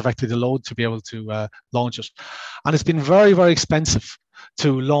for this, effectively the load to be able to launch it. And it's been very, very expensive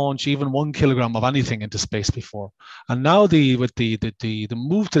to launch even 1 kilogram of anything into space before. And now with the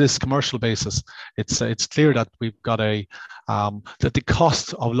move to this commercial basis, it's clear that we've got that the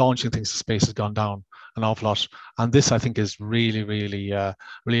cost of launching things to space has gone down an awful lot. And this, I think, is really, really,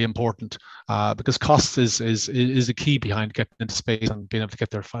 really important because cost is the key behind getting into space and being able to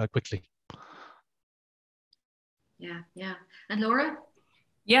get there quickly. Yeah. And Laura?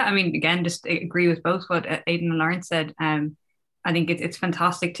 Yeah, I mean, again, just agree with both what Aidan and Lawrence said. I think it's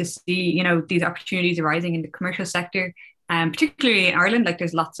fantastic to see, these opportunities arising in the commercial sector, particularly in Ireland. Like,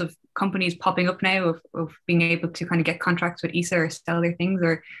 there's lots of companies popping up now of being able to kind of get contracts with ESA or sell their things,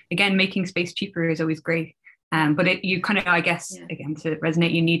 or again, making space cheaper is always great. But you kind of, I guess, again, to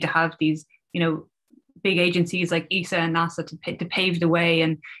resonate, you need to have these, big agencies like ESA and NASA to pave the way.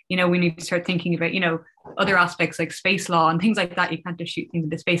 And, we need to start thinking about, other aspects like space law and things like that. You can't just shoot things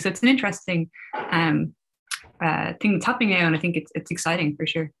into space. So it's an interesting thing that's happening now, and I think it's exciting for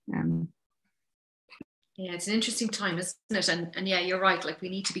sure. Yeah, it's an interesting time, isn't it? And yeah, you're right. Like, we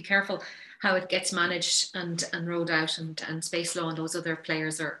need to be careful how it gets managed and rolled out, and space law and those other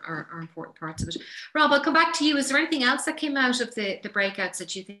players are important parts of it. Rob, I'll come back to you. Is there anything else that came out of the breakouts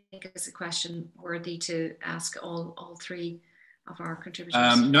that you think is a question worthy to ask all three of our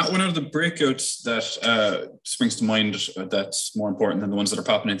contributors? Not one of the breakouts that springs to mind that's more important than the ones that are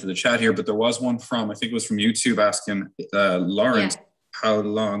popping into the chat here, but there was one from, I think it was from YouTube, asking Lawrence how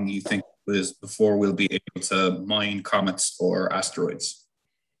long you think it is before we'll be able to mine comets or asteroids.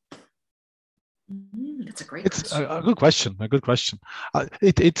 That's a great It's question. a good question. A good question.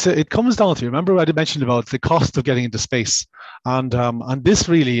 It comes down to, remember I mentioned about the cost of getting into space, and this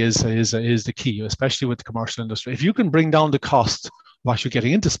really is the key, especially with the commercial industry. If you can bring down the cost of actually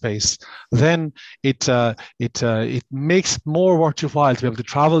getting into space, then it makes more worth your while to be able to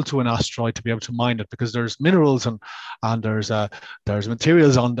travel to an asteroid, to be able to mine it, because there's minerals and there's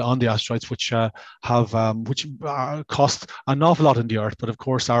materials on the asteroids which cost an awful lot in the Earth, but of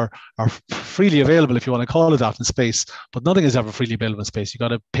course are freely available, if you want to call it that, in space. But nothing is ever freely available in space. You got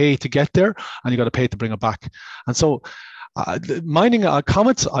to pay to get there, and you got to pay to bring it back. And so mining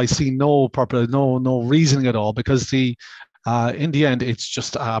comets, I see no reasoning at all, because in the end, it's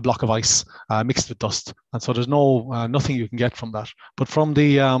just a block of ice mixed with dust, and so there's nothing you can get from that. But from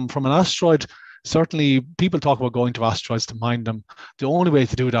an asteroid, certainly people talk about going to asteroids to mine them. The only way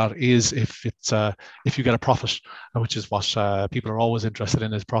to do that is if you get a profit, which is what people are always interested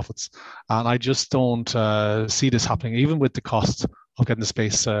in, is profits. And I just don't see this happening, even with the cost of getting the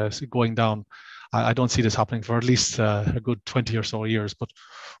space going down. I don't see this happening for at least a good 20 or so years, but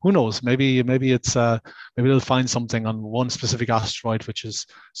who knows? Maybe they'll find something on one specific asteroid which is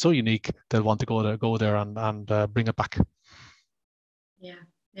so unique they'll want to go there and bring it back.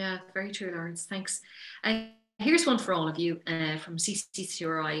 Yeah, very true, Lawrence. Thanks. Here's one for all of you from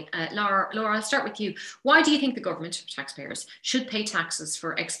CCCRI. Laura, I'll start with you. Why do you think the government, taxpayers, should pay taxes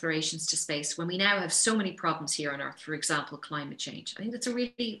for explorations to space when we now have so many problems here on Earth, for example, climate change? I think that's a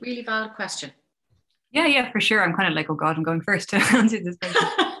really, really valid question. Yeah, for sure. I'm kind of like, oh God, I'm going first to answer this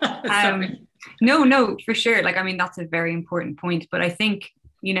question. No, for sure. Like, I mean, that's a very important point. But I think,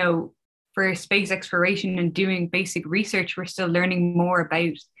 for space exploration and doing basic research, we're still learning more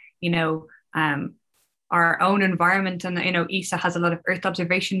about, our own environment. And, ESA has a lot of Earth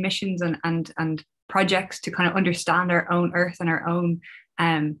observation missions and projects to kind of understand our own Earth and our own,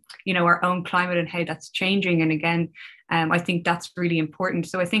 our own climate and how that's changing. And again, I think that's really important.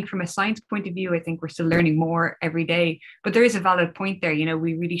 So I think from a science point of view, I think we're still learning more every day. But there is a valid point there.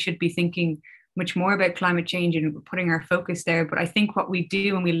 We really should be thinking much more about climate change and putting our focus there. But I think what we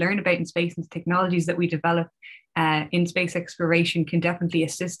do and we learn about in space and technologies that we develop in space exploration can definitely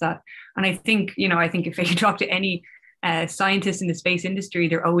assist that. And I think, if you talk to any scientists in the space industry,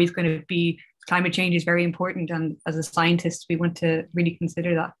 they're always going to be, climate change is very important. And as a scientist, we want to really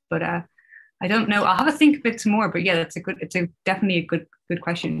consider that. But I don't know. I'll have a think a bit more. But yeah, definitely a good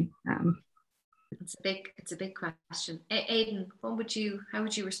question. It's a big question. Aidan, how would you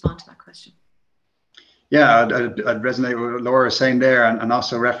respond to that question? Yeah, I'd resonate with what Laura was saying there, and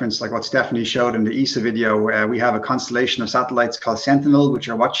also reference like what Stephanie showed in the ESA video. We have a constellation of satellites called Sentinel, which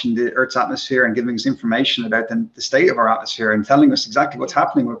are watching the Earth's atmosphere and giving us information about the state of our atmosphere and telling us exactly what's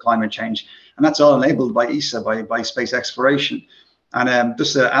happening with climate change. And that's all enabled by ESA, by space exploration. And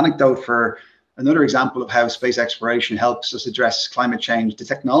just an anecdote for another example of how space exploration helps us address climate change. The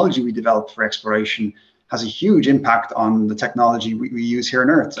technology we develop for exploration has a huge impact on the technology we use here on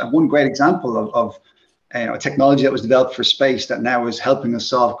Earth. And one great example of a technology that was developed for space that now is helping us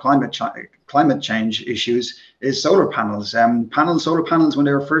solve climate change issues is solar panels. Solar panels, when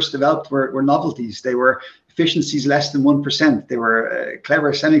they were first developed, were novelties. They were efficiencies less than 1%. They were a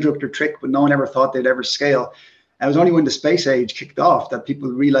clever semiconductor trick, but no one ever thought they'd ever scale. And it was only when the space age kicked off that people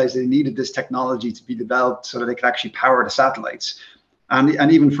realized they needed this technology to be developed so that they could actually power the satellites.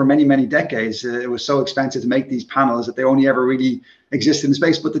 And even for many, many decades, it was so expensive to make these panels that they only ever really existed in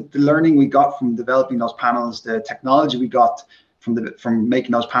space. But the learning we got from developing those panels, the technology we got from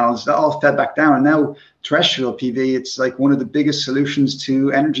making those panels, that all fed back down. And now terrestrial PV, it's like one of the biggest solutions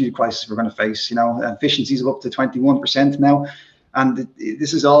to energy crisis we're going to face. Efficiencies of up to 21% now. And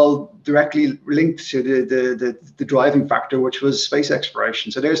this is all directly linked to the driving factor, which was space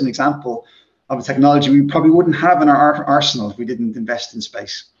exploration. So there's an example of a technology we probably wouldn't have in our arsenal if we didn't invest in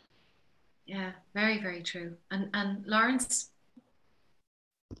space. Yeah, very, very true. And Lawrence?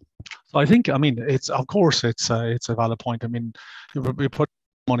 So I think, it's of course it's a valid point. We put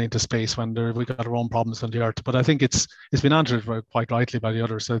money into space when we got our own problems on the Earth, but I think it's been answered quite rightly by the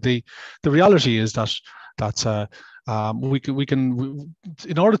others. So the reality is that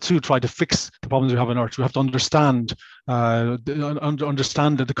In order to try to fix the problems we have on Earth, we have to understand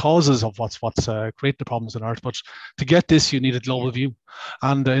the causes of what's creating the problems on Earth. But to get this, you need a global view,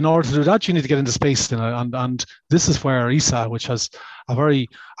 and in order to do that, you need to get into space. And this is where ESA, which has a very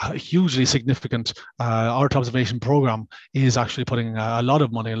hugely significant Earth observation program, is actually putting a lot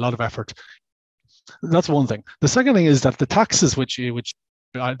of money, a lot of effort. That's one thing. The second thing is that the taxes which the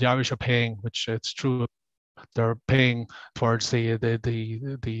Irish are paying, which it's true, they're paying towards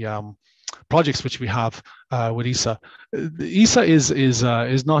the projects which we have with ESA. ESA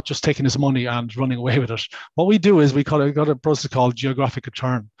is not just taking this money and running away with it. What we do is we got a process called geographic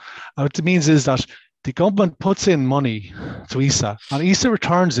return. What it means is that the government puts in money to ESA, and ESA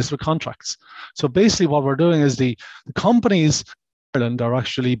returns this with contracts. So basically, what we're doing is the companies in Ireland are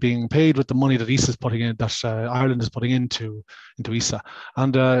actually being paid with the money that ESA is putting in, that Ireland is putting into ESA,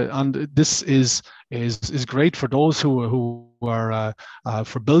 and this is great for those who are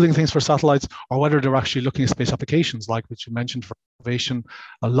for building things for satellites, or whether they're actually looking at space applications, like which you mentioned for innovation.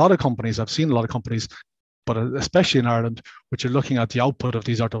 A lot of companies, I've seen a lot of companies, but especially in Ireland, which are looking at the output of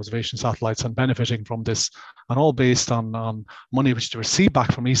these Earth observation satellites and benefiting from this, and all based on money which they receive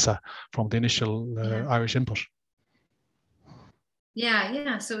back from ESA from the initial Irish input.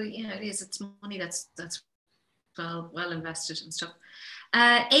 Yeah. So it is. It's money that's well invested and stuff.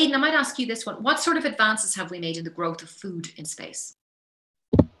 Aidan, I might ask you this one. What sort of advances have we made in the growth of food in space?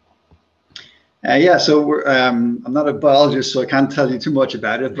 So I'm not a biologist, so I can't tell you too much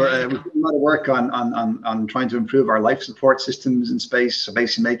about it, but we've done a lot of work on trying to improve our life support systems in space. So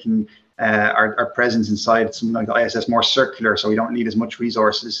basically making our presence inside something like the ISS more circular, so we don't need as much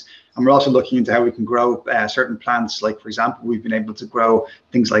resources. And we're also looking into how we can grow certain plants. Like, for example, we've been able to grow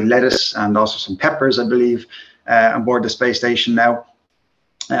things like lettuce and also some peppers, I believe, on board the space station now.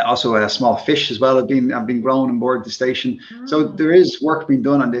 Also, small fish as well have been grown on board the station. So there is work being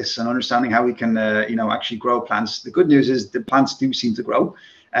done on this and understanding how we can, actually grow plants. The good news is the plants do seem to grow.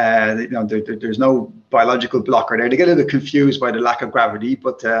 There's no biological blocker there. They get a little confused by the lack of gravity,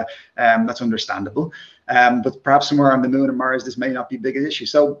 but that's understandable. But perhaps somewhere on the moon and Mars, this may not be a big issue.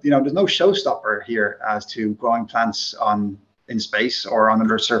 So, there's no showstopper here as to growing plants in space or on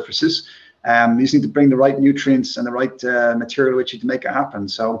other surfaces. You just need to bring the right nutrients and the right material with you to make it happen.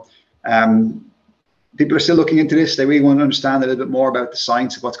 So people are still looking into this. They really want to understand a little bit more about the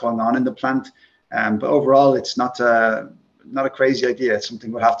science of what's going on in the plant. But overall, it's not a crazy idea. It's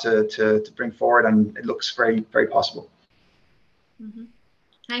something we'll have to bring forward, and it looks very, very possible. Mm-hmm.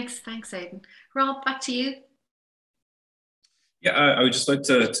 Thanks, Aidan. Rob, back to you. Yeah, I would just like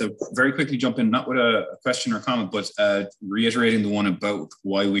to very quickly jump in, not with a question or comment, but reiterating the one about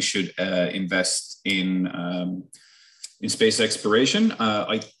why we should invest in space exploration.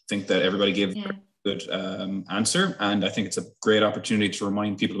 I think that everybody gave a good answer, and I think it's a great opportunity to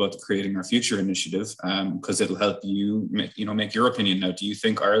remind people about the Creating Our Future initiative, because it'll help you make your opinion. Now, do you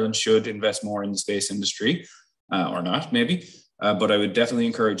think Ireland should invest more in the space industry or not? Maybe. But I would definitely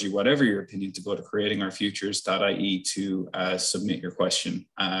encourage you, whatever your opinion, to go to creatingourfutures.ie to submit your question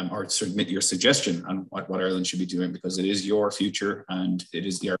or submit your suggestion on what Ireland should be doing, because it is your future and it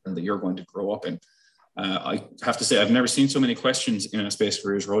is the Ireland that you're going to grow up in. I have to say, I've never seen so many questions in a Space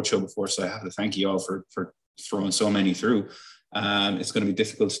Careers Roadshow before, so I have to thank you all for throwing so many through. It's going to be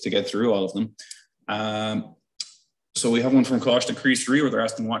difficult to get through all of them. So we have one from Costa Crease where they're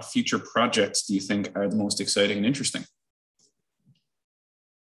asking, what future projects do you think are the most exciting and interesting?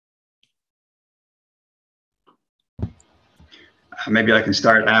 Maybe I can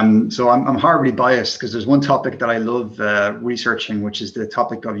start. So I'm horribly biased because there's one topic that I love researching, which is the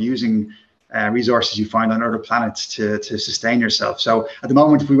topic of using resources you find on other planets to sustain yourself. So at the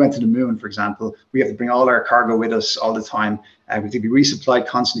moment, if we went to the moon, for example, we have to bring all our cargo with us all the time. We have to be resupplied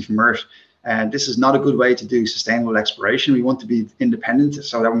constantly from Earth. And this is not a good way to do sustainable exploration. We want to be independent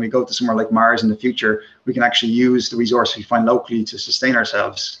so that when we go to somewhere like Mars in the future, we can actually use the resources we find locally to sustain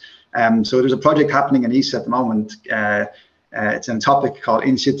ourselves. So there's a project happening in ESA at the moment. It's a topic called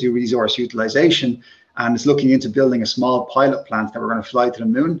in situ resource utilization, and it's looking into building a small pilot plant that we're going to fly to the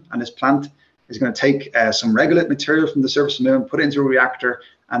moon. And this plant is going to take some regolith material from the surface of the moon, put it into a reactor,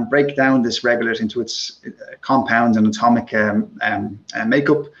 and break down this regolith into its compounds and atomic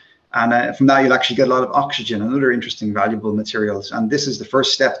makeup. And from that, you'll actually get a lot of oxygen and other interesting, valuable materials. And this is the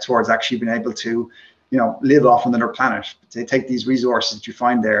first step towards actually being able to, live off another planet. They take these resources that you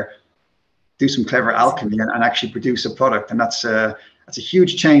find there, do some clever alchemy, and actually produce a product. And that's a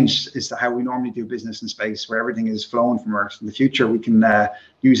huge change as to how we normally do business in space, where everything is flown from Earth. In the future, we can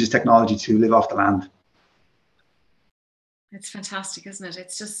use this technology to live off the land. It's fantastic, isn't it?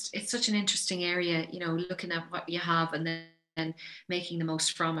 It's such an interesting area, looking at what you have and then making the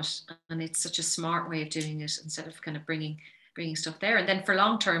most from it. And it's such a smart way of doing it instead of kind of bringing stuff there. And then for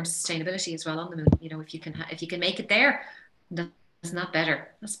long-term sustainability as well on the moon, if you can make it there, that's not better.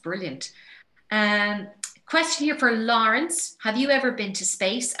 That's brilliant. Question here for Lawrence. Have you ever been to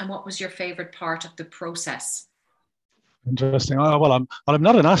space, and what was your favorite part of the process? Interesting. Well, I'm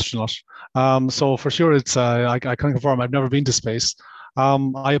not an astronaut, so for sure it's I can confirm I've never been to space.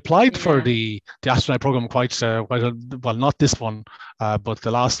 I applied for the astronaut program quite well, not this one, but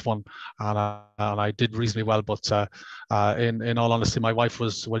the last one, and I did reasonably well. But in all honesty, my wife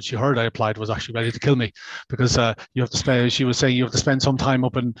was, when she heard I applied, was actually ready to kill me, because you have to spend. She was saying you have to spend some time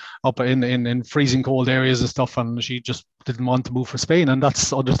up in freezing cold areas and stuff, and she just didn't want to move for Spain, and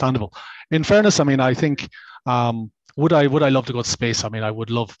that's understandable. In fairness, I mean, I think. Would I love to go to space? I mean, I would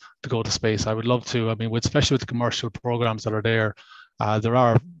love to go to space. I would love to. I mean, especially with the commercial programs that are there, there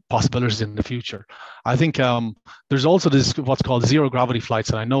are possibilities in the future. I think there's also this what's called zero gravity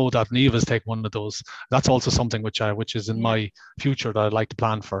flights, and I know that Niamh has taken one of those. That's also something which is in my future that I'd like to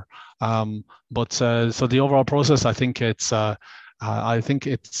plan for. So the overall process, I think it's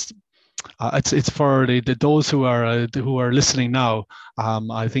for those who are listening now.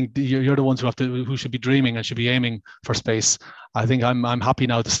 I think you're the ones who should be dreaming and should be aiming for space. I think I'm happy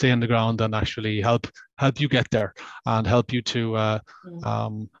now to stay on the ground and actually help you get there, and help you to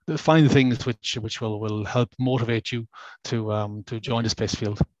find things which will help motivate you to join the space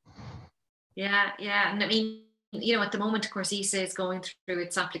field. Yeah, and I mean, at the moment, of course, ESA is going through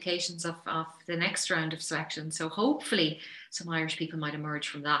its applications of the next round of selection. So hopefully some Irish people might emerge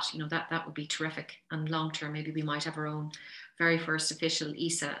from that. That would be terrific. And long term, maybe we might have our own very first official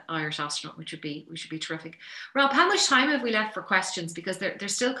ESA Irish astronaut, which would be terrific. Rob, how much time have we left for questions? Because they're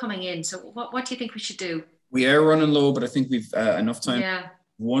still coming in. So what do you think we should do? We are running low, but I think we've enough time. Yeah.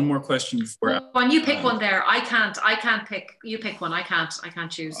 One more question before. One, you pick one there. I can't pick. You pick one. I can't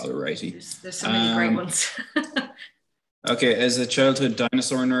choose. Alrighty. There's so many great ones. Okay, as a childhood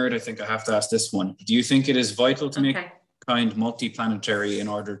dinosaur nerd, I think I have to ask this one. Do you think it is vital to make kind multi-planetary in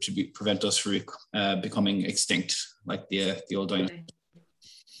order to prevent us from becoming extinct, like the old dinosaurs?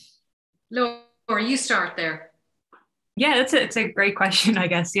 Laura, you start there. Yeah, it's a great question, I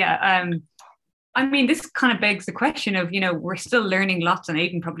guess. Yeah. I mean, this kind of begs the question of, we're still learning lots, and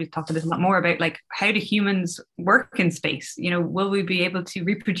Aidan probably talked a lot more about, like, how do humans work in space? Will we be able to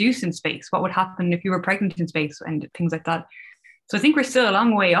reproduce in space? What would happen if you were pregnant in space and things like that? So I think we're still a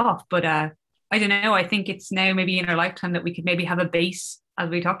long way off, but I don't know. I think it's now maybe in our lifetime that we could maybe have a base, as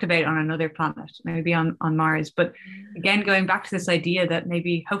we talked about, on another planet, maybe on Mars. But again, going back to this idea that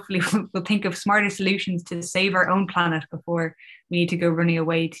maybe hopefully we'll think of smarter solutions to save our own planet before we need to go running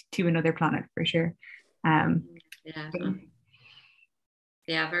away to another planet, for sure. Yeah,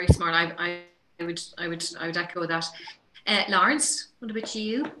 very smart. I would echo that. Lawrence, what about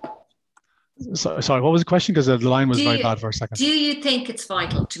you? Sorry, what was the question? Because the line was very bad for a second. Do you think it's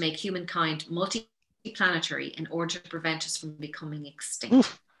vital to make humankind multi-planetary in order to prevent us from becoming extinct?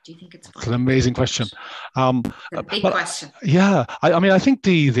 Oof. Do you think it's vital? It's an amazing question. A big question. Yeah, I mean, I think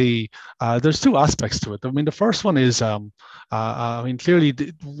there's two aspects to it. I mean, the first one is, I mean, clearly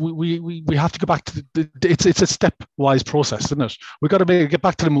we have to go back to it's a stepwise process, isn't it? We've got to get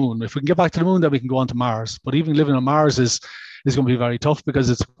back to the moon. If we can get back to the moon, then we can go on to Mars. But even living on Mars is going to be very tough because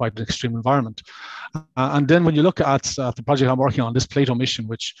it's quite an extreme environment. And then when you look at the project I'm working on, this Plato mission,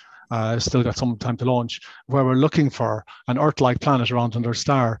 which still got some time to launch, where we're looking for an Earth-like planet around another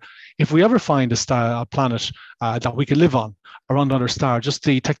star. If we ever find a planet that we can live on around another star, just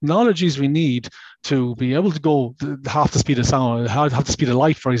the technologies we need to be able to go half the speed of sound, half the speed of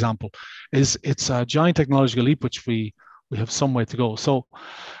light, for example, it's a giant technological leap which we have some way to go. So,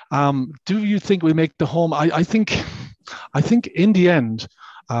 do you think we make the home? I think in the end,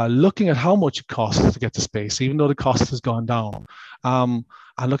 looking at how much it costs to get to space, even though the cost has gone down,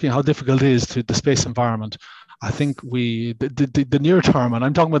 and looking at how difficult it is to the space environment, I think the near term, and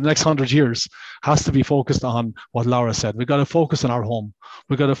I'm talking about the next 100 years, has to be focused on what Laura said. We've got to focus on our home.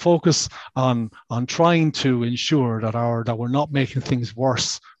 We've got to focus on trying to ensure that we're not making things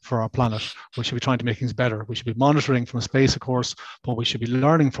worse for our planet. We should be trying to make things better. We should be monitoring from space, of course, but we should be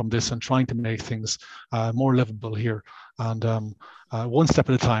learning from this and trying to make things more livable here. And one step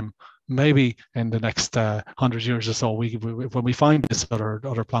at a time. Maybe in the next 100 years or so, when we find this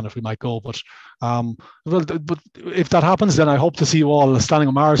other planet, we might go. But but if that happens, then I hope to see you all standing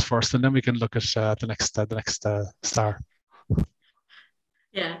on Mars first, and then we can look at the next star.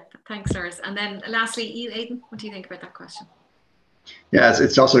 Yeah, thanks, Lars. And then lastly, you, Aidan, what do you think about that question? Yeah,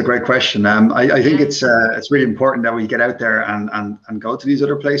 it's also a great question. I think it's really important that we get out there and go to these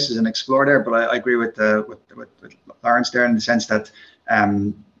other places and explore there. But I agree with Lawrence there in the sense that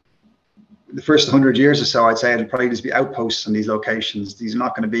the first 100 years or so, I'd say it'll probably just be outposts on these locations. These are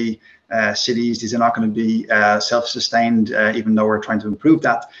not going to be cities. These are not going to be self-sustained, even though we're trying to improve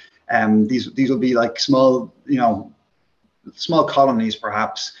that. These will be like small, small colonies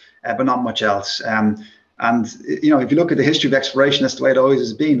perhaps, but not much else. And if you look at the history of exploration, that's the way it always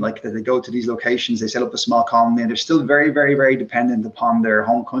has been. Like they go to these locations, they set up a small colony, and they're still very, very, very dependent upon their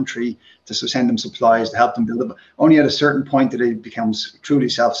home country to send them supplies to help them build up. Only at a certain point that it becomes truly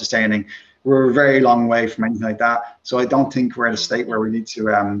self-sustaining. We're a very long way from anything like that. So I don't think we're at a state where we need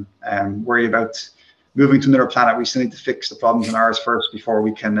to worry about moving to another planet. We still need to fix the problems on ours first before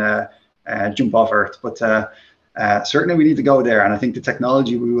we can jump off Earth. But certainly we need to go there, and I think the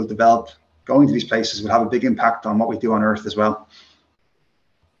technology we will develop going to these places will have a big impact on what we do on Earth as well.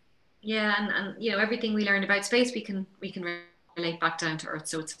 Yeah, and everything we learn about space, we can relate back down to Earth,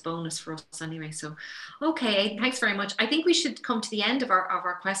 so it's a bonus for us anyway. So, okay, thanks very much. I think we should come to the end of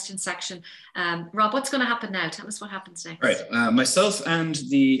our question section. Rob, what's going to happen now? Tell us what happens next. Right, myself and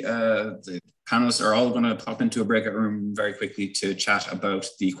the panelists are all going to pop into a breakout room very quickly to chat about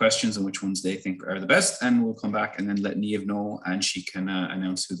the questions and which ones they think are the best, and we'll come back and then let Niamh know, and she can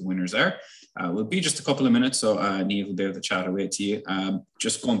announce who the winners are. Will be just a couple of minutes, so Niamh will be able to chat away to you.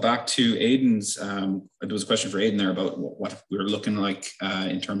 Just going back to Aidan's, there was a question for Aidan there about what we're looking like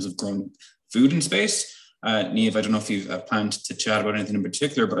in terms of growing food in space. Niamh, I don't know if you've planned to chat about anything in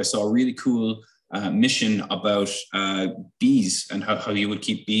particular, but I saw a really cool mission about bees and how you would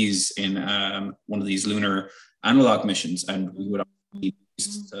keep bees in one of these lunar analog missions, and we would need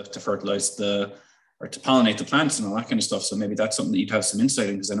bees to fertilize or to pollinate the plants and all that kind of stuff. So maybe that's something that you'd have some insight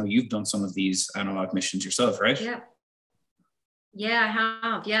in, because I know you've done some of these analog missions yourself, right? Yeah,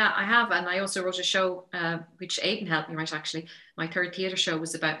 I have. And I also wrote a show, which Aidan helped me write, actually. My third theatre show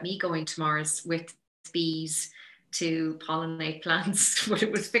was about me going to Mars with bees to pollinate plants, but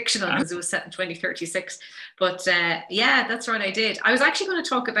it was fictional because it was set in 2036. But yeah, that's right, I did. I was actually going to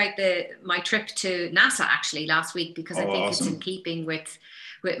talk about my trip to NASA actually last week, because I think awesome. It's in keeping with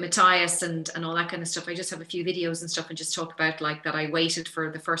Matthias and all that kind of stuff. I just have a few videos and stuff and just talk about like that I waited for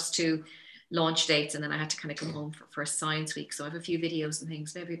the first 2 launch dates, and then I had to kind of come home for Science Week. So I have a few videos and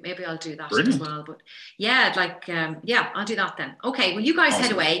things. Maybe I'll do that Brilliant. As well. But yeah, I'll do that then. Okay, well, you guys awesome.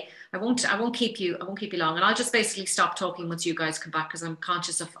 Head away. I won't keep you long, and I'll just basically stop talking once you guys come back, because I'm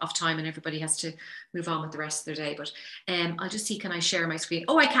conscious of time and everybody has to move on with the rest of their day. But I'll just see, can I share my screen?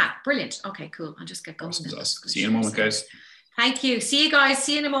 Oh, I can. Brilliant. Okay, cool. I'll just get going. Awesome. See you in a moment, guys. Thank you. See you guys.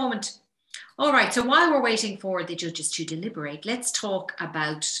 See you in a moment. All right, so while we're waiting for the judges to deliberate, let's talk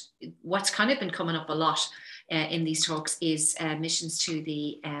about what's kind of been coming up a lot in these talks is missions to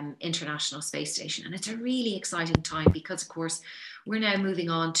the International Space Station. And it's a really exciting time because, of course, we're now moving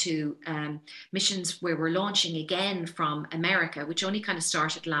on to missions where we're launching again from America, which only kind of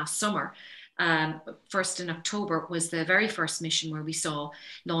started last summer. First in October was the very first mission where we saw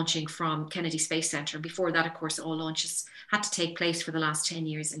launching from Kennedy Space Center. Before that, of course, all launches had to take place for the last 10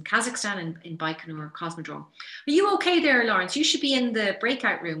 years in Kazakhstan and in Baikonur Cosmodrome. Are you okay there, Lawrence? You should be in the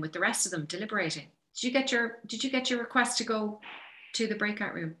breakout room with the rest of them deliberating. Did you get your request to go to the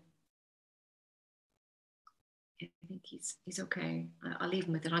breakout room? I think he's okay. I'll leave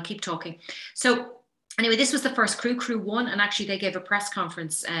him with it. I'll keep talking. So anyway, this was the first crew 1, and actually they gave a press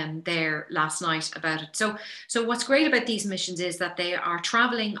conference there last night about it. So what's great about these missions is that they are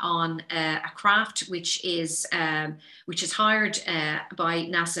traveling on a craft which is hired by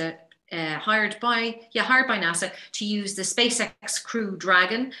NASA. Hired by NASA to use the SpaceX Crew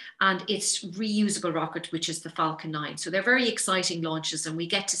Dragon and its reusable rocket, which is the Falcon 9. So they're very exciting launches, and we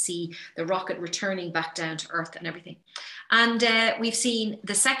get to see the rocket returning back down to Earth and everything. And we've seen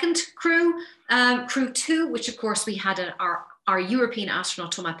the second crew 2, which of course we had our European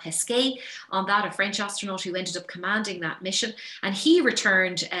astronaut Thomas Pesquet on that, a French astronaut who ended up commanding that mission. And he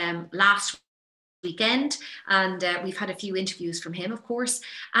returned last weekend, and we've had a few interviews from him, of course.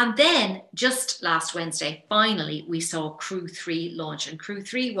 And then just last Wednesday, finally, we saw Crew 3 launch. And Crew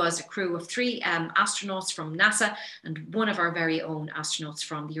 3 was a crew of 3 astronauts from NASA and one of our very own astronauts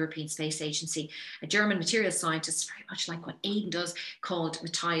from the European Space Agency, a German materials scientist, very much like what Aidan does, called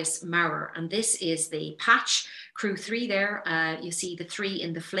Matthias Maurer. And this is the patch Crew 3 there. You see the 3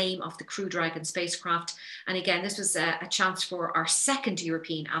 in the flame of the Crew Dragon spacecraft. And again, this was a chance for our second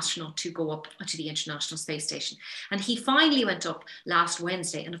European astronaut to go up to the International Space Station. And he finally went up last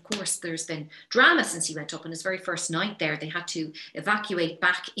Wednesday. And of course, there's been drama since he went up. On his very first night there, they had to evacuate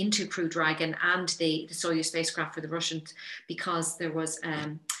back into Crew Dragon and the Soyuz spacecraft for the Russians, because there was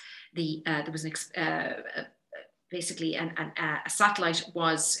basically a satellite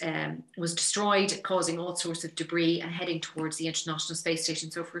was destroyed, causing all sorts of debris and heading towards the International Space Station.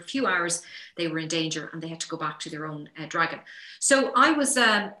 So for a few hours they were in danger and they had to go back to their own Dragon. So I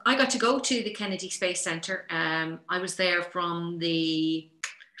got to go to the Kennedy Space Center. I was there from the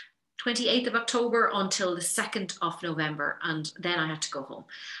 28th of October until the 2nd of November, and then I had to go home.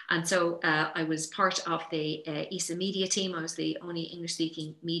 And so I was part of the ESA media team. I was the only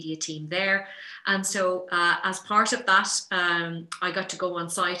English-speaking media team there. And so as part of that, I got to go on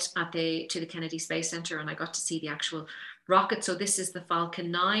site to the Kennedy Space Center, and I got to see the actual rocket. So this is the Falcon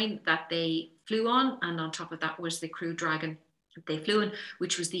 9 that they flew on, and on top of that was the Crew Dragon that they flew in,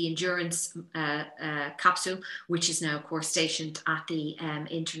 which was the Endurance capsule, which is now, of course, stationed at the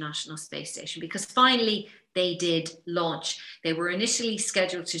International Space Station, because finally they did launch. They were initially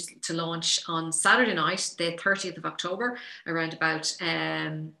scheduled to launch on Saturday night, the 30th of October, around about,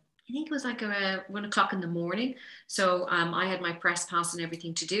 I think it was like 1 o'clock in the morning. So I had my press pass and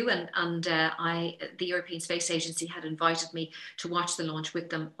everything to do, and the European Space Agency had invited me to watch the launch with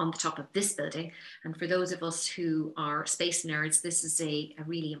them on the top of this building. And for those of us who are space nerds, this is a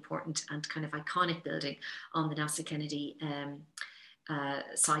really important and kind of iconic building on the NASA Kennedy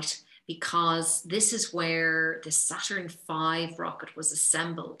site, because this is where the Saturn V rocket was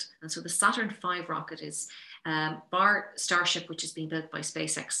assembled. And so the Saturn V rocket is bar Starship, which is being built by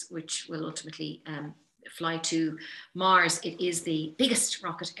SpaceX, which will ultimately fly to Mars. It is the biggest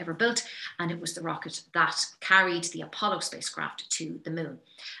rocket ever built, and it was the rocket that carried the Apollo spacecraft to the moon,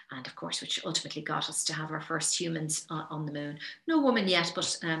 and of course which ultimately got us to have our first humans on the moon. No woman yet,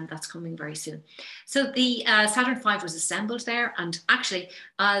 but that's coming very soon. So the Saturn V was assembled there, and actually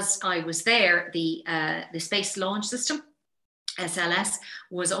as I was there, the Space Launch System, SLS,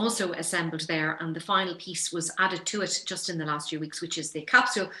 was also assembled there, and the final piece was added to it just in the last few weeks, which is the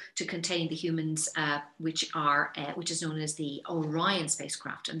capsule to contain the humans, which is known as the Orion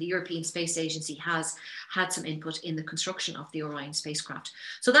spacecraft. And the European Space Agency has had some input in the construction of the Orion spacecraft.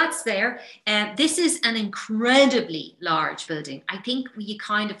 So that's there. This is an incredibly large building. I think you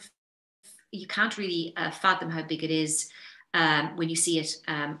can't really fathom how big it is. When you see it,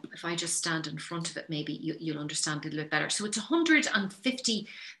 if I just stand in front of it, maybe you'll understand it a little bit better. So it's 150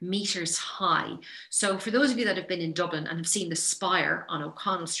 meters high. So for those of you that have been in Dublin and have seen the spire on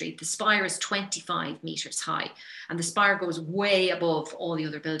O'Connell Street, the spire is 25 meters high, and the spire goes way above all the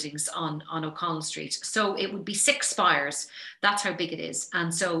other buildings on O'Connell Street. So it would be 6 spires. That's how big it is.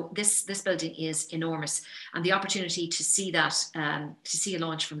 And so this building is enormous, and the opportunity to see that, to see a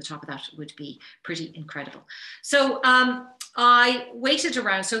launch from the top of that would be pretty incredible. So I waited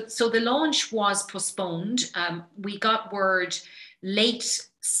around. So the launch was postponed. We got word late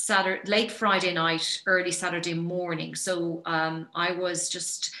Friday night, early Saturday morning. So I was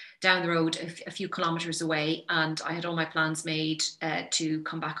just down the road a few kilometers away, and I had all my plans made to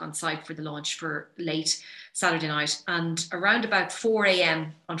come back on site for the launch for late Saturday night. And around about 4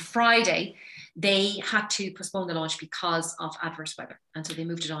 a.m. on Friday, they had to postpone the launch because of adverse weather. And so they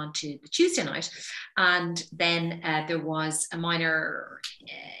moved it on to the Tuesday night. And then there was a minor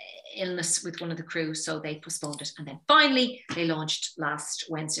illness with one of the crew, so they postponed it. And then finally, they launched last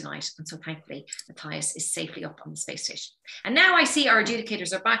Wednesday night. And so thankfully, Matthias is safely up on the space station. And now I see our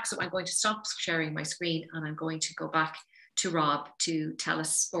adjudicators are back, so I'm going to stop sharing my screen, and I'm going to go back to Rob to tell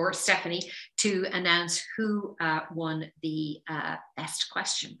us, or Stephanie, to announce who won the Best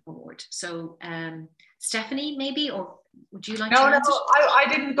Question Award. So Stephanie, maybe, or would you like to announce it? I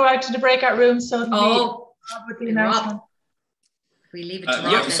didn't go out to the breakout room, so Rob, we leave it to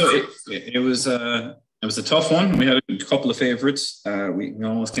Rob. Yeah, so it was a tough one. We had a couple of favourites. We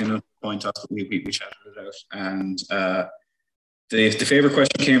almost came to a point off, but we chatted it out. And the favourite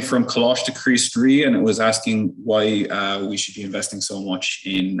question came from Kalash de Christri, and it was asking why we should be investing so much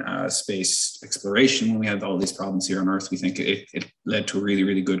in space exploration when we have all these problems here on Earth. We think it led to a really,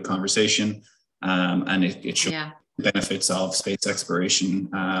 really good conversation, and it showed the benefits of space exploration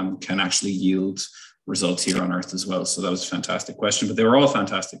can actually yield results here on Earth as well. So that was a fantastic question, but they were all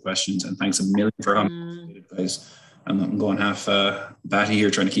fantastic questions, and thanks a million for having guys. I'm going half batty here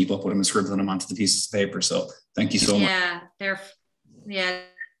trying to keep up with them and scribbling them onto the pieces of paper. So thank you so much. Yeah,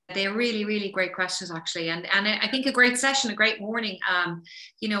 they're really, really great questions, actually, and I think a great session, a great morning.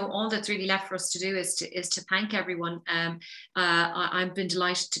 You know, all that's really left for us to do is to thank everyone. I've been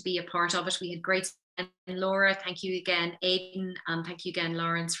delighted to be a part of it. We had great. And Laura, thank you again, Aidan, and thank you again,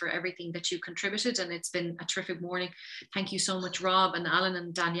 Lawrence, for everything that you contributed. And it's been a terrific morning. Thank you so much, Rob and Alan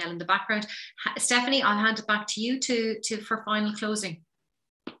and Danielle in the background. Stephanie, I'll hand it back to you for final closing.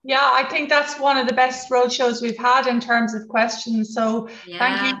 Yeah, I think that's one of the best roadshows we've had in terms of questions. So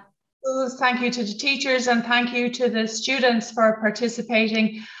thank you to schools, thank you to the teachers, and thank you to the students for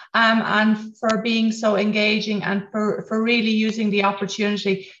participating and for being so engaging and for really using the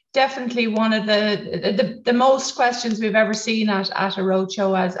opportunity. Definitely one of the most questions we've ever seen at a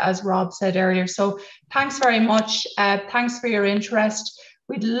roadshow, as Rob said earlier. So thanks very much. Thanks for your interest.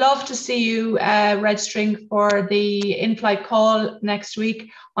 We'd love to see you registering for the in-flight call next week.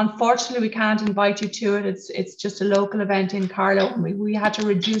 Unfortunately, we can't invite you to it. It's just a local event in Carlow. We had to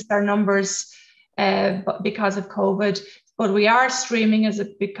reduce our numbers because of COVID, but we are streaming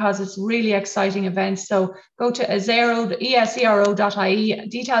because it's really exciting event. So go to esero.ie.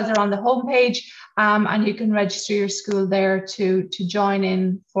 Details are on the homepage, and you can register your school there to join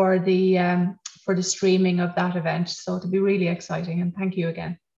in for the streaming of that event. So it'll be really exciting, and thank you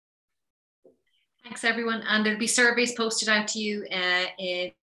again. Thanks everyone, and there'll be surveys posted out to you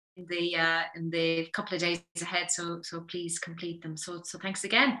in the couple of days ahead, so please complete them. So thanks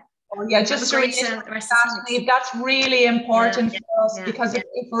again. Oh yeah, just to that's really important for us, because if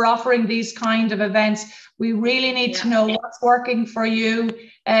we're offering these kind of events, we really need to know what's working for you.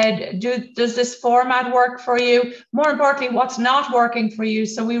 Does this format work for you? More importantly, what's not working for you?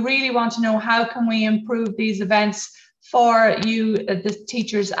 So we really want to know, how can we improve these events for you, the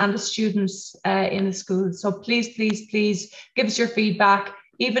teachers and the students in the school. So please, please, please give us your feedback.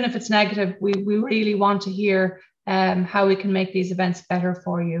 Even if it's negative, we really want to hear how we can make these events better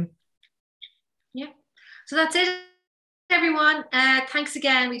for you. Yeah, so that's it, everyone. Thanks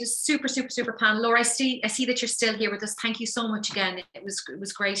again. We just super panel. Laura, I see that you're still here with us. Thank you so much again. It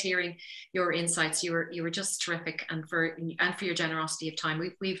was great hearing your insights. You were just terrific, and for your generosity of time.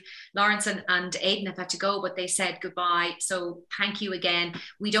 We've Lawrence and Aidan have had to go, but they said goodbye. So thank you again.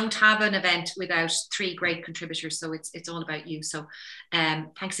 We don't have an event without 3 great contributors, so it's all about you. So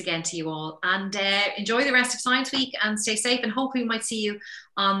thanks again to you all, and enjoy the rest of Science Week and stay safe, and hopefully we might see you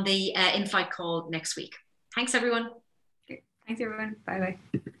on the in-flight call next week. Thanks everyone. Thanks everyone. Bye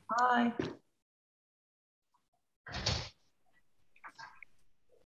bye. Bye.